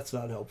 and that's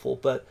not helpful.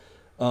 But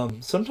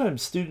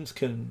sometimes students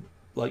can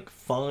like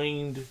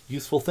find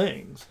useful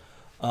things,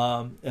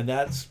 and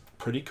that's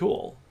pretty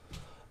cool.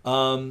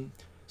 So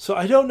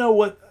I don't know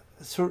what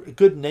sort of a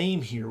good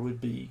name here would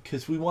be,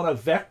 because we want a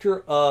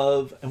vector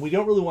of, and we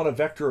don't really want a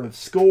vector of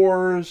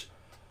scores.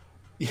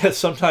 Yes,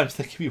 sometimes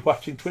they can be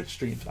watching Twitch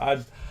streams.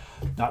 I'm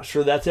not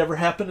sure that's ever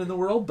happened in the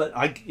world, but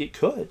it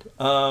could.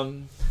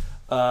 And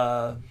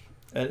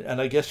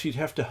I guess you'd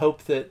have to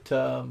hope that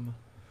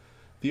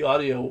the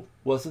audio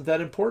wasn't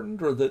that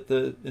important, or that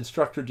the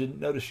instructor didn't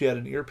notice you had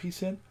an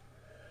earpiece in.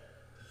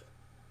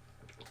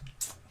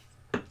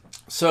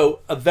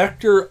 So a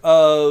vector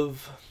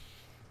of,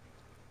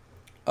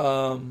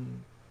 because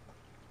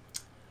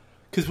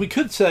we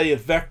could say a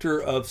vector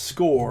of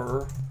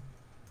score,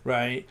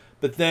 right?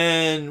 But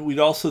then we'd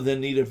also then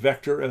need a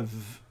vector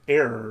of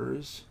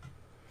errors.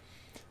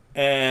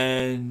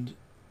 And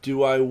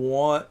do I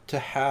want to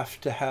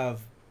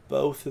have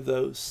both of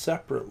those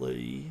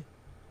separately?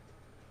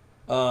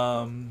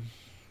 Well,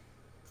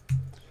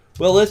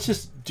 let's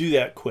just do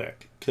that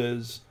quick,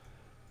 because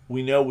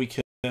we know we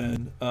can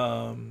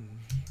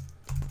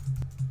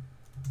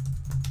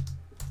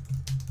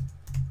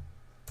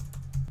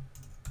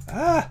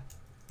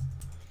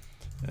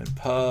and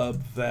pub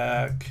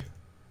vac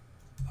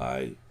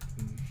I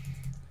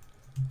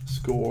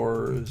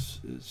scores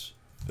is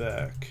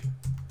vac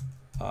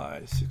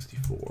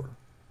I64.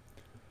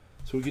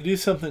 So we could do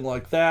something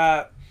like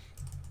that,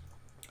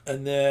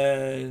 and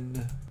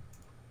then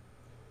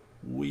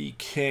we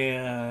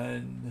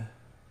can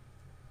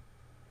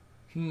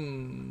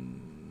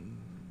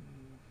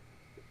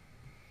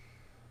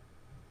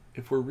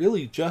if we're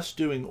really just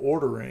doing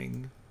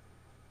ordering,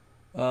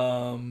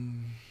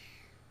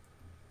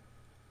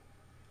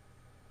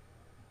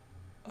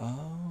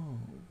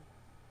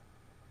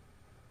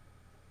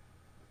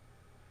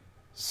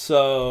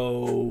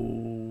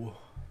 so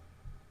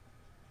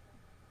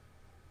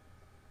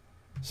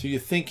you're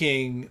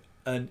thinking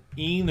an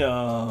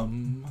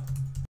enum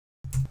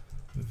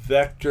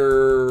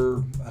vector,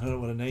 I don't know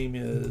what a name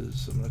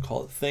is, I'm going to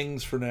call it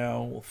things for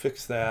now, we'll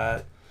fix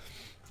that,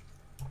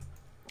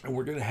 and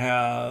we're going to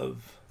have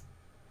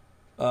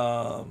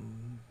but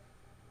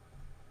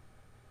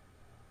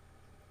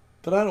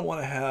I don't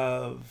want to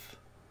have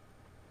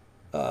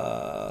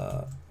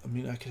I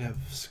mean, I could have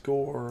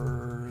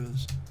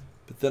scores,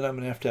 but then I'm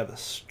going to have a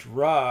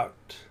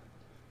struct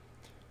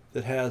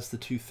that has the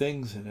two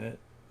things in it.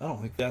 I don't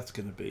think that's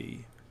going to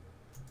be,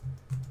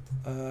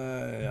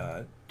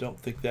 I don't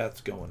think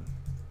that's going.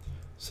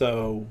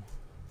 So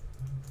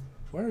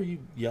why are you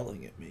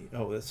yelling at me?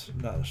 Oh, that's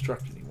not a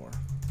struct anymore.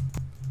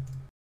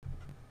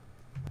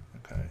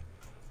 Okay.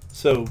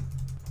 So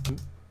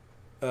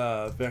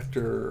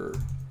vector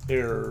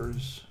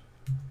errors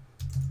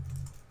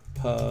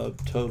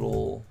pub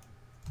total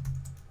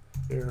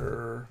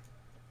error.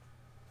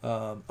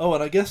 Oh,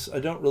 and I guess I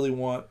don't really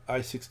want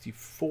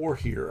I64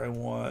 here. I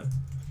want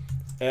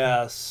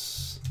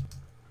S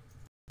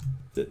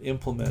that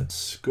implements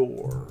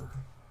score.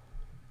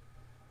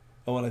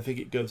 Oh, and I think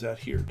it goes out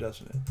here,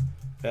 doesn't it?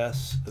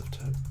 S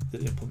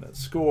that implements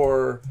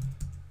score.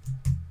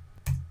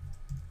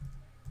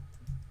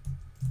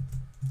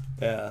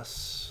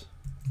 S.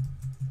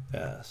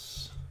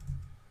 Let's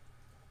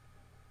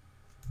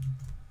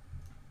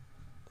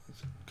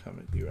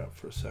comment you out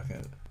for a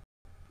second.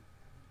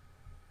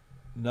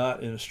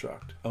 Not in a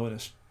struct. Oh, in a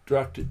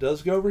struct it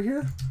does go over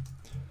here?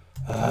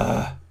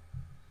 No.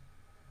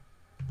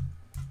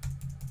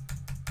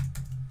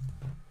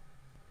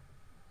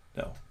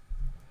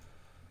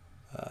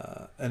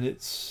 And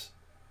it's...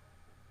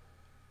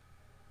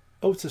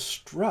 Oh, it's a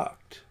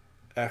struct,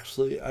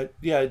 actually.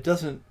 Yeah, it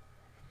doesn't...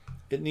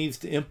 It needs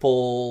to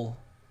impl...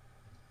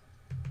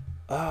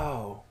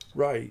 Oh,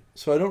 right.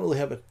 So I don't really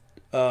have a...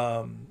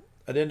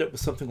 I'd end up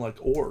with something like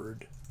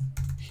ord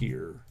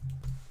here.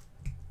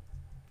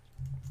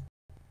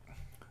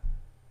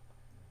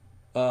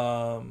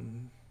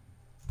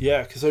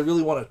 Yeah, because I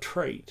really want a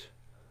trait.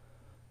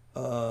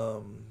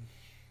 But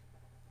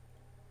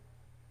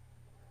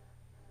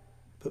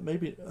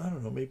maybe, I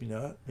don't know, maybe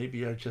not.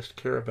 Maybe I just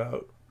care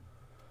about...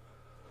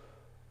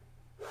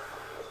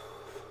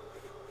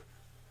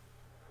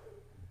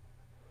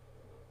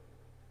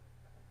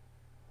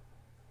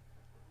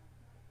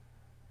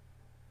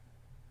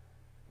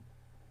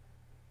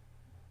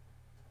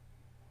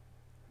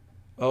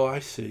 Oh, I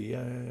see.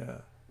 Yeah, yeah, yeah.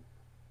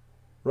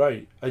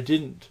 Right. I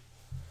didn't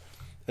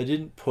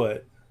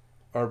put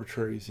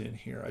arbitraries in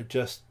here. I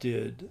just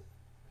did.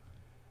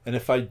 And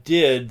if I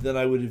did, then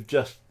I would have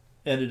just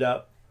ended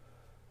up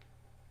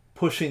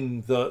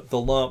pushing the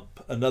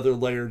lump another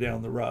layer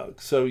down the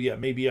rug. So yeah,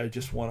 maybe I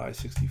just want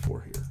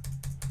I64 here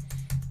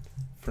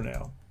for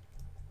now.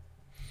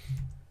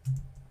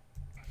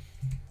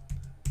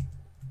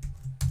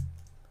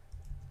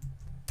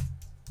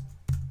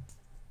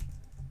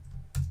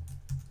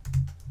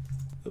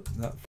 Oops,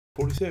 not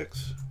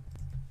 46.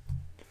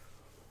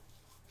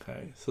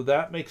 Okay, so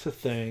that makes a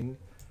thing.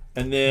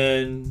 And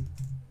then,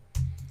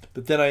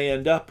 but then I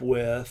end up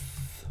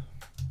with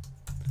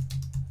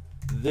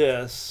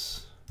this.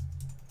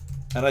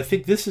 And I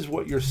think this is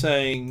what you're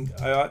saying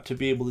I ought to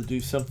be able to do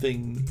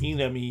something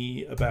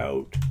enum-y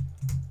about.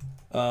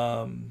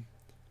 But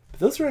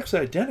those are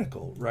actually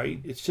identical, right?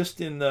 It's just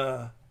in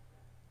the...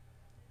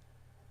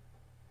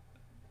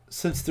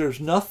 Since there's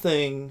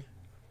nothing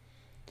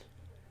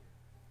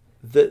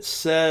that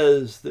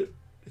says that...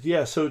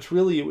 Yeah, so it's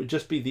really, it would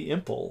just be the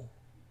impl.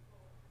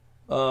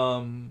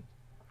 That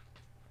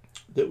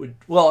would...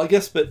 Well, I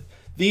guess, but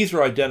these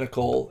are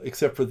identical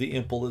except for the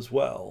impl as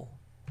well.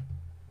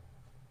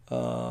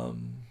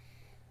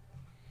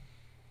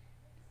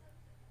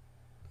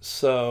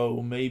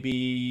 So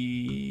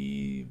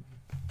maybe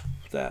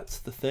that's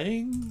the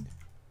thing.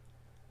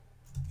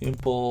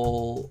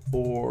 Impl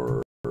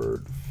or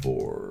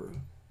for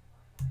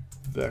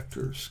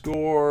vector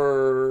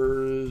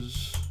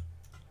scores.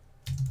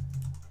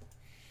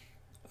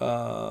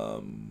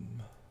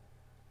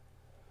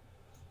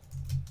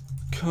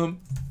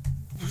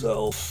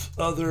 Self,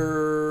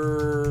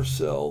 other,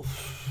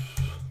 self.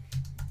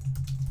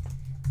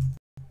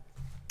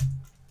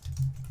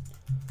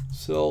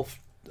 Self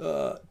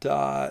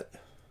dot.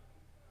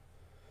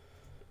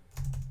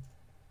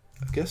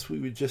 I guess we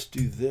would just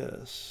do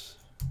this.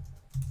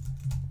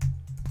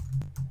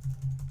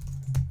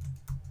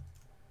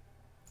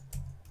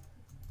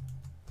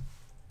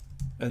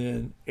 And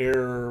then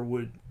error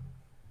would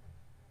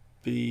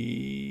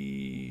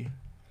be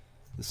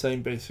the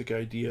same basic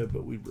idea,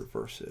 but we'd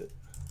reverse it.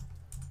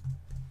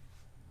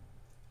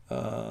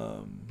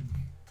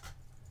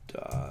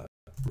 Dot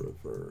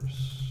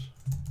reverse.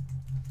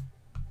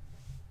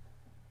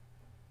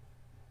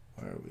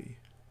 Why are we?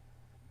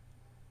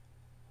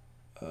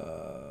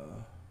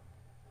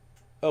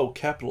 Oh,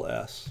 capital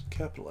S,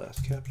 capital S,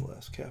 capital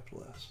S,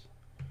 capital S.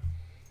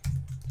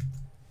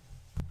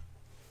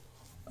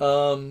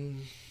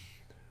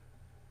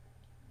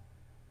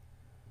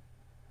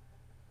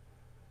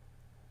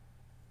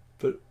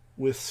 But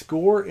with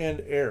score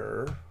and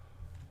error,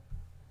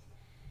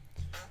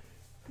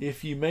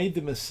 if you made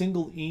them a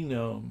single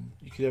enum,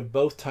 you could have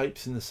both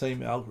types in the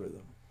same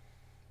algorithm.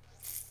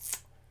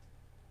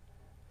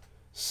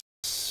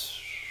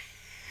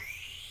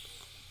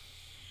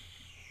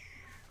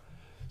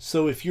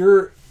 So if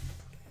you're,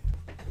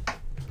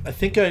 I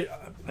think I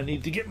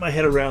need to get my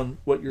head around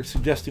what you're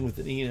suggesting with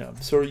an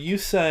enum. So are you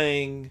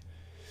saying,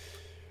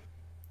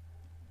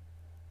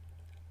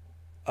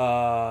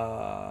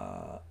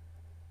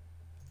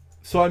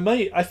 so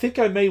I think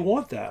I may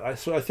want that.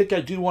 So I think I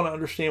do want to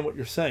understand what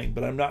you're saying,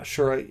 but I'm not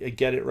sure I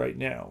get it right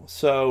now.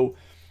 So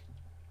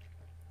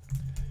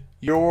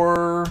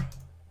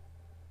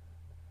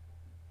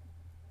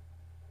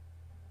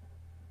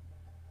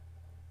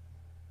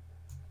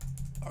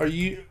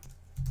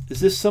is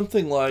this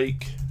something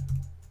like,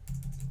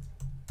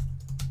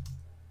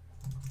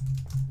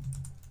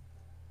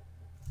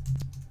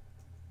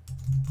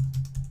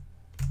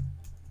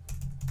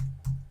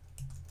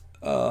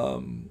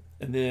 and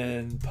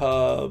then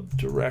pub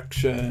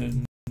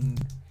direction,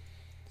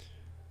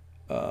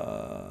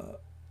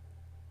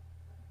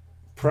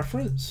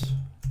 preference,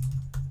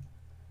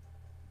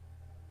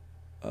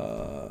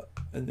 and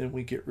then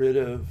we get rid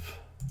of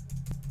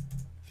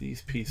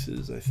these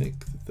pieces. I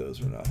think that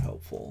those are not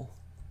helpful.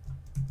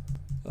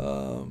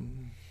 No,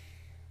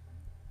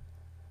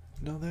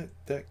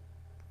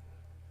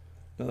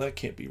 that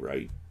can't be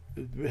right.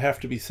 It would have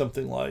to be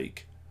something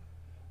like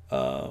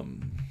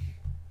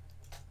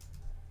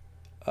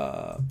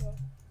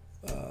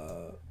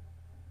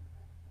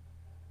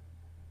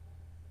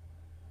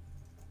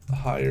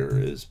higher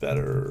is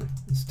better.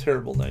 It's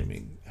terrible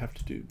naming. Have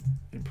to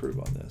improve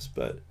on this,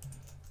 but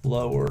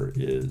lower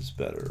is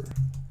better.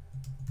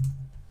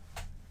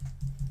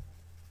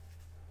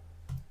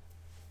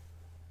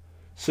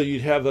 So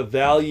you'd have a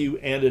value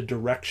and a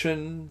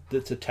direction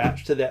that's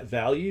attached to that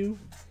value.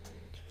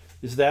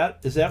 Is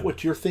that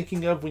what you're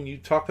thinking of when you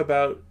talk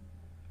about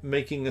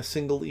making a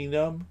single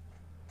enum?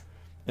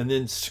 And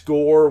then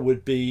score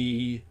would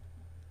be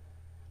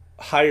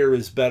higher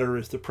is better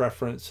is the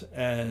preference,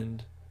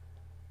 and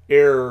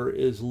error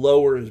is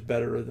lower is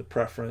better is the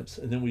preference,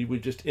 and then we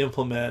would just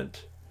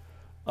implement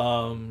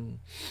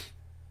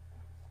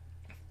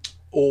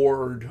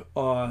ord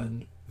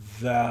on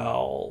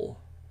val,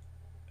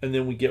 and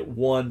then we get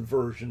one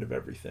version of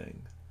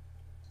everything.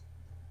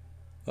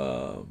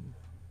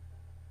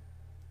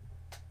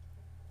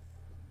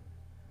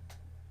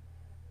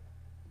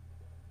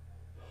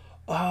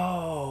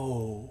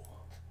 Oh.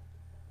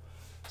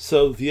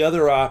 So the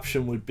other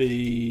option would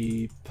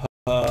be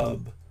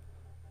pub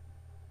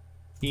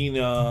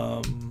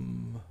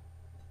enum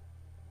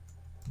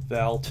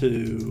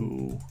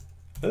val2.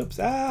 Oops.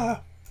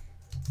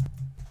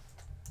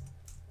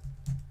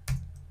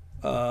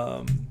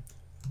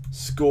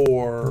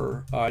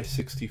 Score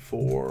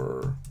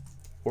I64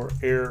 or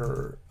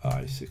error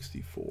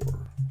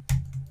I64.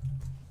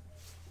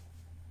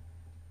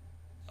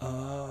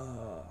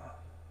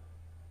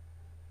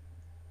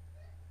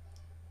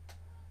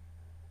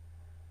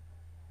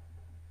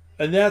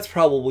 And that's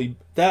probably,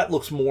 that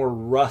looks more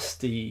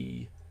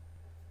rusty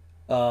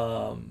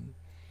than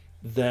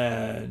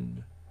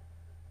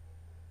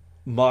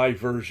my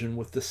version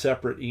with the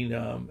separate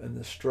enum and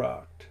the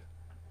struct.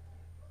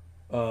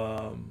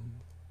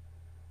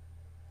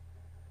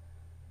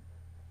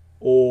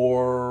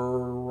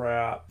 Or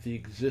wrap the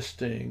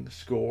existing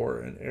score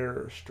and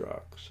error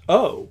structs.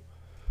 Oh,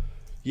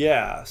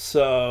 yeah,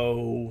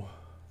 so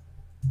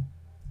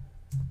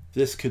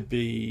this could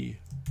be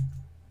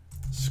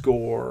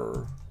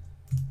score,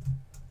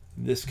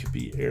 this could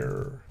be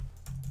error.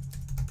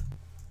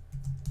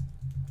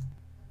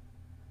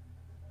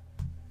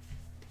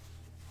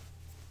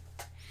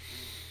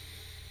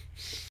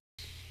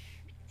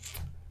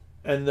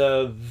 And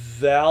the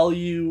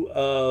value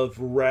of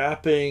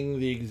wrapping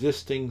the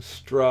existing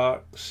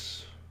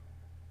structs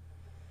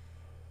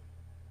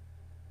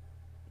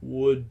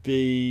would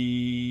be,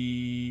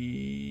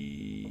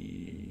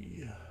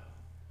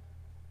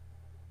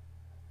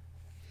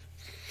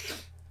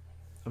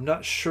 I'm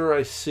not sure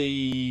I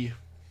see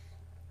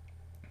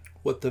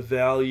what the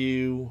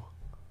value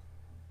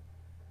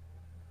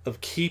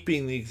of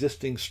keeping the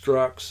existing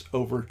structs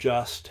over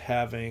just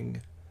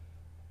having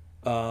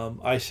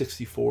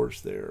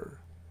I64s there,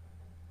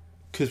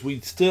 because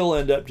we'd still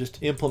end up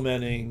just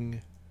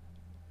implementing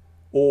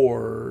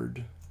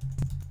ord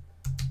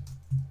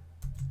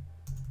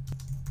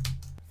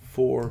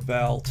for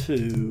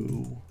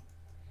val2,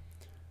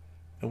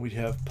 and we'd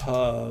have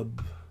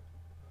pub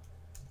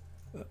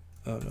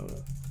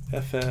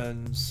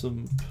fn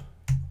sump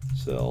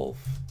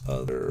self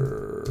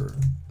other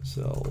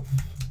self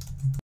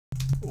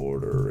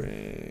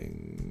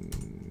ordering.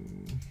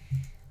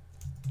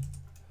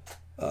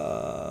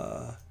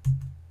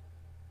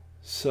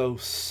 So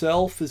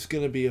self is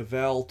going to be a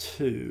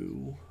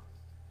val2.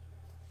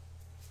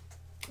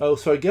 Oh,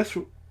 so I guess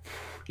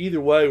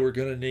either way we're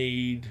going to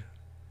need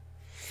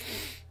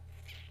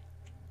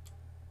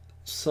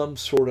some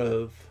sort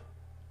of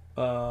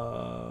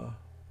oh,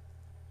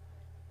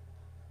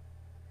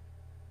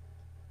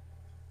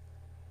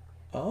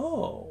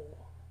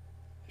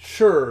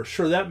 sure,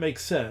 that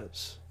makes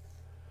sense.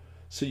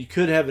 So you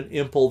could have an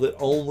impl that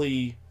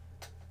only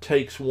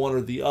takes one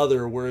or the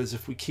other, whereas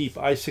if we keep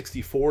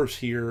I64s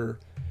here,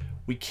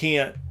 we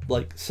can't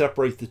like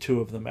separate the two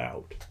of them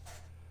out.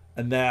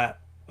 And that,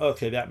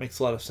 okay, that makes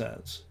a lot of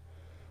sense.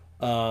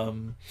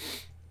 And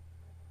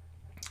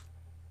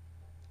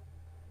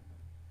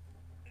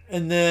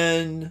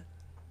then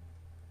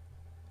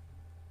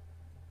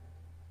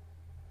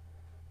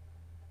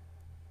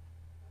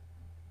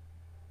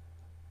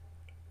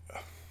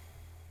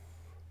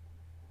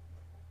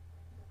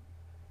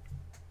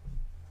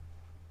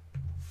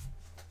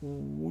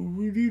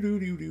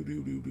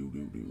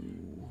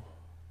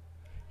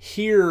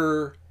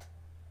here,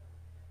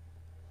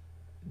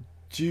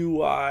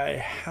 do I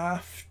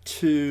have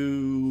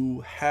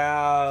to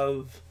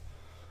have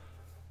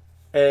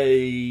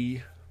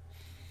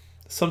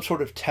some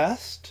sort of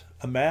test,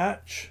 a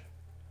match?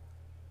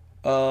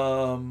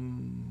 Oh,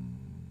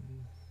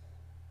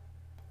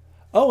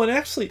 and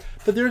actually,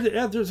 but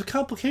there's a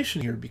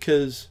complication here,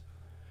 because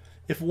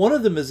if one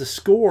of them is a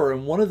score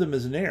and one of them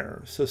is an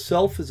error, so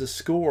self is a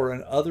score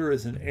and other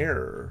is an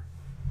error,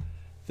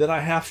 then I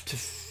have to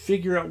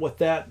figure out what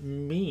that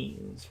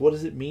means. What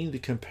does it mean to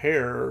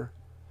compare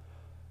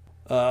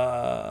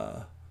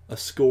a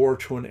score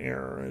to an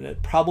error? And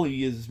it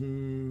probably is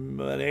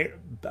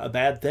a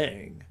bad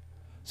thing.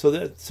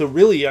 So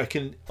really I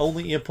can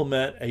only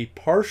implement a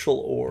partial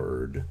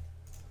ord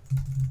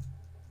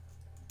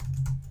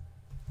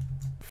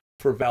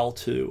for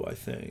val2, I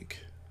think.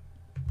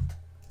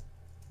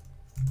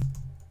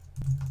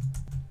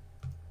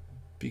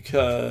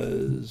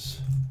 Because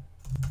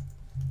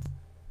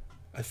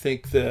I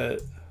think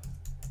that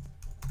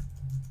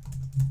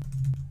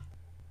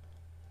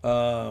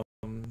oh,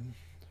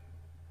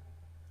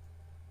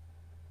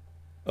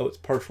 it's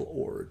partial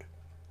ord.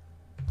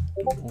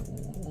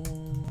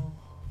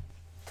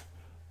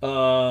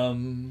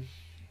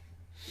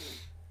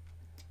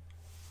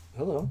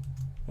 Hello,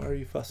 why are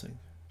you fussing?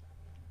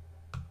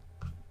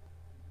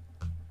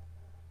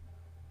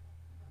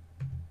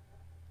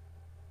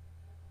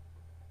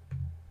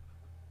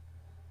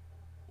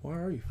 Why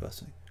are you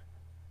fussing?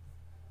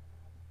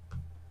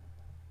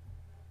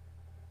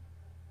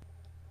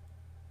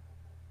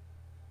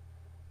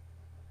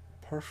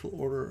 Partial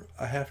order,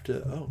 I have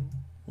to, oh,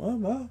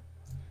 well.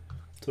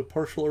 So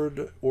partial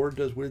order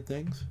does weird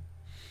things.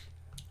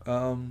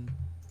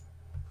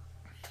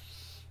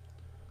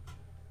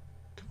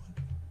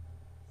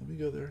 let me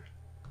go there.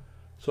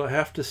 So I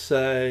have to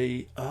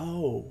say,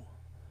 oh,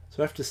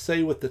 so I have to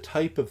say what the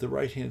type of the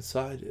right-hand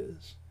side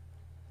is.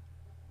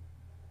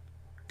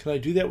 Can I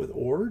do that with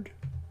ORD?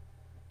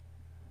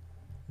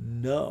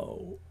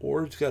 No,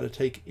 ORD's got to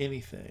take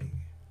anything.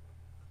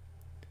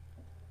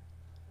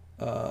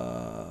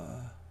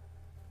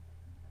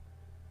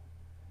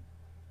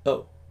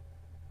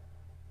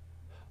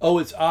 Oh,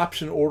 it's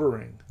option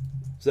ordering.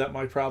 Is that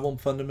my problem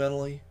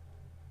fundamentally?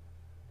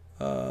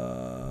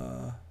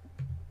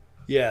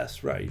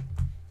 Yes, right.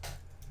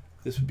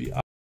 This would be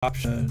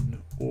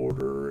option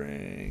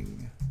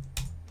ordering.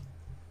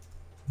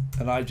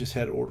 And I just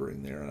had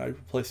ordering there, and I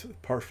replaced it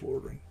with partial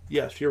ordering.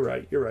 Yes, you're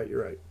right. You're right.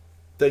 You're right.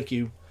 Thank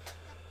you.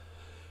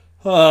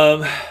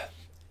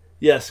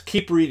 Yes,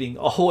 keep reading.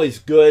 Always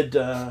good.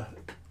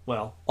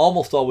 Well,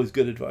 almost always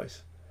good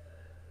advice.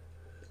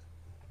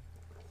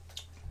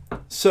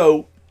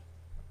 So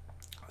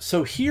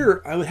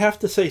here I would have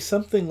to say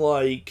something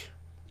like,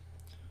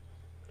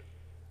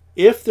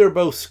 if they're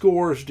both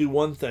scores, do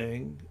one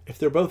thing. If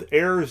they're both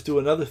errors, do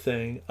another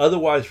thing.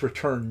 Otherwise,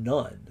 return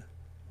none,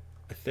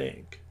 I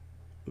think,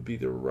 would be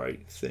the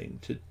right thing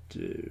to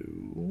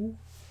do.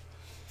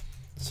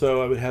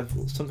 So I would have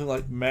something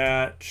like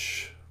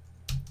match.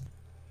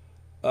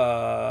 And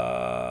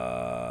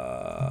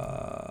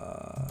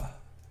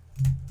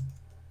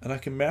I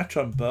can match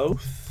on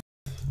both.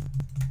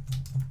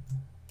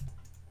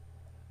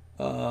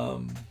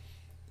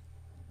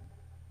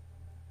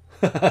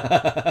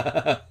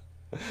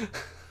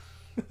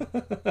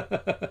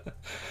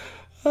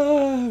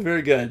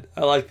 Very good.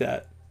 I like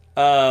that.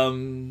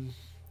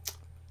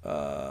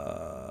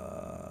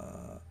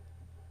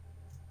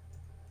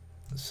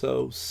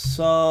 So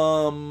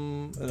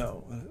some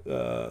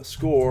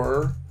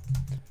score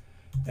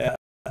at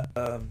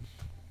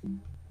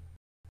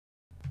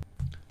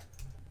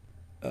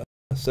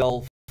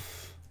self.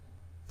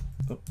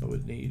 I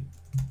would need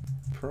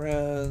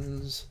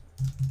parens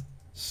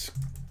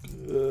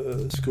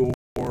score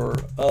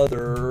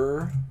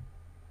other,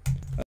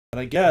 and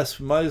I guess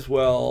we might as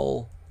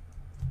well.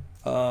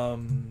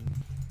 Ooh,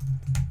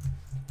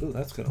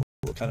 that's gonna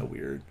look kind of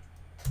weird.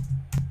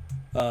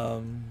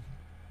 And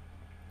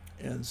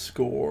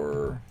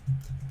score.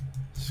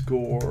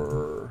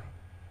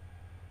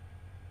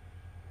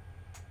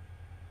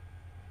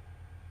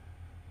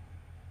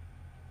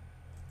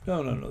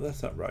 No,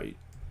 that's not right.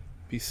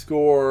 Be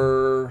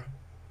score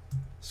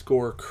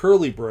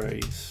curly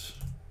brace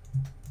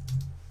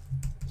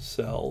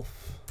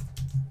self,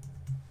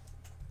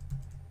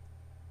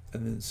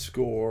 and then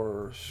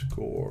score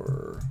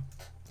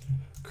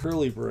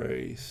curly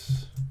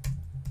brace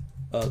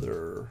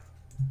other.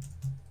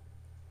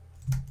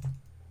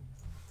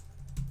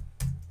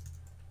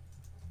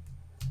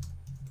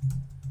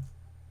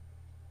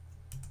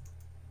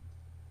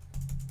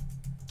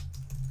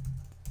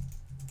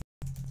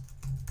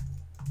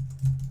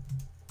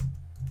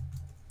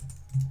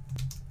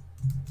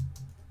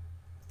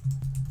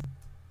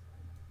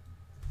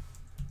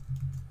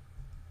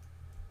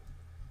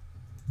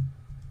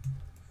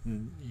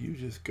 And you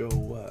just go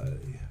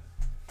away.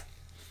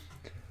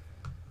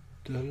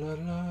 Da la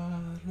la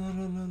la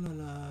la la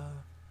la la.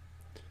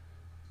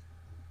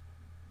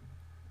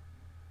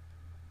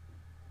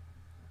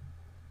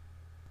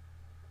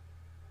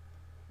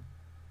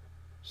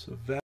 So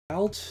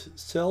val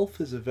self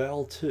is a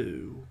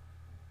val2,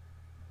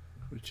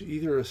 which is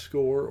either a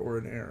score or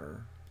an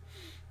error.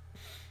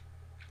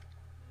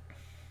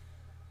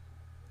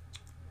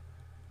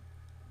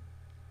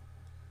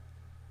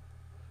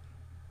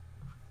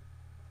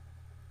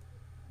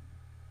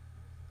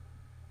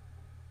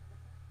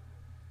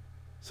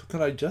 So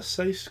can I just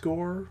say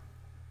score?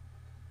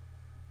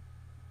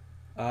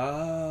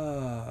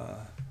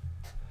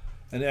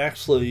 And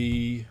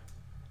actually,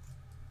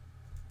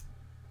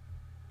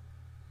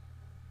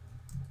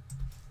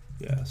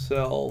 yeah,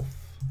 self,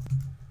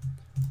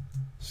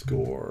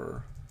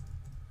 score,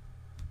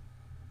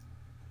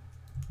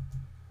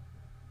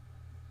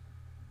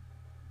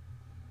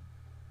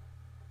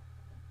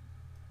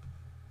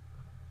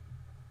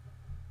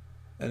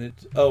 and it,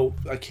 oh,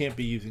 I can't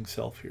be using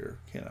self here,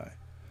 can I?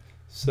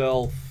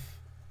 Self,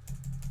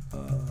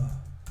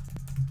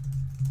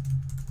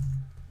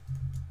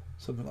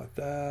 something like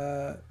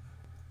that.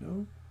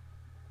 No.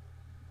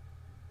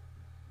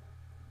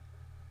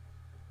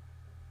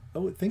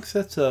 Oh, it thinks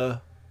that's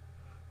a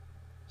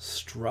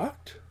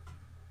struct.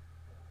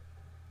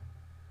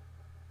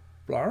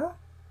 Blar.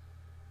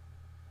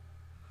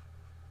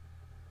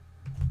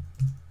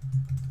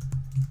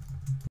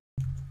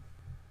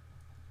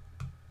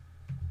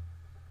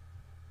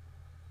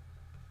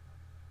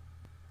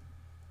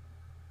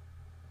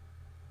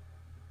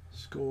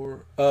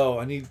 Score. Oh,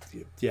 I need.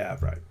 Yeah,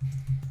 right.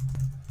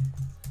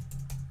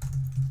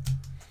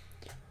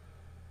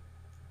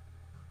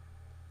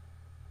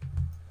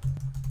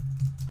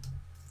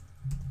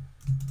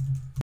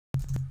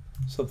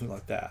 Something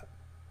like that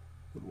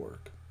would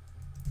work.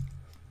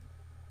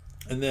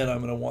 And then I'm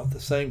going to want the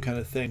same kind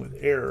of thing with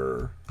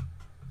error.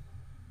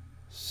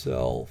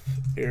 Self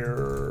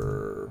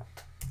error.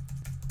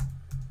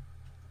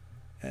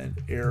 and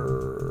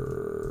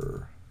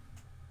error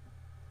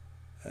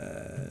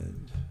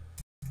and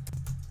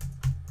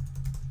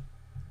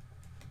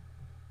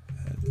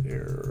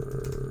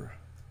error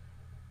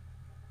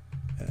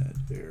and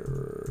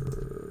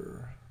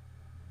error.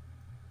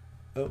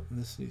 Oh, and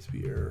this needs to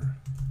be error.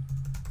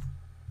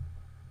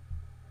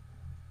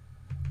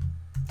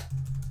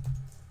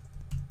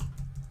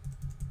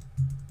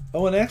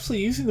 Oh, and actually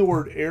using the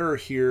word error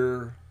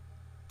here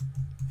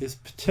is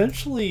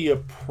potentially a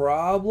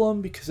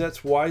problem because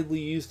that's widely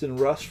used in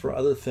Rust for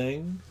other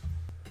things.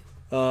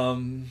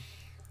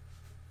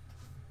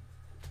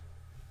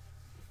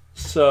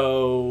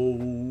 So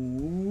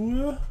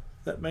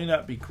that may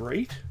not be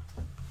great,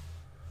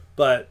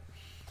 but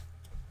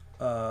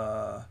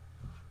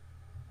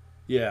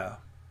yeah.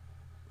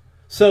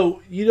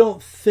 So you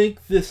don't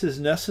think this is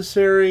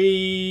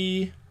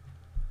necessary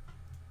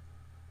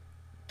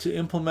to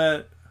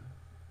implement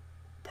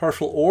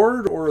partial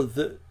OR, or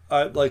that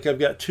like I've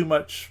got too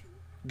much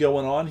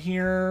going on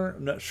here?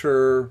 I'm not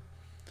sure.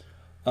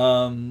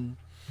 So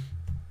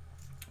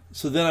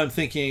then I'm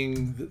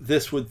thinking that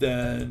this would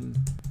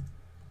then,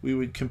 we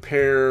would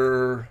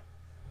compare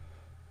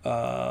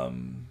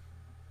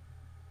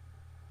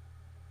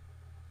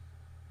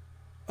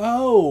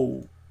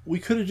oh, we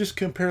could have just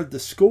compared the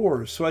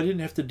scores, so I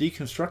didn't have to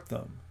deconstruct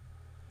them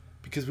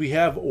because we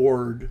have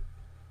ORed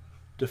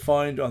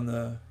defined on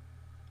the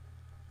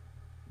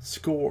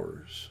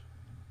scores.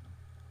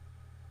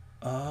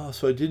 Oh,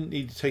 so I didn't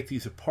need to take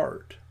these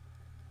apart.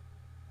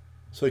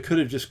 So I could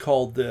have just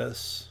called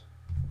this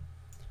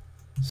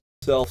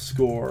self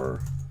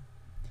score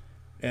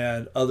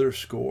and other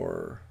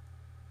score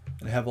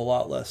and have a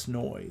lot less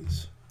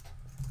noise.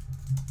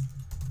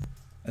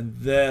 And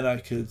then I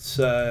could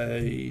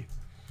say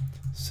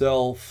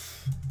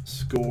self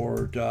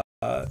score dot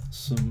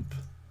sump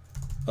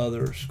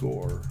other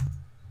score,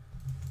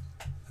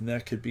 and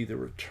that could be the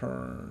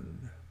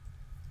return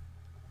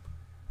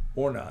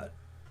or not.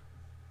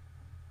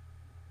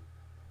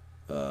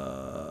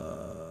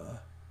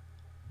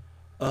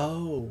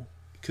 Oh,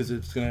 because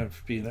it's going to have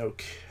to be an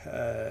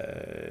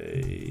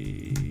okay.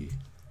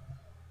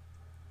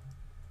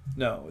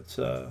 No, it's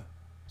a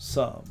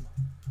sum.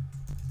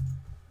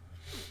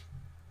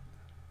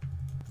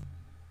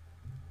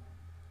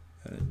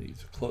 And it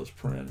needs a close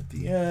paren at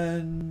the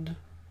end.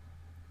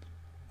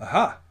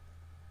 Aha.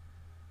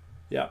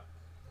 Yeah.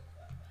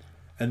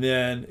 And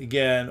then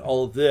again,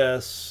 all of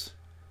this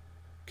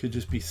could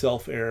just be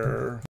self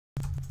error.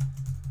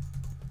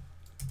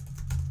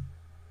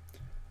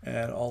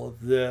 And all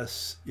of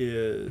this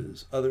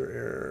is other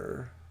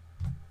error.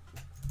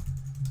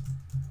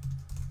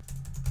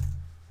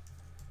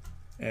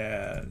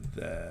 And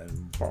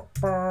then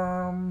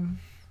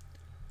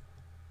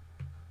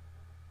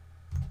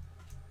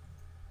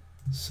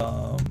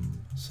some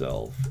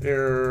self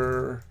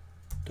error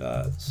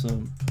dot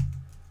sump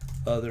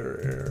other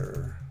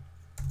error.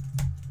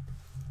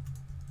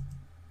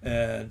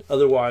 And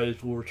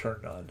otherwise we'll return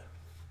none.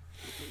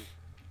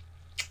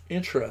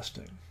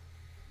 Interesting.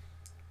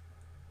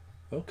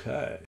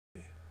 Okay.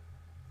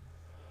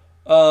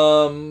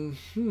 Well,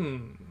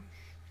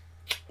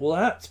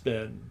 that's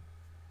been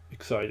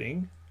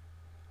exciting.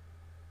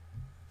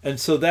 And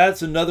so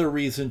that's another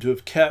reason to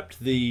have kept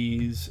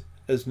these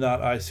as not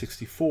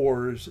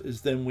i64s,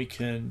 is then we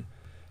can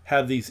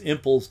have these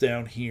impls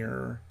down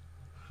here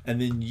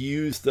and then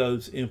use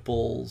those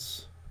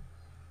impls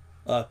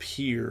up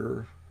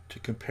here to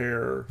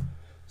compare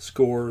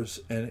scores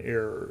and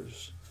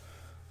errors.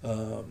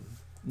 Now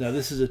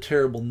this is a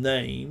terrible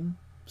name,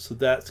 so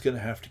that's going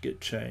to have to get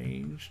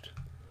changed.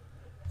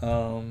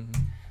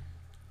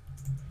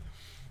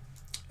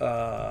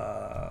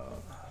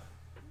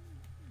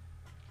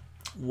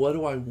 What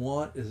do I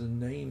want as a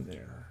name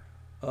there?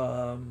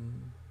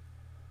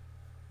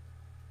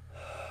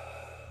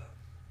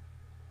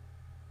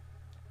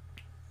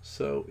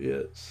 So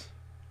it's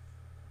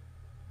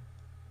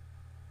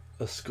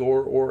a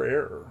score or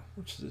error,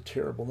 which is a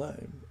terrible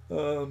name.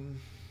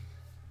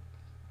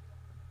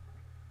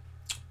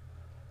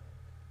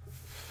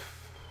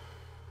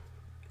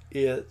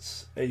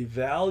 It's a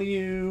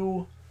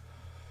value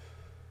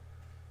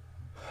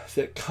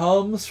that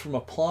comes from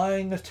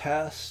applying a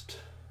test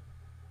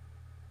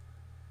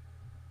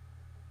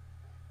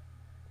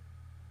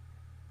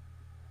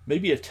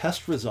maybe a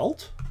test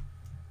result?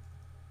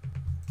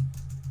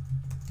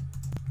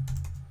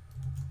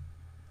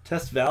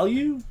 Test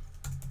value?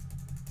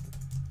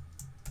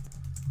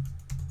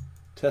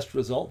 Test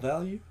result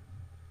value?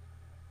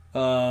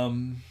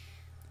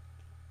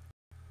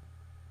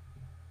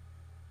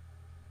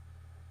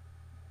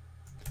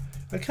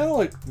 I kind of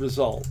like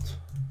result,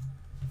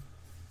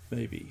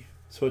 maybe.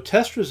 So a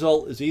test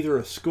result is either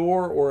a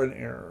score or an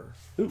error.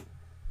 Ooh,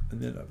 and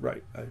then,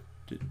 right, I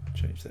didn't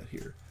change that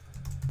here.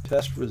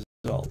 Test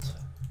result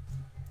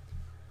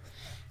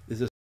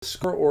is a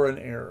score or an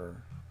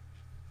error.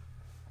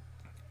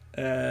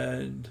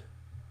 And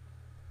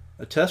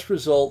a test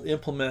result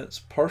implements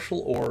partial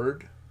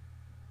OR,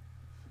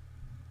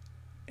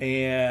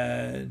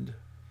 and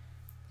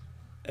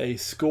a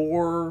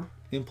score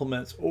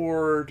implements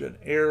ord, an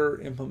error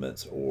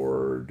implements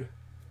ord.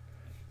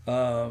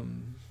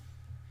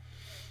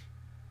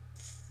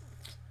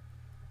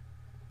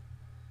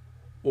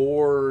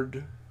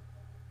 Ord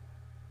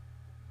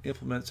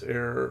implements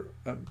error,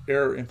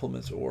 error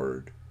implements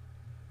ord.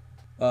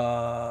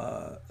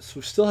 So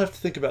we still have to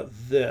think about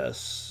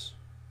this.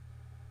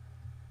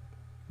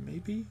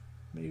 Maybe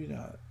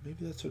not. Maybe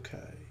that's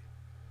okay.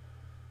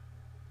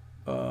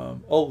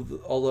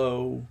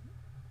 Although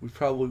we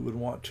probably would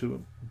want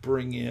to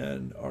bring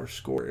in our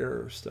score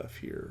error stuff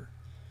here.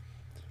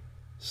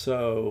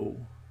 So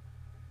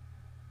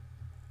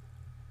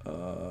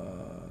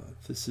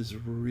this is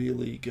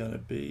really going to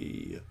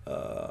be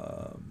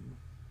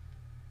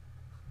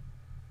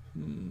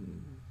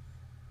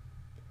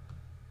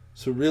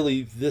so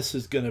really this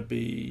is going to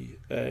be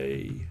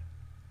a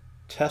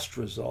test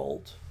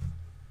result.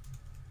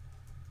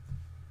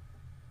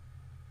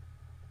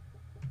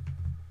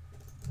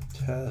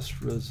 Test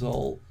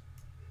results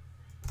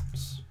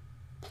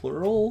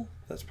plural.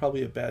 That's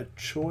probably a bad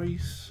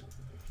choice.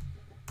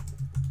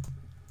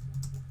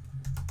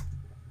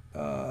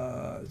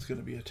 It's going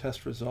to be a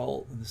test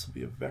result, and this will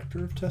be a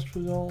vector of test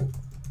result.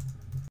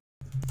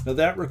 Now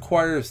that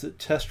requires that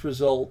test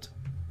result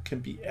can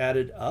be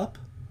added up.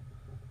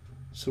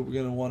 So we're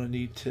going to want to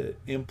need to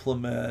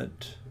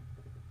implement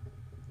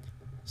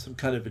some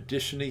kind of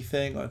addition-y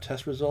thing on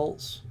test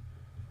results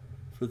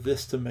for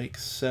this to make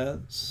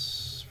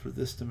sense.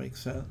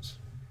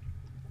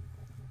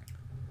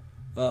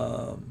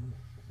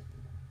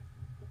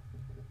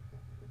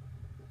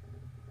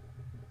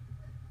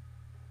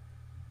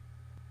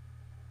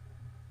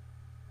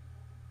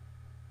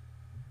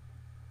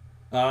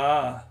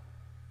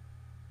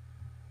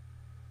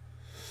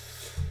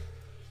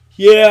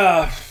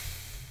 Yeah.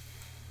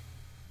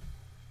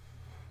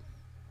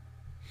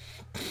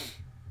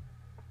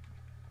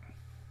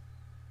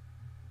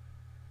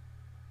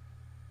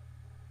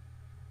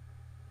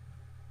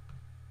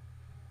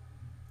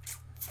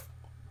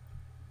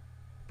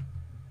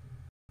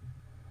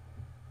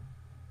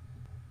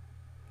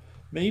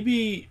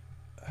 Maybe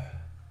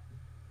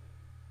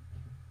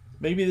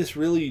this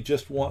really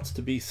just wants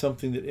to be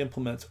something that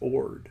implements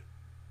ord.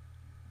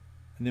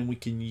 And then we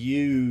can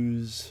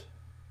use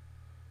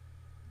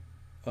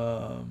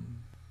or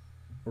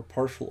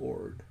partial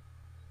ord.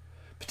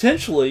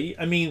 Potentially,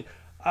 I mean,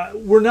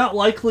 we're not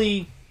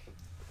likely.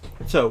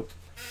 So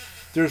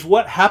there's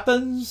what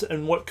happens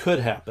and what could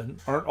happen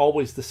aren't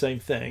always the same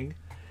thing.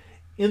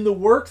 In the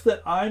work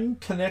that I'm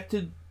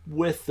connected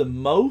with the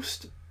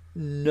most,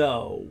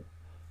 no.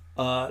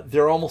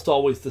 They're almost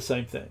always the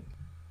same thing.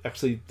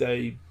 Actually,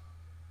 is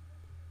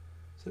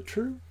that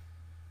true?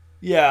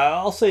 Yeah,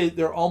 I'll say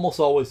they're almost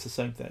always the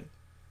same thing.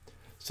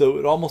 So it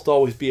would almost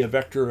always be a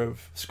vector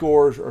of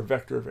scores or a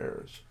vector of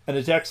errors. And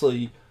it's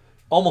actually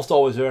almost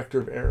always a vector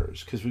of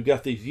errors because we've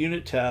got these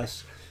unit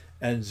tests,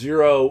 and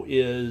 0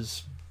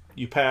 is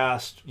you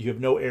passed, you have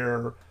no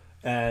error,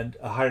 and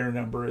a higher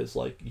number is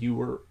like you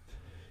were,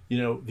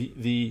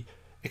 the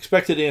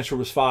expected answer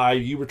was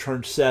 5, you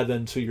returned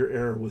 7, so your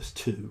error was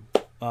 2,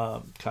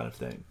 kind of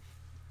thing.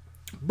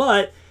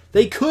 But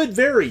they could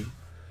vary.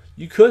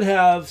 You could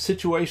have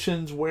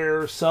situations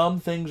where some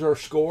things are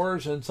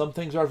scores and some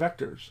things are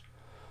vectors.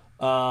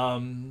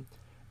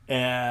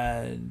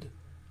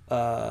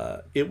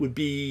 It would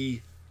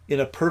be, in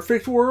a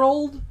perfect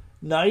world,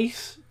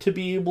 nice to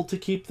be able to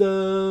keep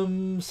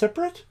them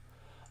separate.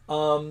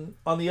 On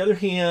the other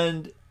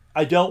hand,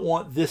 I don't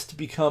want this to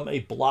become a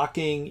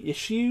blocking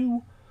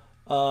issue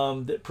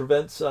that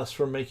prevents us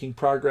from making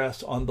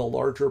progress on the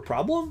larger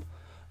problem,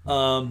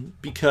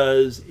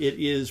 because it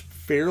is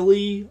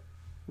fairly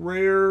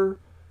rare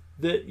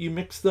that you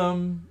mix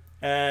them,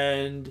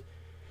 and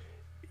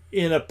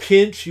in a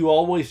pinch you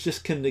always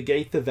just can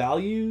negate the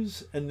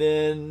values, and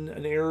then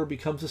an error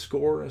becomes a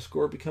score and a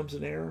score becomes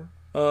an error.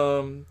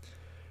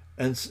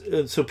 And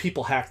so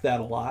people hack that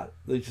a lot.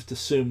 They just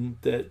assume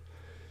that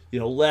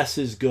less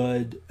is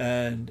good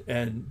and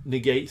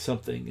negate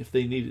something if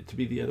they need it to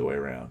be the other way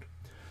around.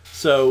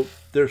 So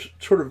there's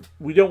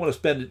we don't want to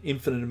spend an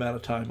infinite amount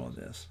of time on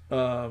this,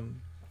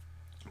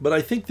 but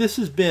I think this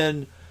has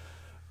been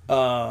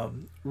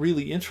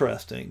really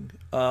interesting,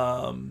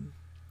 and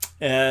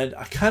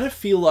I kind of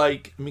feel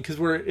like, because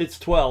it's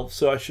 12,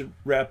 so I should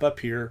wrap up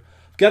here.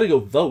 I've got to go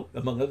vote,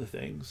 among other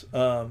things.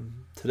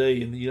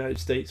 Today in the United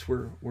States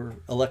we're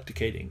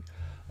electicating,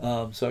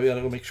 so I got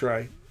to go make sure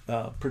I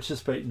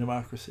participate in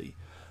democracy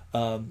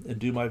and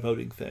do my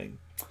voting thing.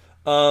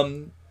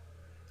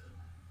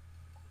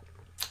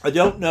 I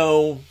don't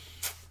know.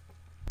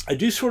 I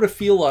do sort of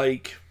feel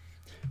like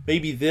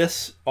maybe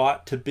this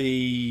ought to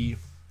be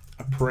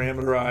a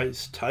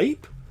parameterized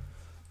type.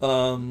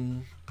 But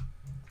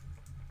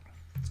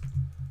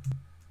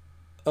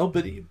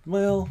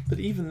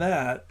even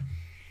that,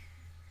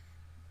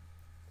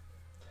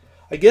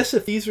 I guess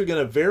if these are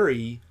going to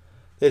vary,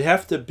 they'd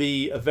have to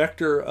be a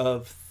vector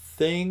of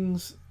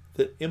things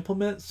that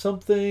implement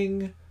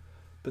something,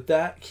 but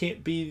that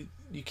can't be,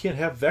 you can't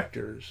have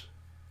vectors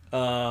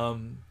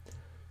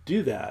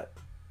do that.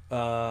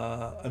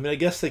 I mean, I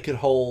guess they can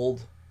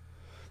hold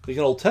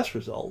test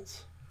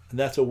results, and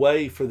that's a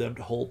way for them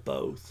to hold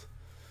both.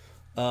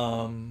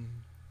 So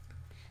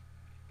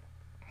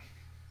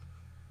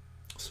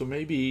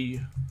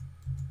maybe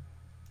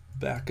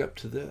back up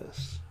to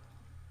this.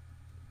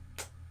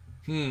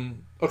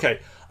 Okay,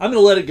 I'm going to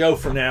let it go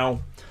for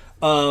now.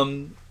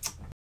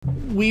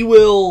 We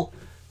will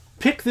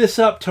pick this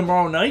up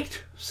tomorrow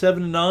night,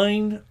 7 to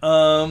 9.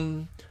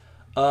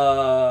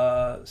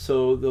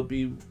 So there'll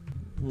be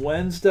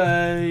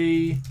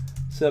Wednesday,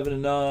 7 to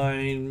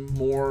 9,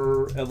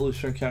 more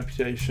evolutionary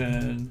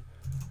computation.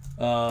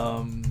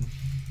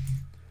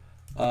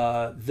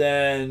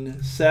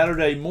 Then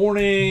Saturday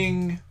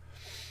morning,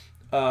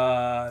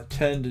 10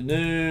 to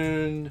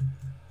noon.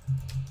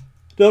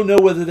 Don't know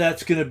whether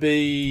that's going to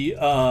be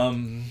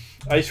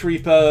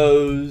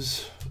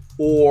ice-repos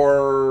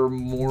or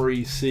more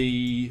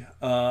EC.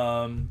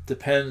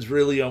 Depends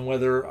really on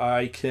whether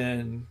I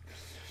can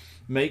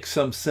make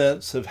some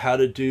sense of how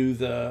to do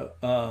the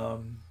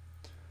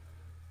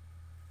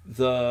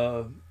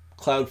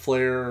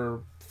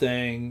Cloudflare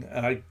thing.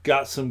 And I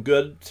got some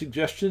good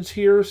suggestions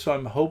here, so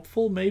I'm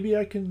hopeful maybe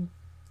I can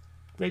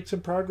make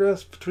some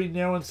progress between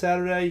now and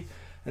Saturday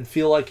and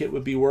feel like it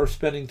would be worth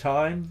spending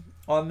time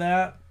on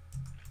that.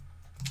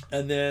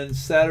 And then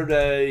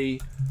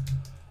Saturday,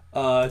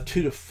 2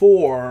 to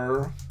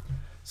 4,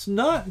 it's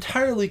not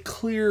entirely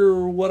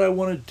clear what I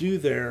want to do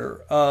there.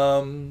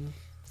 I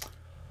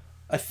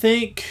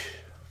think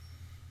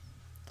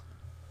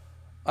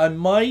I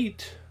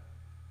might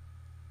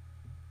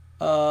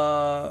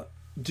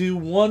do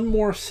one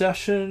more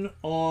session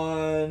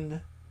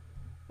on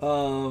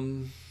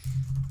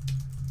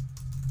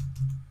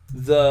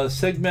the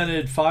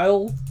segmented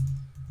file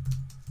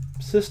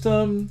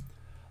system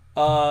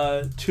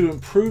to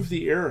improve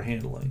the error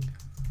handling.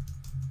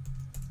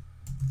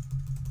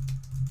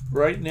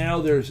 Right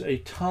now there's a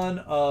ton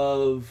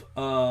of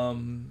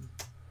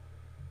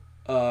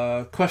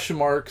question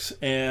marks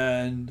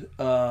and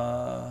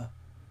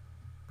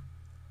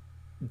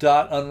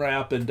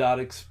 .unwrap and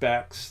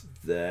 .expects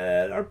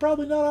that are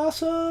probably not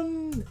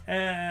awesome,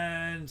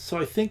 and so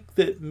I think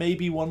that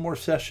maybe one more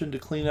session to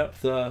clean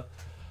up the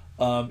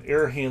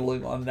error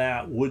handling on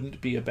that wouldn't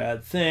be a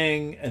bad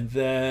thing, and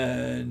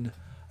then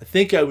I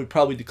think I would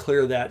probably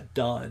declare that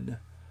done,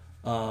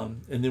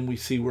 and then we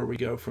see where we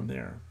go from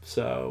there.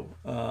 So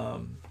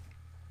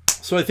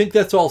so I think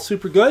that's all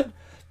super good.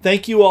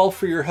 Thank you all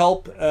for your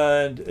help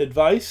and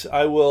advice.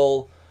 I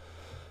will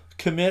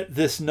commit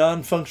this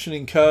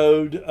non-functioning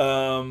code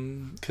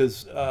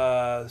because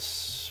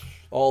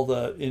all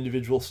the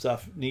individual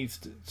stuff needs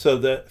to, so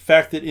the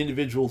fact that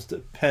individuals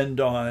depend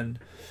on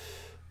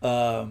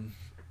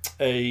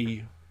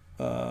a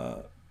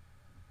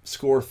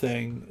score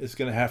thing is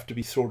going to have to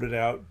be sorted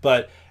out,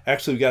 but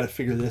actually we got to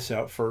figure this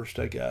out first,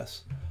 I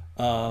guess,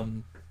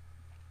 and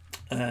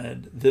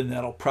then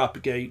that'll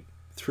propagate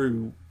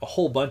through a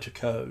whole bunch of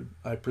code,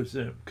 I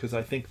presume, because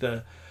I think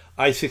the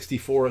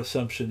I-64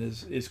 assumption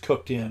is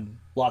cooked in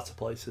lots of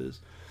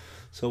places.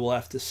 So we'll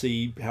have to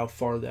see how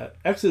far that...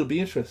 Actually, it'll be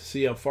interesting to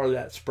see how far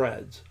that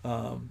spreads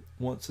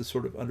once to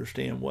sort of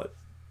understand what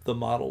the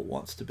model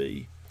wants to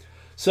be.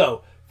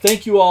 So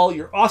thank you all.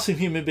 You're awesome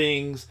human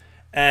beings.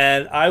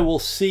 And I will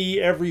see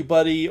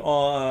everybody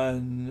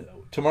on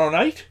tomorrow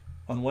night,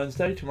 on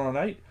Wednesday, tomorrow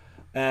night.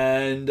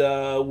 And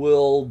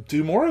we'll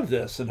do more of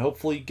this and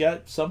hopefully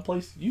get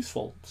someplace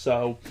useful.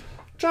 So,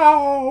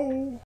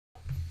 ciao!